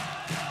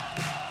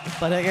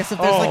 But I guess if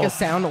there's like a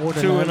sound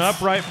ordinance. To an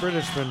upright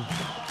Britishman. Look,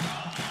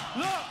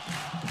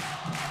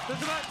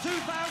 there's about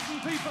 2,000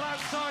 people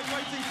outside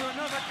waiting for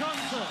another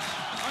concert.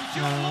 I'm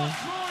sure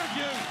lots more of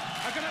you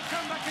are going to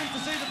come back in to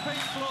see the Pink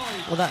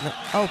Floyd. Well,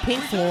 oh,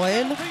 Pink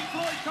Floyd? Pink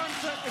Floyd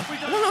concert if we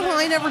I don't know how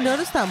I never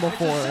noticed that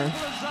before.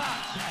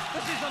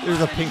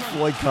 There's a Pink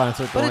Floyd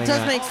concert But going it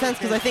does on. make sense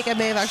because I think I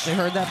may have actually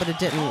heard that, but it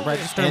didn't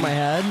register in my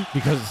head.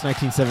 Because it's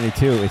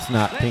 1972, it's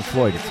not Pink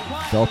Floyd, it's the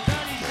Pink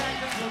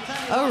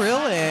Oh,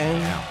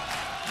 really?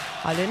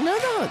 I didn't know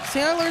that. See,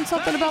 I learned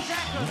something about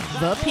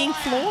the Pink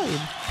Floyd.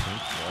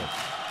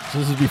 So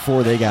this is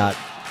before they got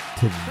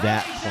to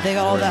that point. They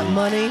got all where that they-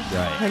 money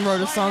Right. and wrote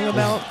a song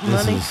about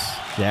This money.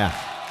 yeah.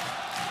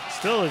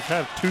 Still, it's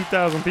have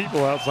 2,000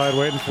 people outside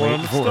waiting for him. Waiting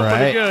It's for- still right.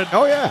 pretty good.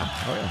 Oh, yeah.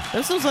 Oh, yeah.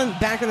 This was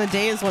back in the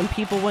days when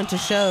people went to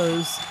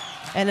shows,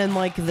 and in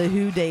like the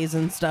Who days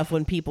and stuff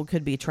when people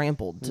could be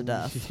trampled to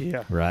death,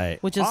 Yeah. Right.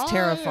 which is I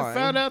terrifying.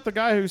 found out the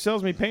guy who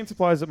sells me paint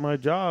supplies at my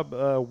job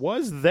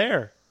was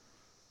there.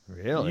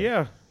 Really?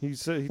 Yeah. He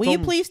said. He Will told you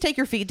me- please take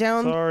your feet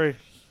down? Sorry.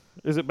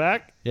 Is it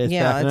back? Yeah, it's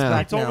Yeah, back it's now.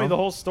 back. He told me No. the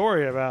whole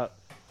story about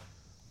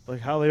like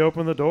how they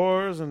opened the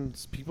doors and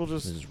people They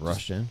just just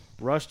rushed in.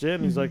 rushed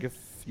in. He's like, if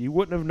you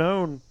wouldn't have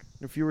known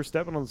if you were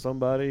stepping on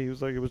somebody, he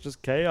was like, it was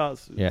just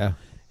chaos. Yeah.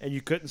 And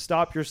you couldn't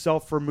stop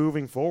yourself from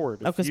moving forward.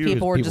 Oh, because If you-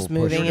 people were people just push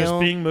moving You're just you.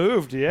 being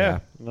moved, yeah. Yeah.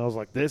 And I was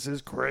like, this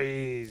is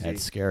crazy.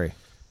 That's scary.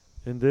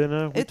 And then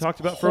we It's talked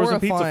about frozen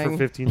pizza for horrifying.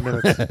 15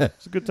 minutes.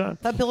 It's a good time.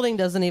 That building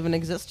doesn't even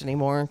exist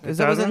anymore because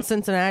It it was in doesn't?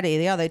 Cincinnati.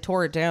 Yeah, they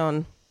tore it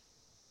down.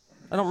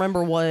 I don't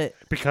remember what.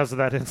 Because of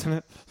that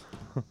incident.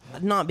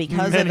 not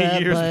because Many of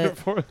it, years but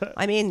before that.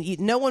 I mean,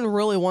 no one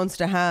really wants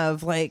to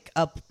have like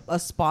a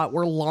spot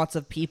where lots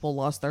of people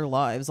lost their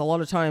lives. A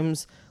lot of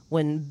times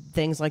when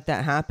things like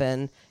that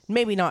happen,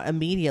 maybe not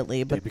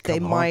immediately, but they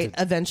become might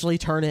haunted. eventually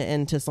turn it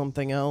into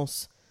something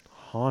else.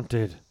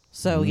 Haunted.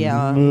 So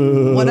yeah,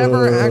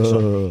 whatever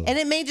actually, and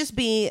it may just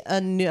be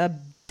a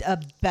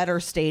better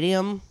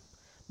stadium,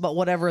 but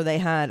whatever they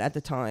had at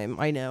the time,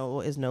 I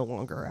know is no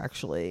longer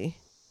actually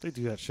They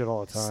do that shit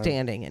all the time.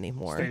 standing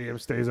anymore. Stadium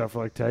stays out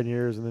for like 10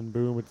 years and then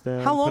boom, it's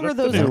down. How long Put are up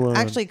the those new one.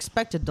 actually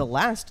expected to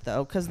last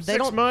though? Because they 6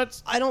 don't.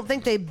 months? I don't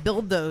think they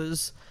build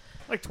those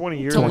Like 20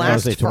 years. to I would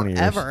last say 20 years.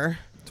 forever.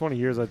 20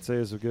 years, I'd say,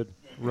 is a good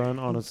run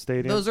on a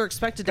stadium. Those are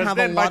expected to 'Cause have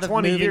a then by lot of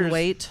 20 moving years-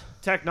 weight.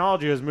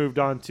 Technology has moved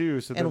on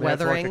too, so then And they have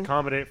to like weathering.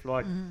 accommodate for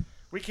like,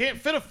 we can't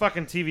fit a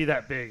fucking TV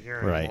that big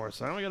here Right. anymore,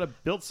 so now we got to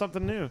build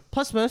something new.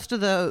 Plus, most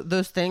of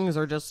those things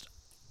are just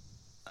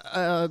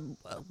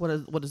what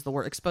is the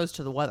word? Exposed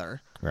to the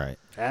weather Right.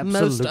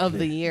 most of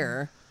the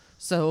year.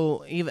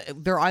 So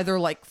they're either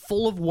like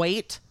full of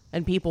weight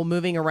and people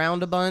moving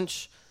around a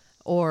bunch,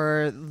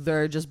 or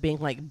they're just being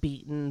like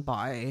beaten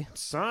by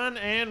Sun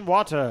and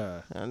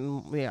water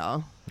and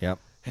Yep.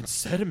 and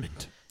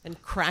sediment. and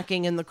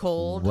cracking in the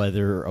cold.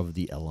 Weather of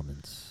the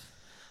elements.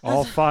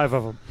 All 5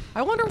 of them.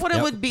 I wonder what it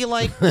Yep. would be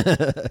like.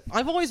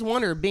 I've always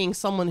wondered, being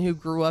someone who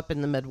grew up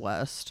in the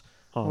Midwest,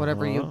 or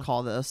whatever you would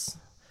call this.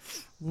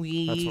 That's what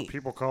We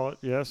people call it.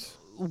 Yes.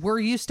 we're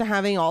used to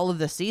having all of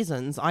the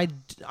seasons. I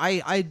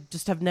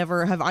just have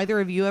never. Have either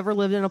of you ever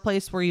lived in a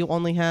place where you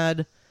only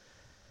had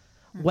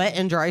wet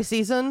and dry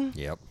season?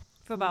 Yep.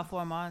 For about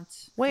 4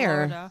 months.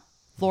 Where? Florida.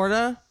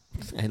 Florida?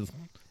 And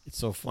it's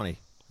so funny.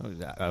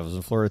 I was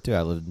in Florida too.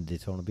 I lived in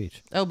Daytona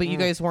Beach. Oh, but you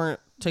guys weren't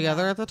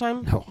together at the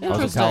time? No, I was in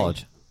Interesting.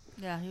 college.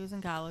 Yeah, he was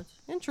in college.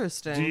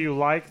 Interesting. Do you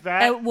like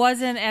that? It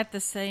wasn't at the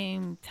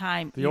same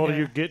time. The older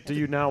either. you get, do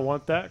you now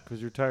want that because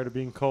you're tired of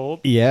being cold?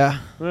 Yeah,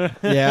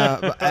 yeah.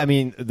 But, I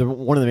mean,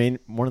 one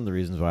of the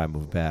reasons why I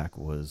moved back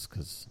was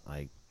because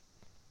I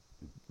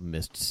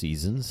missed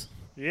seasons.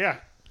 Yeah.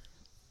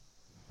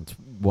 It's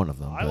one of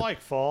them. I but-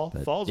 like fall.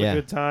 but Fall's yeah. a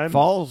good time.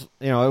 Fall's,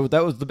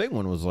 that was the big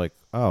one. Was like,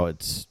 oh,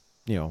 it's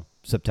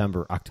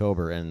September,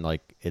 October, and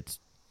like it's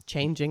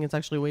Changing. It's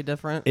actually way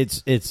different.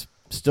 it's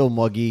still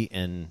muggy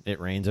and it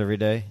rains every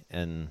day,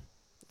 and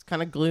It's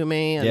kind of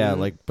gloomy. And,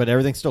 yeah, but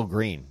everything's still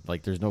green.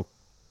 Like there's no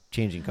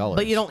changing colors.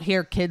 But you don't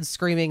hear kids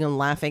screaming and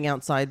laughing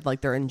outside like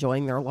they're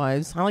enjoying their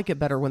lives. I like it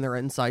better when they're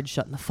inside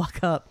shutting the fuck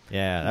up.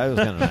 Yeah, that was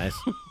kind of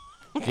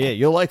nice. Yeah,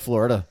 you'll like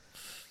Florida.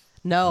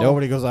 No.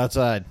 Nobody goes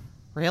outside.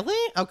 Really?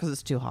 Oh, because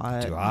it's too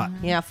hot. Too hot.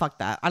 Yeah, fuck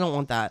that. I don't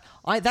want that.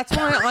 That's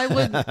why I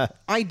would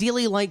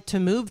ideally like to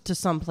move to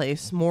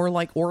someplace more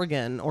like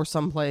Oregon or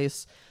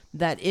someplace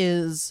that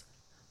is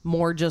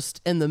more just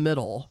in the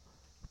middle,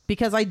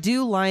 because I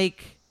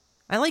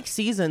like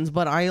seasons,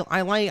 but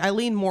I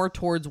lean more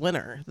towards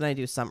winter than I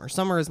do summer.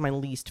 Summer is my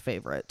least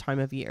favorite time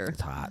of year.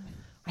 It's hot.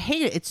 I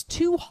hate it. It's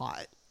too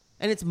hot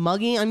and it's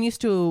muggy. I'm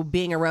used to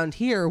being around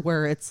here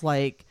where it's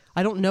like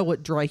I don't know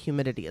what dry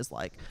humidity is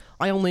like.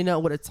 I only know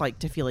what it's like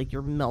to feel like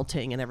you're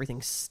melting and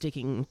everything's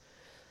sticking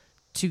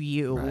to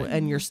you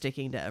and you're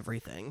sticking to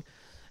everything,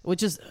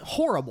 which is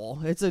horrible.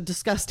 It's a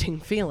disgusting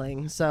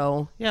feeling.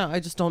 So, yeah, I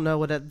just don't know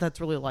what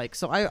that's really like.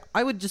 So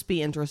I would just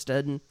be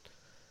interested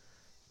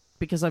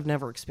because I've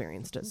never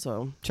experienced it.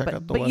 So Check but,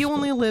 out the but you West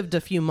only lived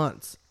a few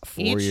months.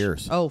 4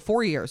 years. Oh,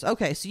 4 years.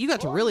 Okay, so you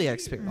got to really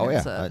experience Oh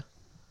it. yeah.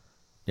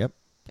 Yep.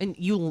 And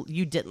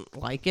you didn't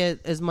like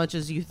it as much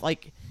as you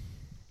like.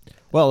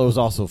 Well, it was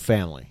also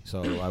family,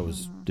 so it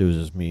was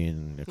just me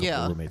and a couple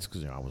Yeah. of roommates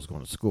because I was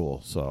going to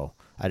school, so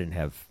I didn't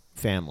have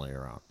family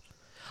around.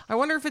 I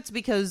wonder if it's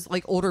because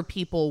like older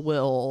people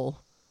will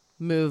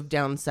move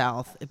down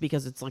south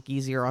because it's like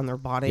easier on their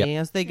body Yep.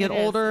 as they get It is.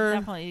 It's older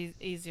definitely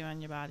easier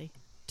on your body.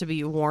 to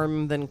be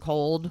warm than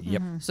cold.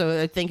 Yep.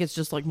 So I think it's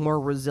just like more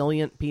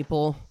resilient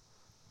people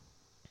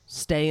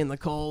stay in the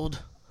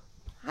cold.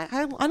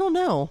 I don't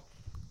know.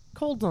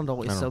 Cold's not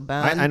always I don't so know.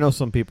 bad. I know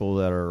some people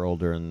that are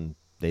older and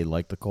they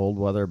like the cold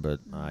weather, but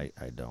I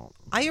don't.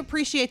 I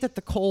appreciate that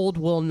the cold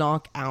will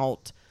knock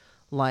out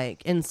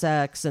like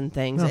insects and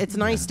things. It's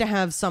nice to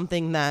have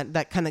something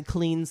that kind of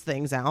cleans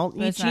things out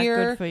But it's each not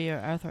year. good for your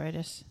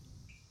arthritis.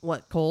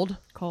 What, cold?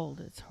 Cold.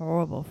 It's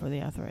horrible for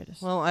the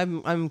arthritis. Well,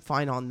 I'm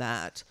fine on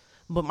that.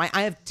 But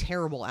I have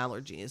terrible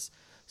allergies.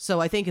 So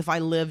I think if I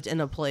lived in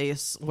a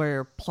place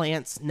where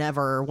plants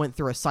never went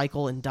through a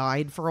cycle and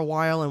died for a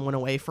while and went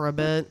away for a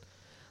bit,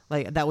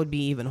 like that would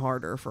be even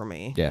harder for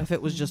me. Yeah. If it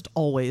was just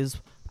always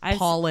I-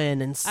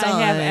 pollen and sun.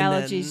 I have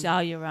allergies and-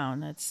 all year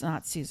round. It's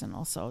not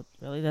seasonal, so it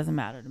really doesn't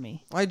matter to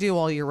me. I do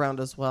all year round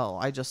as well.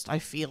 I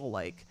feel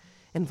like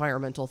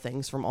environmental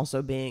things from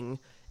also being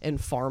in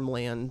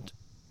farmland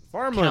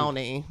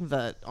county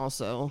that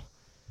also,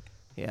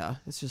 yeah,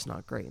 it's just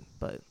not great.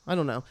 But I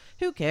don't know.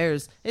 Who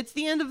cares? It's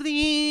the end of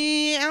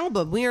the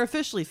album. We are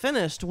officially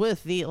finished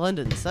with the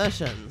London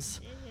sessions.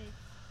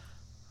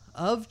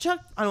 of Chuck.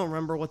 I don't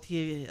remember what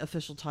the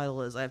official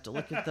title is. I have to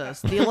look at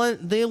this.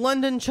 The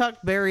London Chuck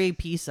Berry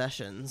P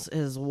Sessions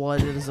is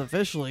what it is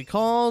officially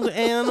called,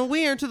 and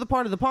we are to the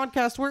part of the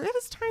podcast where it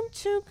is time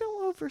to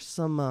go over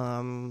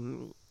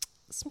some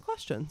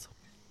questions.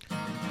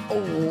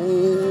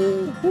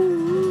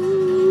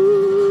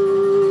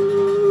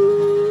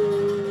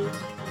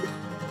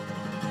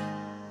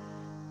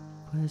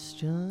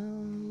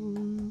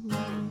 Questions.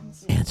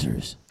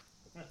 Answers.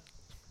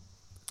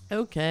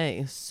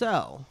 Okay,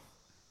 so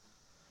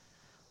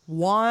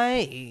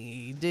why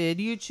did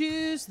you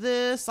choose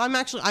this?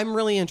 I'm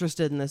really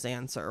interested in this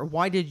answer.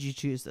 Why did you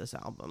choose this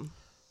album?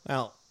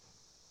 Well,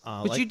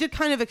 But you did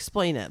kind of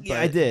explain it. yeah,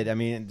 but I did. I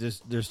mean,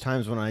 there's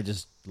times when I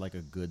just like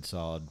a good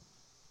solid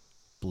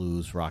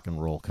blues rock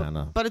and roll kind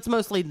of. But it's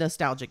mostly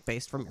nostalgic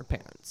based from your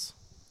parents.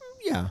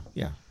 Yeah.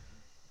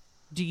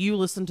 Do you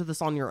listen to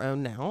this on your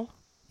own now?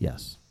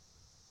 Yes.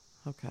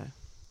 Okay.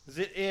 Is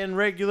it in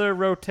regular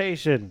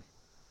rotation?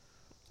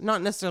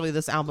 Not necessarily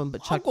this album,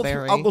 but Chuck I'll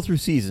Berry. go through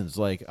seasons.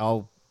 Like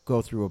I'll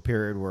go through a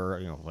period where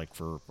like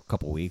for a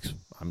couple weeks,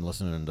 I'm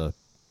listening to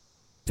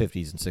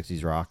 50s and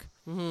 60s rock,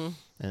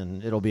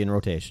 and it'll be in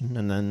rotation.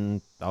 And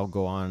then I'll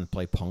go on and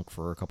play punk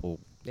for a couple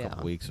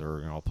weeks,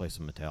 or I'll play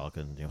some Metallica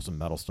and some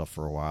metal stuff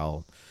for a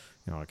while.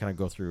 I kind of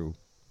go through,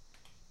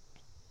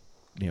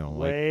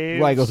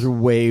 Waves. I go through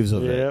waves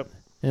of Yep. it,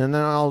 and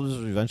then I'll just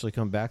eventually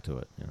come back to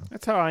it.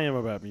 That's how I am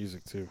about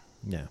music too.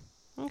 Yeah.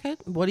 Okay.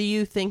 What do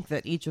you think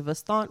that each of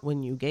us thought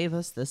when you gave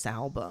us this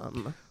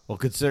album? Well,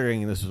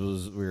 considering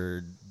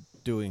we're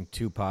doing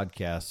two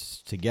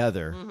podcasts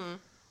together,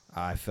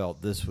 I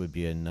felt this would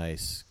be a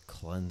nice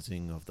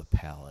cleansing of the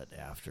palate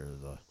after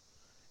the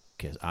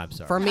kiss. I'm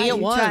sorry. For me, Are it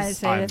you trying to was.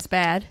 say that's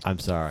bad? I'm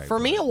sorry. For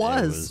me, but it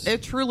was.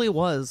 It truly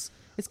was.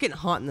 It's getting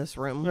hot in this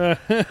room.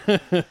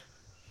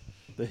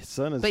 The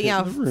sun is. But hitting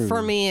yeah, the room.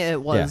 for me,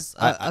 it was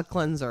Yeah, a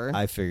cleanser.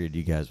 I figured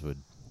you guys would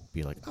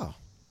be like, oh,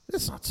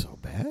 that's not so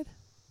bad.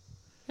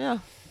 Yeah.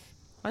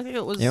 I think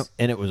it was.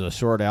 And it was a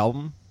short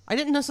album. I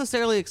didn't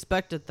necessarily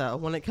expect it, though.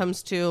 When it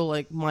comes to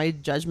like my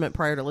judgment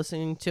prior to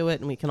listening to it,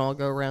 and we can all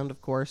go around,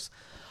 of course,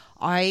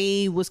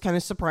 I was kind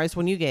of surprised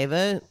when you gave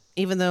it,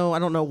 even though I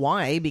don't know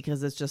why,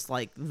 because it's just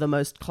like the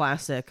most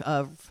classic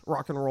of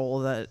rock and roll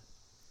that,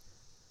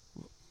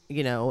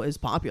 is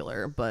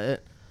popular.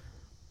 But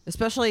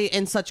especially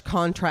in such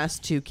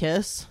contrast to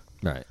Kiss,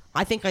 Right.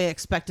 I think I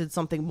expected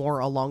something more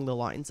along the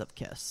lines of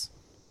Kiss.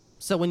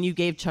 So when you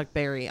gave Chuck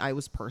Berry, I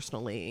was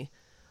personally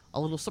a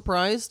little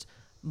surprised,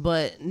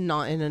 but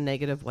not in a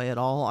negative way at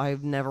all.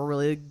 I've never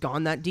really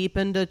gone that deep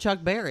into Chuck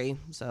Berry,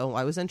 so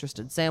I was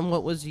interested. Sam,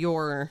 what was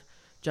your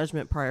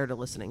judgment prior to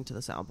listening to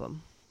this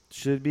album?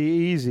 Should be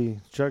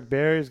easy. Chuck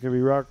Berry is gonna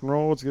be rock and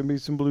roll. It's gonna be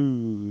some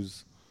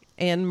blues.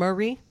 Anne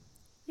Marie?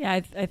 Yeah,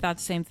 I thought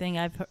the same thing.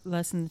 I've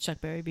listened to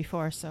Chuck Berry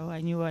before, so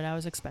I knew what I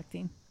was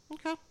expecting.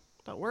 Okay,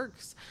 that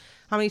works.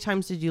 How many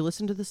times did you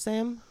listen to this,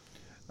 Sam?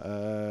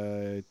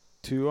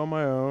 2 on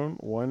my own,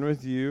 1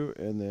 with you,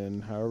 and then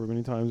however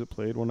many times it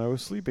played when I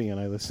was sleeping and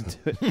I listened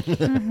to it.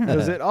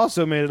 Because it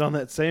also made it on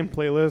that same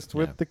playlist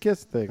with the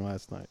Kiss thing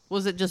last night.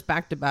 Was it just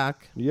back to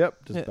back?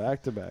 Yep, just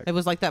back to back. It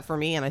was like that for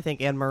me, and I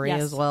think Anne Marie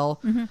Yes. as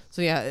well.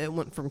 So yeah, it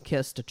went from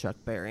Kiss to Chuck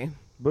Berry.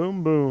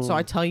 Boom, boom. So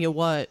I tell you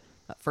what,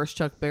 that first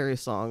Chuck Berry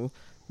song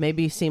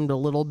maybe seemed a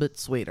little bit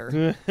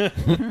sweeter.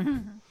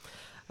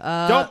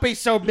 Don't be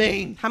so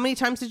mean. How many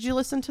times did you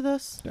listen to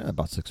this? Yeah,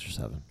 about 6 or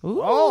 7. Ooh,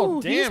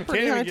 Oh, he's damn.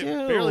 pretty Can't high even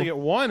too. barely get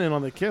 1 in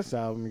on the Kiss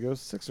album. He goes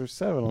 6 or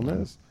 7 on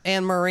this.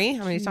 Anne Marie,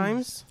 how many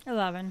times?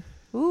 11.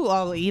 Ooh,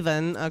 all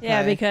even. Okay.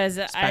 Yeah, because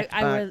It's I back to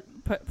back.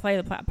 would play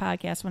the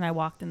podcast when I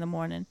walked in the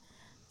morning,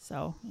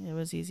 so it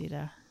was easy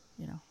to,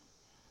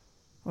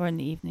 or in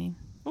the evening.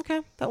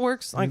 Okay, that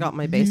works. I got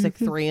my basic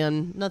 3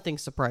 in. Nothing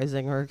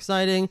surprising or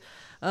exciting.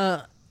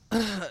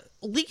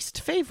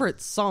 Least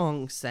favorite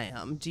song,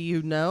 Sam? Do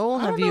you know?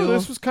 I don't know.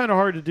 This was kind of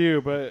hard to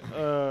do, but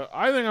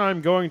I think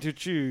I'm going to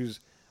choose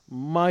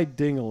My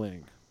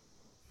Ding-a-Ling.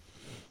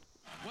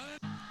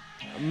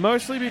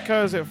 Mostly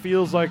because it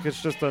feels like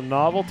it's just a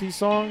novelty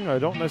song. I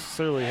don't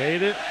necessarily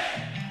hate it.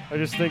 I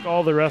just think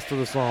all the rest of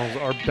the songs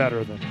are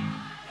better than it.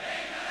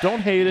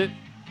 Don't hate it.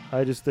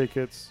 I just think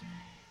it's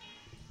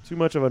too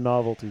much of a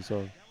novelty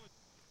song.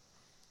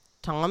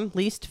 Tom,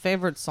 least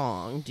favorite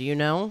song? Do you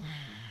know?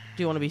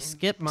 Do you want to be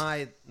skipped?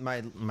 My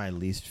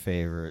least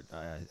favorite,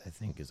 I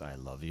think, is "I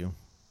Love You."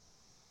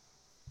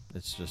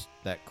 It's just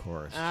that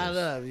chorus.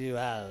 love you,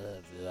 I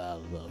love you, I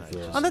love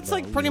you. Oh, that's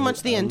like pretty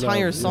much the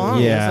entire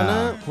song,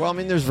 Yeah. isn't it? Well, I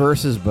mean, there's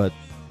verses, but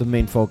the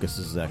main focus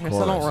is that I guess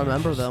chorus. I don't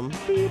remember them.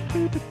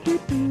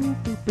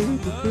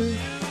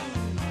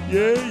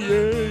 Yeah.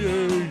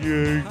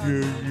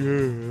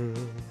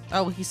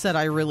 Oh, he said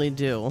I really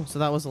do. So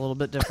that was a little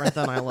bit different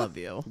than I love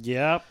you.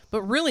 Yep.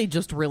 But really,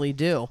 just really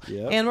do.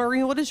 Yep. Anne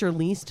Marie, what is your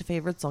least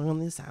favorite song on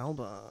this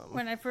album?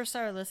 When I first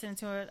started listening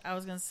to it, I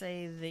was going to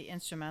say the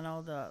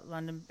instrumental, the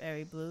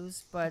Londonderry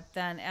Blues. But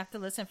then after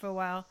listening for a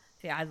while,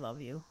 the I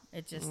Love You.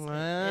 It just it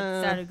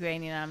started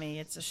graining on me.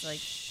 It's just like,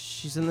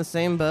 She's in the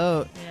same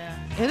boat.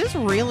 yeah. It is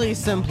really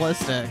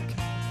simplistic.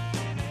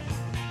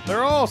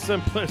 They're all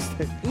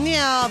simplistic.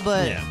 Yeah,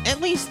 but Yeah. at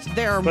least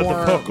there are But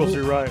more the vocals,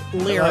 you're right.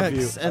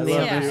 lyrics I love and you.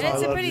 the I love Yeah, you. I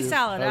it's a love pretty you.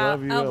 solid I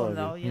love you. I love album, you.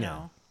 though. You Yeah.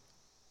 know.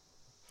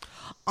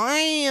 I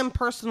am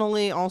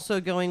personally also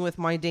going with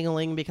My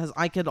Dingling because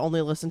I could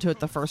only listen to it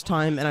the first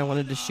time and I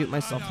wanted to shoot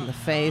myself in the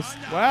face.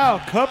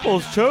 Wow,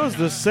 couples chose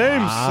the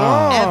same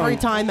song. Every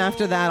time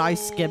after that, I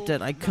skipped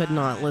it. I could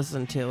not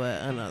listen to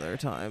it another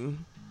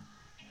time.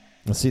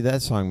 Well, see,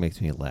 that song makes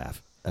me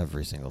laugh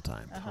every single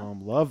time.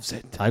 Tom loves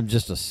it. I'm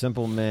just a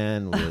simple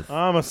man with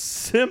I'm a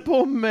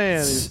simple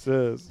man, he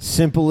says.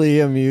 simply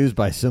amused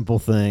by simple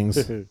things.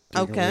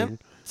 Okay.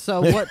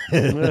 So what,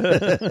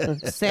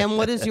 Sam?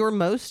 What is your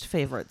most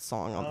favorite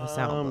song on this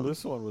album?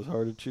 This one was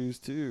hard to choose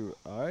too.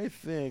 I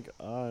think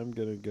I'm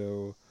gonna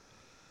go.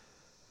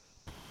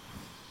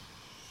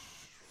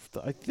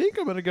 I think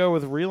I'm gonna go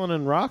with "Reelin'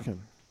 and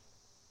Rockin'."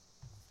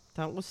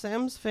 That was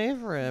Sam's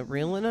favorite,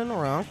 Reelin' and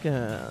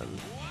Rockin'.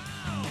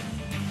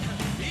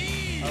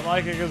 I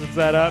like it because it's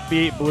that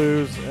upbeat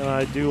blues, and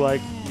I do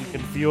like you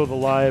can feel the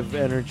live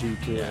energy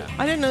to it.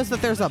 I didn't notice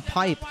that there's a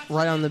pipe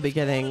right on the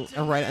beginning,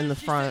 or right in the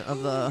front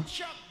of the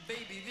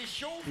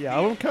The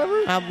album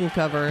cover? album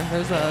cover.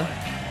 There's a,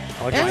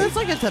 and it's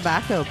like a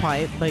tobacco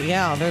pipe, but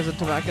yeah, there's a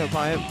tobacco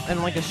pipe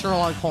and like a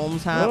Sherlock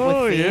Holmes hat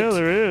Oh with feet. yeah,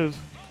 there is.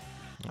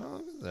 Oh,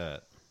 look at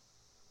that.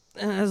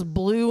 And it has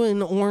blue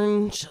and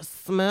orange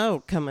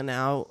smoke coming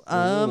out.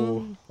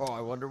 Ooh. Oh,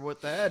 I wonder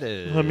what that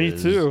is. Me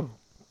too.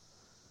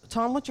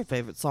 Tom, what's your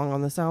favorite song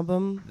on this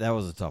album? That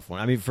was a tough one.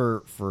 I mean,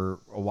 for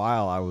a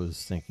while, I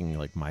was thinking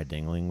like My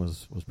Dingling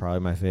was probably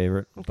my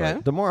favorite. Okay.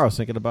 But the more I was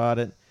thinking about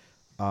it,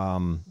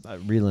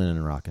 Reelin'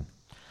 and Rockin'.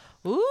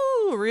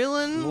 Ooh,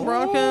 Reelin',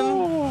 Rockin'.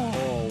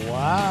 Oh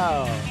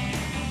wow.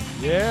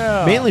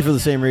 Yeah. Mainly for the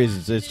same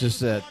reasons. It's just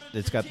that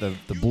it's got the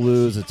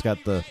blues, it's got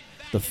the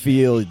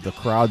feel, the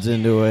crowd's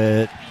into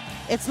it.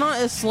 It's not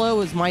as slow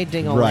as My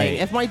Dingling. Right.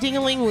 If My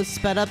Dingling was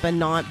sped up and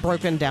not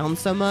broken down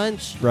so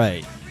much,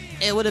 Right.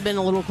 it would have been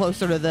a little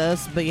closer to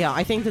this. But yeah,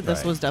 I think that this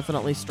Right. was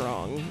definitely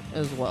strong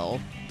as well.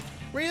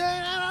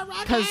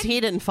 Because he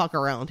didn't fuck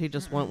around. He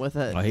just went with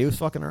it. Oh, he was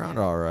fucking around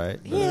all right.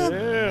 Yeah.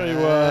 Yeah, he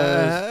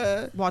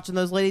was. Watching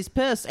those ladies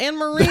piss. Anne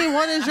Marie,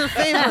 what is your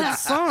favorite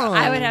song?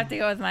 I would have to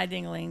go with My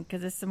Dingling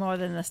because it's more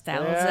than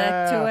nostalgic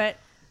Yeah. to it.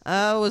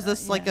 Oh, was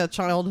this like a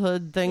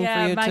childhood thing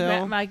Yeah, for you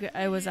too?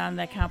 I was on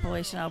that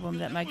compilation album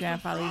that my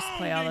grandfather used to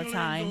play all the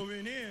time.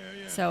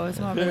 So it's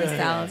more of a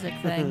nostalgic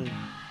thing.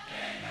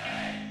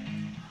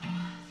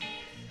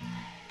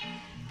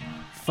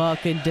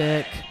 Fucking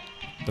dick.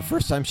 The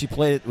first time she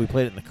played it, we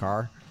played it in the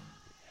car.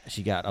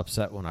 She got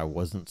upset when I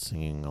wasn't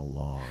singing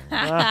along. She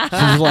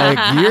was like,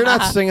 "You're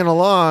not singing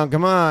along.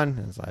 Come on!"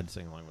 And so I had to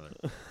sing along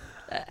with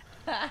her.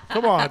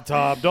 Come on,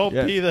 Tom. Don't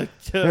Yeah. be the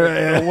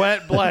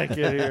wet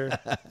blanket here.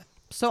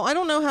 So I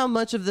don't know how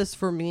much of this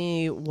for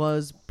me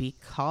was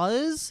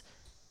because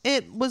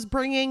it was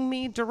bringing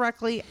me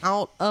directly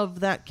out of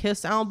that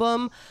Kiss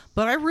album,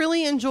 but I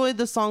really enjoyed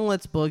the song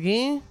Let's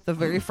Boogie, the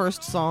very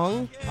first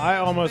song. I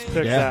almost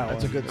picked Yeah, that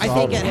that's one. a good I song.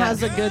 think it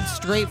has a good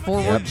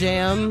straightforward Yep.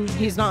 jam.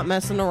 He's not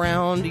messing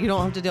around. You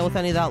don't have to deal with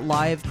any of that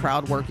live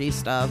crowd worky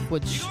stuff,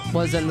 which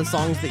was in the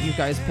songs that you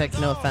guys picked,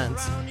 no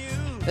offense.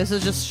 This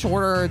is just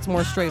shorter, it's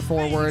more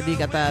straightforward. You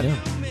got that. Yeah.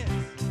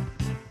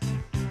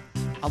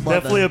 I love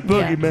Definitely it. a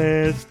boogie, Yeah.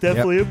 man. It's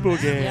definitely a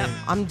boogie. Yep.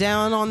 I'm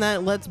down on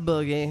that Let's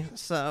Boogie.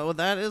 So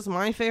that is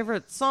my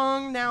favorite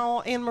song. Now,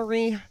 Anne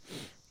Marie,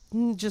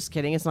 just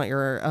kidding. It's not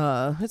your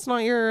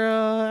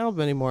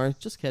album anymore.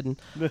 Just kidding.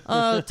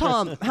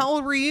 Tom, how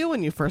old were you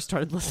when you first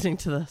started listening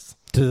to this?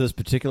 To this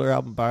particular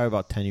album, probably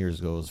about 10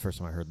 years ago was the first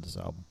time I heard this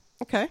album.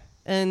 Okay.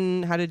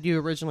 And how did you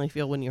originally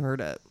feel when you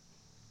heard it?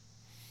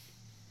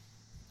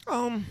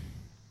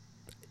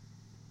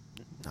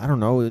 I don't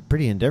know,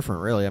 pretty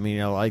indifferent, really. I mean,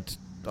 I liked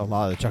a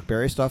lot of the Chuck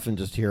Berry stuff, and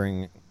just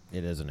hearing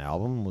it as an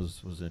album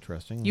was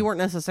interesting. You weren't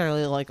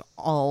necessarily like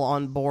all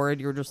on board.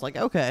 You were just like,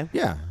 okay.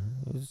 Yeah,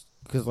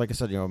 because like I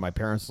said, my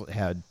parents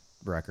had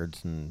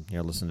records and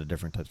listened to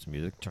different types of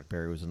music. Chuck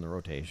Berry was in the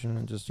rotation,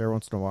 and just every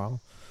once in a while,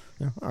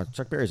 oh,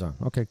 Chuck Berry's on.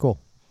 Okay, cool.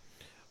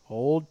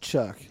 Old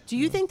Chuck. Do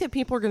you think that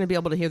people are going to be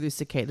able to hear these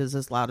cicadas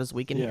as loud as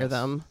we can hear Yes.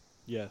 them?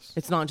 Yes.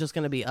 It's not just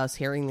going to be us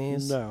hearing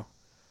these. No.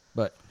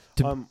 But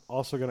to I'm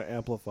also going to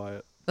amplify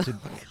it.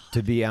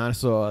 to be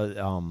honest,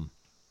 though,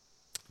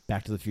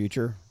 Back to the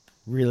Future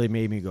really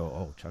made me go,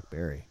 "Oh, Chuck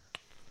Berry."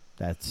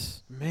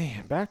 That's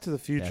Man, Back to the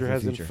Back to Future the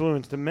has Future.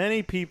 influenced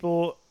many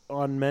people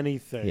on many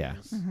things. Yeah.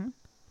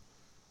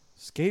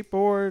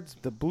 Skateboards,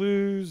 the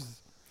blues.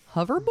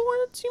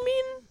 Hoverboards, you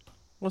mean?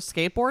 Was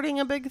skateboarding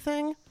a big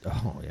thing?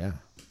 oh yeah.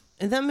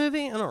 In that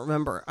movie? I don't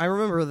remember. I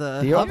remember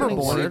the The opening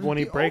hoverboard. When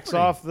he The breaks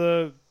opening. off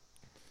the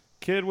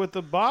kid with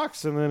the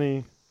box and then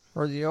he...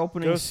 Or the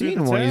opening Goes through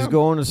scene the when he's town.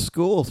 going to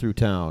school through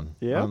town.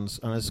 Yeah. on a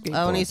skateboard.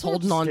 Oh, and he's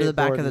holding on to the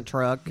back of the Skateboarding.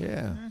 truck.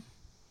 Yeah.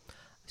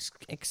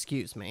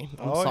 Excuse me.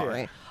 I'm Oh,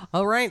 sorry. yeah.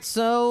 All right.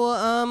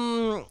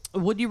 So,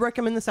 would you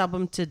recommend this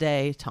album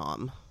today,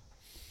 Tom?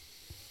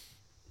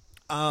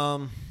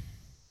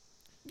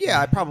 Yeah,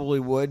 I probably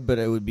would, but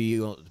it would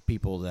be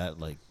people that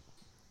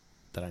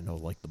I know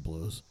like the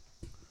blues.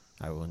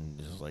 I wouldn't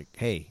just like,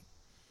 hey,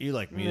 you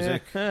like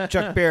music?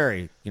 Chuck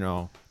Berry,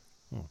 well,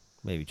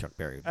 maybe Chuck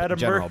Berry At in a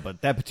general,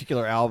 but that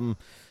particular album,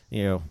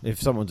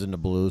 if someone's into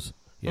blues,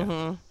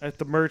 yeah. At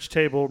the merch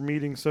table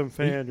meeting some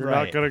fan, you're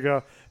Right. not going to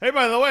go, hey,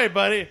 by the way,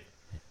 buddy,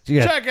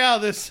 Yeah. check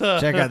out this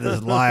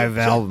live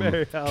album,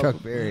 Berry album.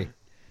 Chuck Berry.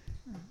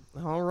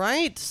 All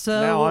right.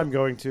 So Now I'm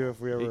going to if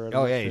we ever.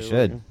 Oh yeah, you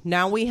should.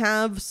 now we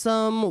have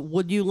some.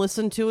 Would you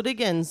listen to it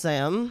again,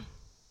 Sam?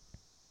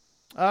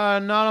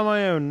 Not on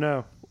my own.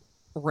 No.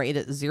 Rate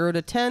it 0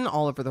 to 10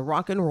 all over the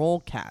Rock and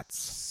Roll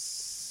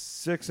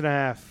Cats.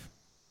 6.5.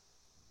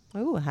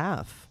 Ooh,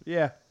 half.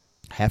 Yeah.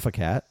 Half a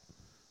cat.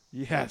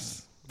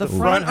 Yes. The front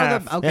front, or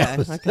half. the okay, Yeah, I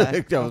was-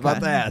 okay. I was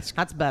about to ask.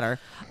 That's better.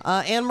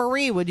 Anne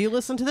Marie, would you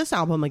listen to this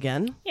album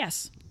again?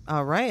 Yes,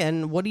 All right,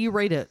 and what do you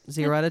rate it?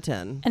 0 out of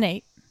 10. an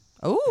 8.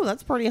 Oh,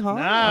 that's pretty high.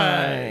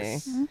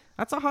 Nice.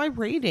 That's a high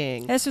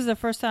rating. This was the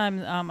first time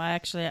I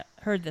actually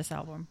heard this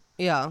album.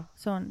 Yeah.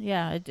 So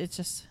yeah, it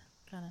just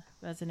kind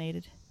of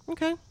resonated.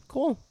 Okay,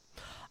 cool.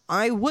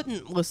 I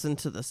wouldn't listen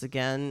to this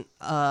again.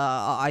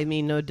 I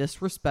mean, no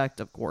disrespect,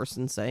 of course,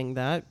 in saying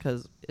that,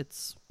 because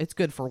it's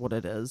good for what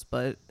it is.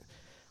 But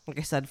like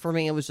I said, for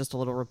me, it was just a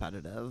little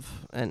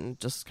repetitive and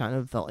just kind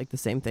of felt like the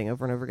same thing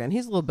over and over again.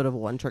 He's a little bit of a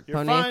one-trick You're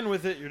pony. fine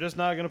with it. You're just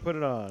not going to put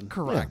it on.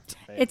 Correct.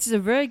 It's a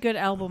very good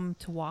album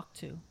to walk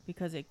to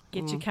because it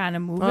gets you kind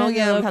of moving Oh,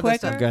 yeah, a I've little had that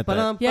stuff. quicker.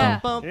 Got that. Yeah.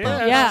 Yeah,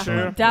 Yeah, that's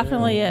true.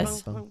 definitely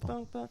is.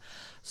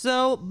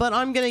 So, but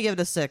I'm going to give it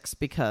a 6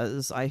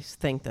 because I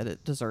think that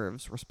it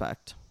deserves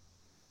respect.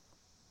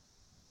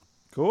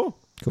 Cool.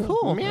 Cool.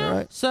 All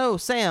right. So,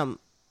 Sam,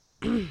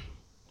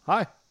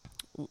 Hi.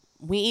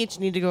 we each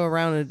need to go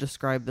around and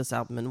describe this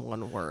album in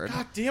one word.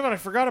 God damn it. I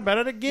forgot about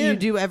it again. You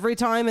do every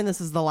time, and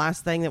this is the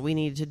last thing that we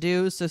need to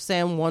do. So,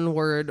 Sam, one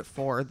word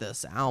for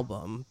this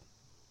album.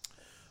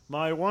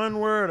 My one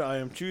word I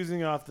am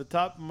choosing off the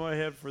top of my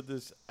head for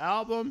this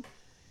album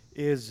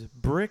is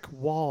brick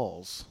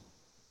walls.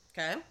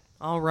 Okay.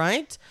 All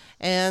right.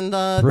 And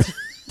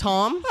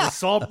Tom? I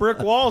saw brick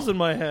walls in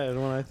my head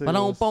when I think of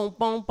this.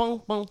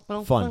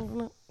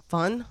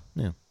 Fun?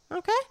 Yeah.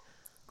 Okay.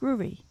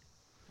 Groovy.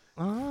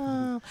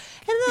 And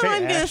then Okay,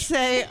 I'm going to Ash.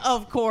 say,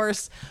 of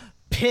course,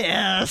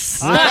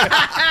 piss.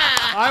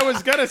 I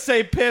was going to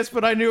say piss,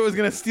 but I knew it was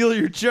going to steal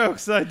your joke,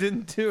 so I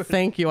didn't do it.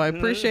 Thank you. I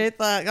appreciate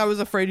that. I was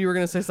afraid you were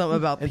going to say something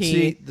about And pee.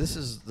 see, this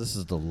is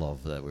the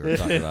love that we were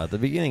talking about at the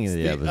beginning of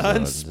the episode.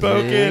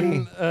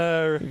 Unspoken.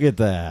 See? Look at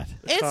that.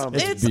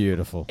 It's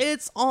beautiful.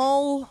 It's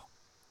all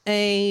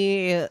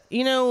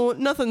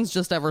nothing's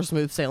just ever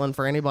smooth sailing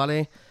for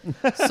anybody.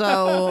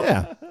 So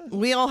Yeah.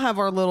 we all have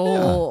our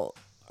little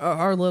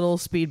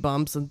speed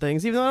bumps and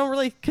things. Even though I don't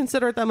really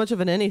consider it that much of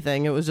an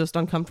anything, it was just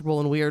uncomfortable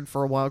and weird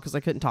for a while because I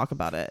couldn't talk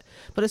about it.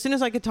 But as soon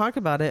as I could talk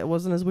about it, it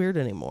wasn't as weird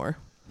anymore.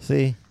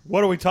 See,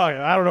 What are we talking?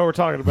 I don't know what we're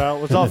talking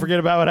about. Let's all forget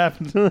about what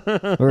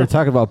happened. we were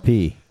talking about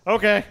pee.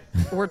 Okay.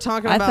 We're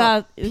talking I about.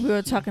 thought we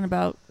were talking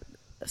about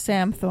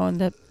Sam throwing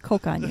the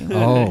Coke on you.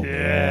 Oh,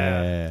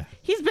 Yeah.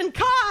 He's been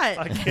caught.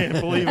 I can't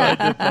believe I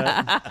did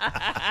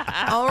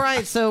that. All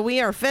right, so we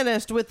are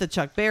finished with the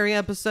Chuck Berry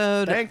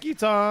episode. Thank you,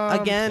 Tom.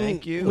 Again,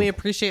 Thank you. we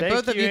appreciate Thank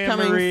both of you, you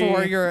coming Anne-Marie.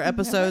 for your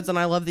episodes, and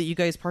I love that you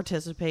guys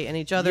participate in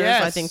each other's.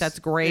 Yes. I think that's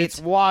great.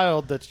 It's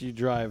wild that you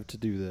drive to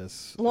do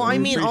this. Well, We I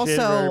mean, appreciate it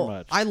very also,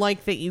 much. I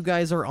like that you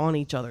guys are on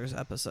each other's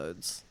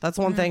episodes. That's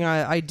one thing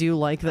I do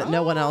like that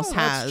no one else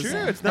that's has. true.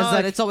 It's is not that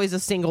like- it's always a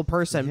single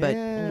person,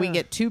 Yeah. but we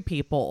get two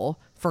people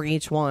for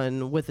each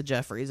one with the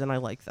Jeffries, and I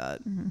like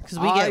that because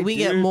I we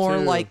get do more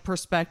too. like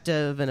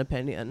perspective and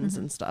opinions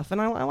and stuff,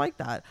 and I like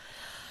that.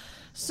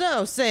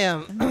 So,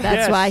 Sam, That's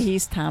Yes. why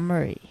he's Tom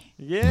Murray.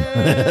 Yeah.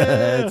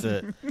 That's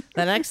it.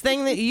 the next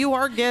thing that you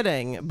are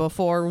getting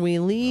before we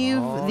leave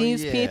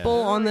these yeah.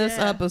 people on this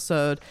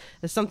episode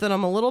is something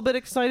I'm a little bit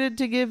excited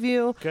to give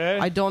you. Okay.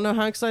 I don't know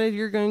how excited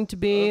you're going to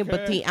be,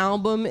 but Okay. the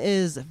album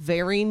is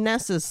Very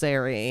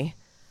Necessary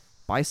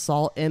by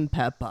Salt and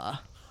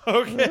Peppa.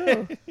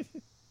 Okay.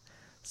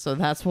 So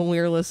that's what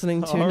we're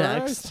listening to All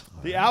next.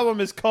 right. The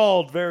album is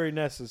called Very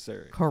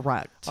Necessary.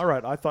 Correct. All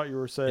right. I thought you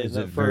were saying Is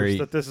that it first, very-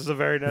 that this is a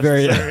very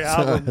Very necessary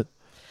album.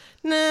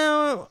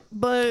 No,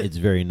 but It's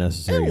very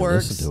necessary it to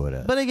works. listen to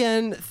it. But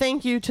again,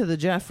 thank you to the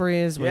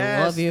Jeffries. We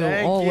Yes, love you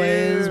thank always.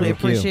 you. We Thank you.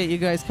 appreciate you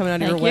guys coming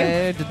out of your Thank you.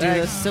 way to do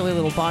Thanks. this silly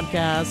little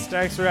podcast.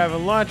 Thanks for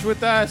having lunch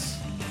with us.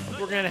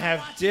 We're going to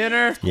have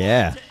dinner.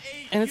 Yeah.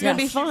 And it's going to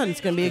be Yes. fun.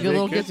 It's going to be a good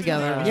little get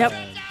together. Yep.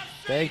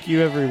 Thank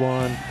you,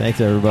 everyone. Thanks,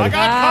 everybody.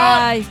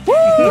 I got caught.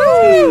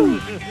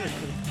 Bye.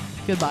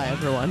 Goodbye,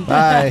 everyone.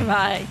 Bye.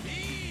 Bye.